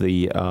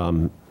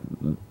the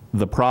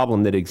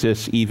problem that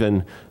exists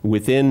even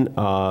within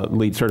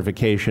LEED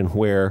certification,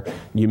 where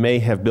you may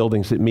have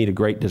buildings that meet a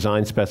great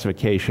design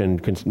specification,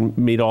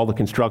 meet all the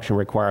construction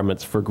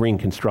requirements for green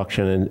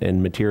construction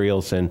and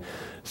materials and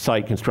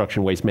site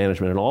construction, waste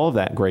management, and all of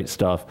that great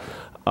stuff,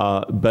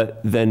 but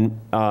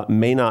then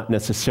may not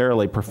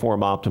necessarily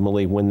perform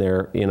optimally when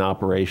they're in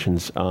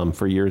operations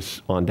for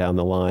years on down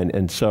the line.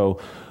 And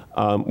so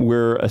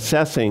we're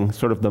assessing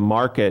sort of the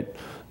market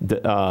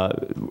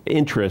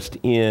interest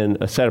in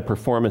a set of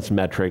performance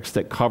metrics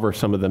that cover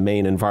some of the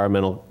main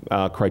environmental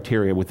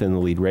criteria within the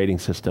LEED rating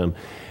system,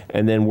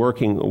 and then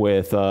working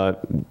with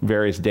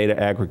various data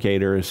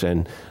aggregators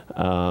and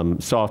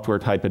software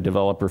type of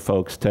developer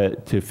folks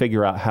to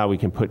figure out how we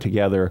can put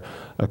together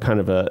a kind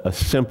of a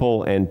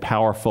simple and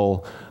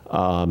powerful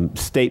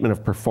statement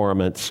of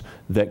performance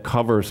that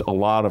covers a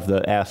lot of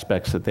the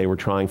aspects that they were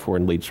trying for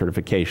in LEED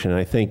certification. And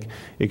I think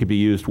it could be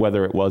used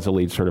whether it was a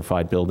LEED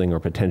certified building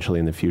or potentially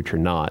in the future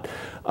not.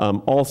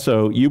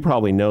 Also, you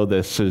probably know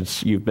this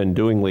since you've been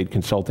doing LEED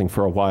consulting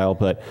for a while,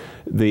 but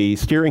the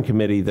steering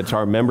committee, that's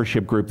our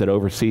membership group that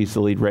oversees the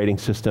LEED rating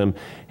system,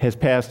 has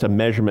passed a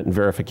measurement and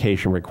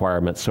verification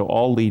requirement. So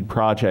all LEED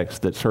projects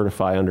that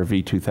certify under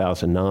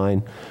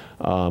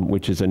V2009,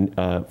 which is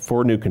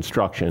for new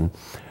construction,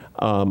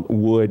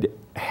 would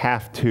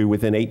have to,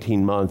 within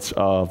 18 months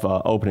of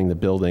opening the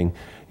building,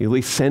 at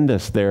least send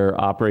us their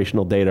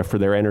operational data for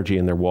their energy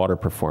and their water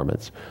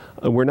performance.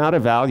 We're not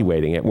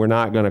evaluating it. We're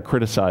not going to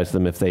criticize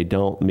them if they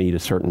don't meet a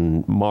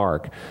certain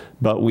mark.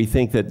 But we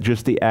think that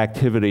just the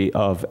activity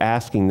of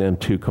asking them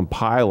to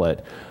compile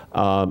it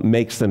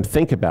makes them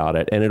think about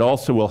it. And it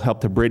also will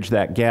help to bridge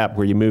that gap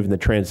where you move in the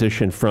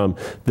transition from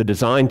the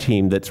design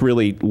team that's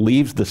really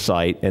leaves the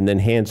site and then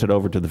hands it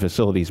over to the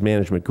facilities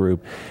management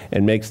group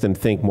and makes them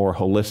think more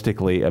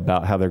holistically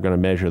about how they're going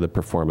to measure the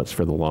performance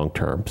for the long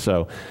term.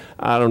 So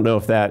I don't know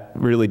if that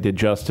really did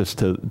justice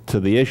to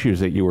the issues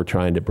that you were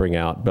trying to bring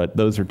out, but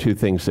those are two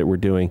things that we're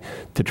doing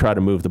to try to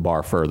move the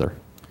bar further.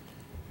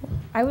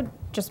 I would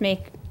just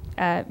make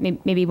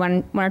maybe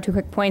one or two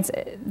quick points.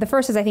 The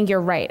first is, I think you're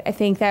right. I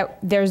think that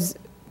there's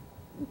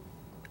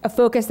a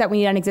focus that we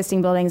need on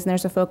existing buildings, and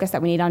there's a focus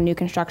that we need on new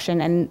construction,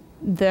 and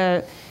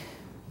that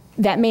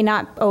may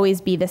not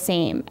always be the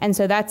same. And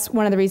so that's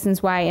one of the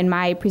reasons why in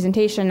my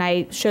presentation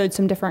I showed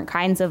some different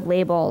kinds of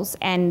labels,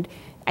 and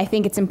I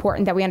think it's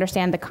important that we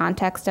understand the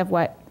context of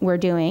what we're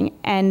doing.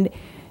 And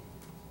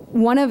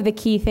one of the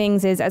key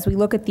things is, as we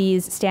look at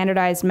these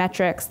standardized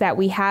metrics, that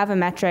we have a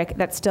metric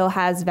that still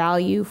has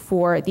value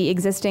for the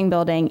existing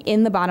building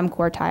in the bottom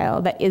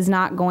quartile that is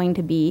not going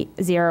to be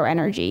zero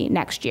energy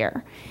next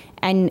year.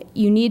 And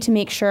you need to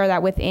make sure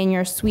that within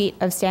your suite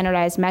of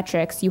standardized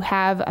metrics, you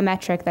have a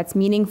metric that's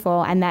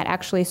meaningful and that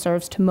actually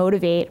serves to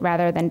motivate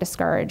rather than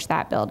discourage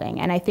that building.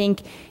 And I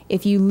think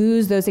if you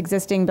lose those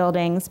existing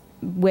buildings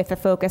with a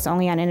focus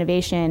only on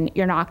innovation,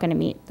 you're not going to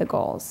meet the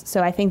goals.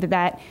 So I think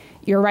that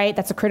you're right,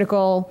 that's a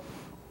critical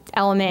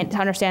element to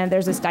understand that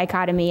there's this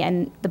dichotomy,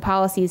 and the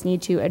policies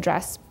need to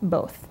address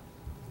both.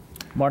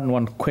 Martin,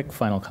 one quick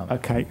final comment.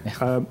 Okay.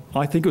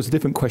 I think it was a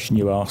different question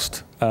you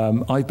asked.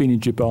 I've been in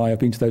Dubai. I've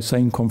been to those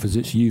same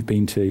conferences you've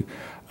been to.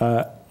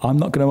 I'm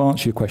not going to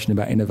answer your question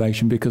about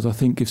innovation, because I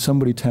think if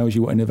somebody tells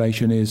you what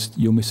innovation is,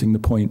 you're missing the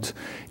point.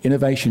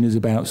 Innovation is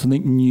about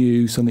something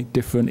new, something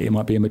different. It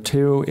might be a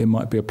material, it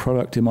might be a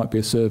product, it might be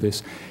a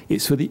service.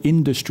 It's for the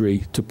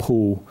industry to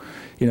pull.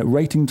 You know,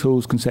 rating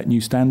tools can set new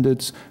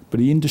standards, but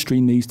the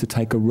industry needs to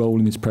take a role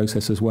in this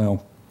process as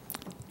well.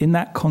 In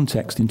that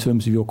context, in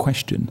terms of your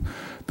question,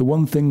 the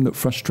one thing that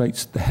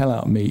frustrates the hell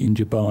out of me in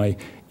Dubai,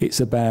 it's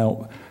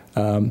about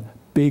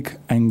big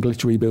and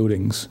glittery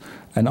buildings.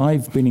 And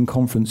I've been in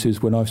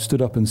conferences when I've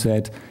stood up and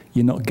said,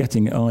 you're not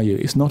getting it, are you?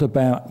 It's not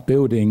about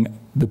building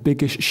the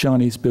biggest,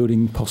 shiniest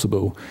building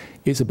possible.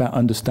 It's about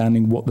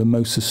understanding what the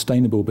most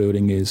sustainable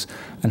building is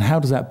and how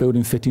does that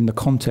building fit in the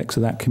context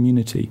of that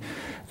community.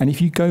 And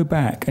if you go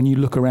back and you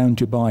look around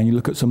Dubai and you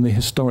look at some of the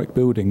historic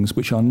buildings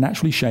which are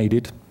naturally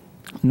shaded,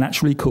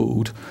 naturally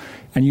cooled,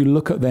 and you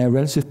look at their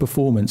relative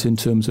performance in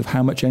terms of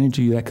how much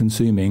energy they're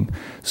consuming,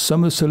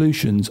 some of the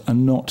solutions are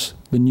not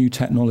the new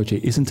technology.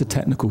 It isn't a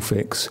technical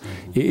fix.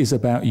 It is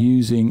about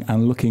using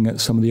and looking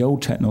at some of the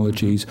old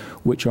technologies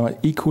which are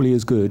equally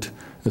as good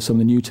as some of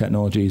the new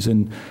technologies.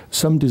 And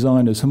some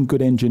designers, some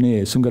good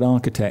engineers, some good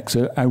architects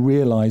are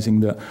realizing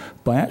that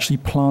by actually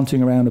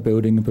planting around a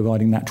building and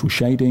providing natural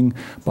shading,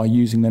 by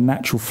using the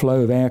natural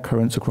flow of air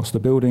currents across the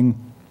building,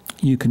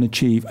 you can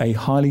achieve a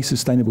highly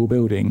sustainable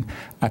building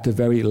at a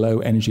very low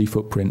energy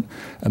footprint.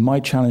 And my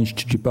challenge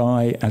to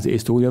Dubai, as it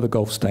is to all the other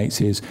Gulf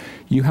states, is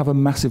you have a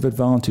massive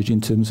advantage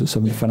in terms of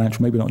some of the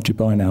financial, maybe not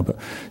Dubai now, but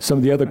some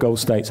of the other Gulf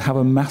states have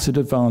a massive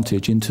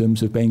advantage in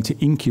terms of being able to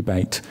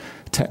incubate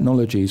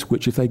technologies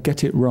which, if they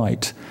get it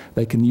right,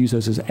 they can use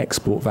those as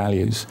export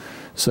values.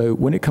 So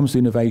when it comes to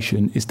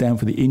innovation, it's down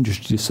for the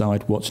industry to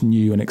decide what's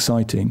new and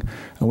exciting.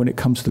 And when it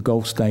comes to the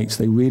Gulf states,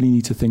 they really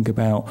need to think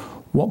about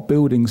what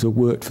buildings have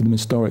worked for them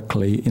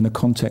historically in the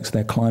context of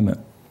their climate,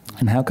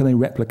 and how can they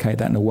replicate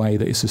that in a way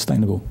that is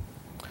sustainable.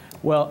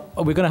 Well,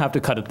 we're going to have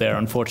to cut it there,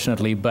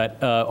 unfortunately, but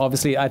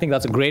obviously I think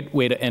that's a great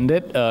way to end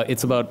it.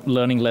 It's about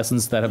learning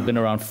lessons that have been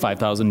around for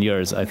 5,000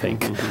 years, I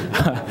think.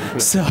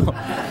 So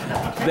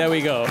there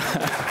we go.